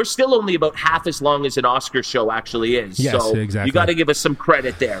least we're still only about half as long as an Oscar show actually is. Yes, so exactly. You got to give us some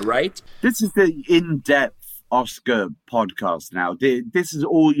credit there, right? This is the in-depth Oscar podcast now. This is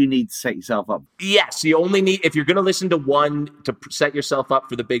all you need to set yourself up. Yes, you only need, if you're going to listen to one to set yourself up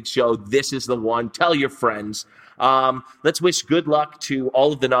for the big show, this is the one. Tell your friends. Let's wish good luck to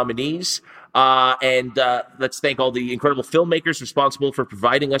all of the nominees. And let's thank all the incredible filmmakers responsible for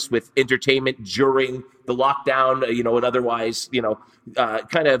providing us with entertainment during the lockdown, an otherwise,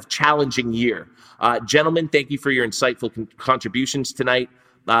 kind of challenging year. Gentlemen, thank you for your insightful contributions tonight.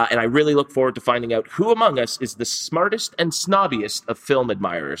 And I really look forward to finding out who among us is the smartest and snobbiest of film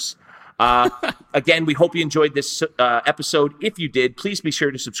admirers. Again, we hope you enjoyed this episode. If you did, please be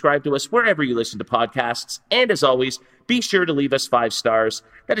sure to subscribe to us wherever you listen to podcasts. And as always, be sure to leave us 5 stars.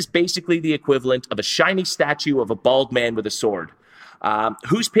 That is basically the equivalent of a shiny statue of a bald man with a sword.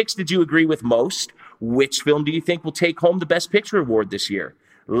 Whose picks did you agree with most? Which film do you think will take home the Best Picture award this year?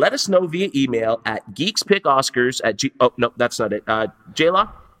 Let us know via email at geekspickoscars@. Oh, no, that's not it. J-Law,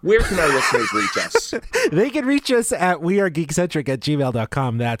 where can our listeners reach us? They can reach us at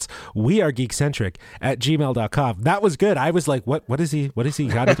wearegeekcentric@gmail.com. That's wearegeekcentric@gmail.com. That was good. I was like, what is he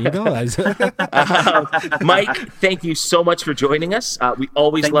got an email? Mike, thank you so much for joining us. We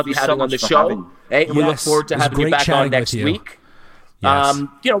always love you having on the show. Hey, we look forward to having you back on next week. Yes.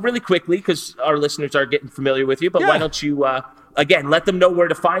 Really quickly, because our listeners are getting familiar with you, but why don't you, again, let them know where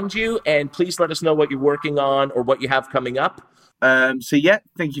to find you, and please let us know what you're working on or what you have coming up. Thank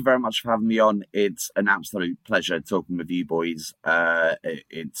you very much for having me on. It's an absolute pleasure talking with you boys. I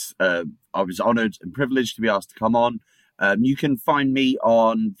was honoured and privileged to be asked to come on. You can find me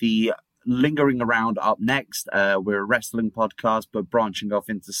on the Lingering Around Up Next. We're a wrestling podcast, but branching off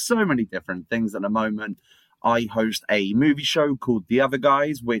into so many different things at the moment. I host a movie show called The Other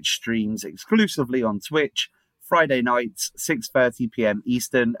Guys, which streams exclusively on Twitch, Friday nights, 6:30 p.m.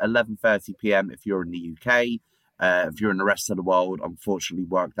 Eastern, 11:30 p.m. if you're in the UK. If you're in the rest of the world, unfortunately,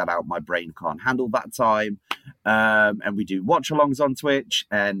 work that out. My brain can't handle that time. And we do watch-alongs on Twitch,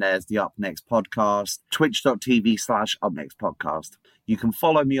 and there's the Up Next podcast, twitch.tv/Up Next podcast. You can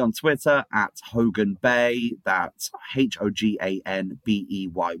follow me on Twitter at Hogan Bay, that's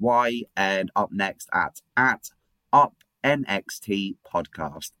HOGANBEYY, and Up Next at UpNXT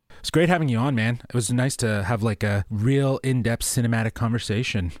podcast. It's great having you on, man. It was nice to have like a real in-depth cinematic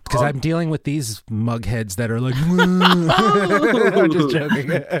conversation, because I'm dealing with these mugheads that are like, I'm just joking.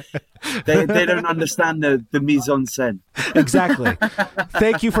 They don't understand the mise en scène. Exactly.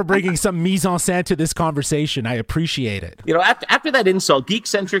 Thank you for bringing some mise en scène to this conversation. I appreciate it. After that insult,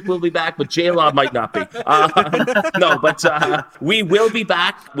 Geekcentric will be back, but J-Law might not be. We will be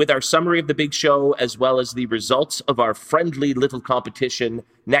back with our summary of the big show, as well as the results of our friendly little competition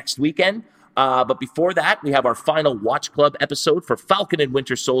next weekend. But before that, we have our final Watch Club episode for Falcon and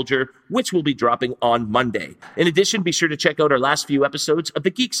Winter Soldier, which will be dropping on Monday. In addition, be sure to check out our last few episodes of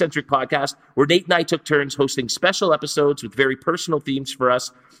the Geekcentric podcast, where Nate and I took turns hosting special episodes with very personal themes for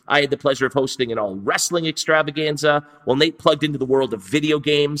us. I had the pleasure of hosting an all-wrestling extravaganza, while Nate plugged into the world of video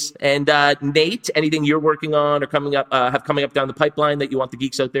games. And Nate, anything you're working on or coming up down the pipeline that you want the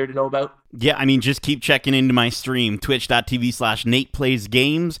geeks out there to know about? Yeah, just keep checking into my stream,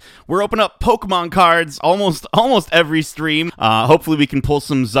 twitch.tv/NatePlaysGames. We're opening up Pokemon cards almost every stream. Hopefully we can pull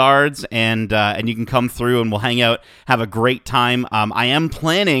some Zards, and you can come through and we'll hang out, have a great time. I am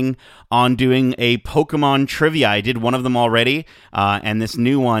planning on doing a Pokemon trivia. I did one of them already, and this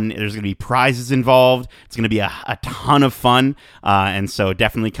new one, there's going to be prizes involved. It's going to be a ton of fun, and so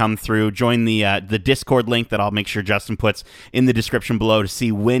definitely come through. Join the Discord link that I'll make sure Justin puts in the description below to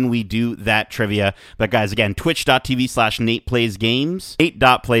see when we do that trivia. But guys, again, twitch.tv/NatePlaysGames,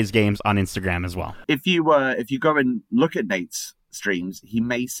 Nate.PlaysGames on Instagram as well. If you go and look at Nate's streams, he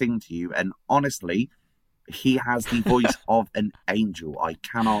may sing to you, and honestly, he has the voice of an angel. I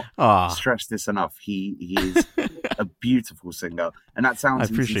cannot stress this enough. He is a beautiful singer, and that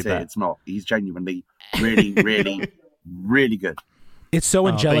sounds insincere. It's not. He's genuinely really, really, really good. It's so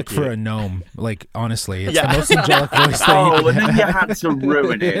angelic for a gnome. Like, honestly, it's the most angelic voice. And then you had to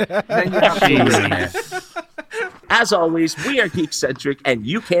ruin it. As always, we are Geekcentric, and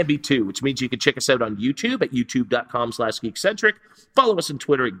you can be too, which means you can check us out on YouTube at youtube.com/Geekcentric. Follow us on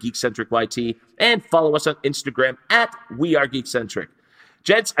Twitter at GeekcentricYT, and follow us on Instagram at WeAreGeekcentric.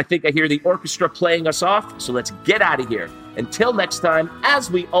 Gents, I think I hear the orchestra playing us off, so let's get out of here. Until next time, as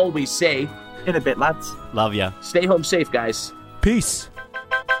we always say, In a bit, lads. Love ya. Stay home safe, guys. Peace.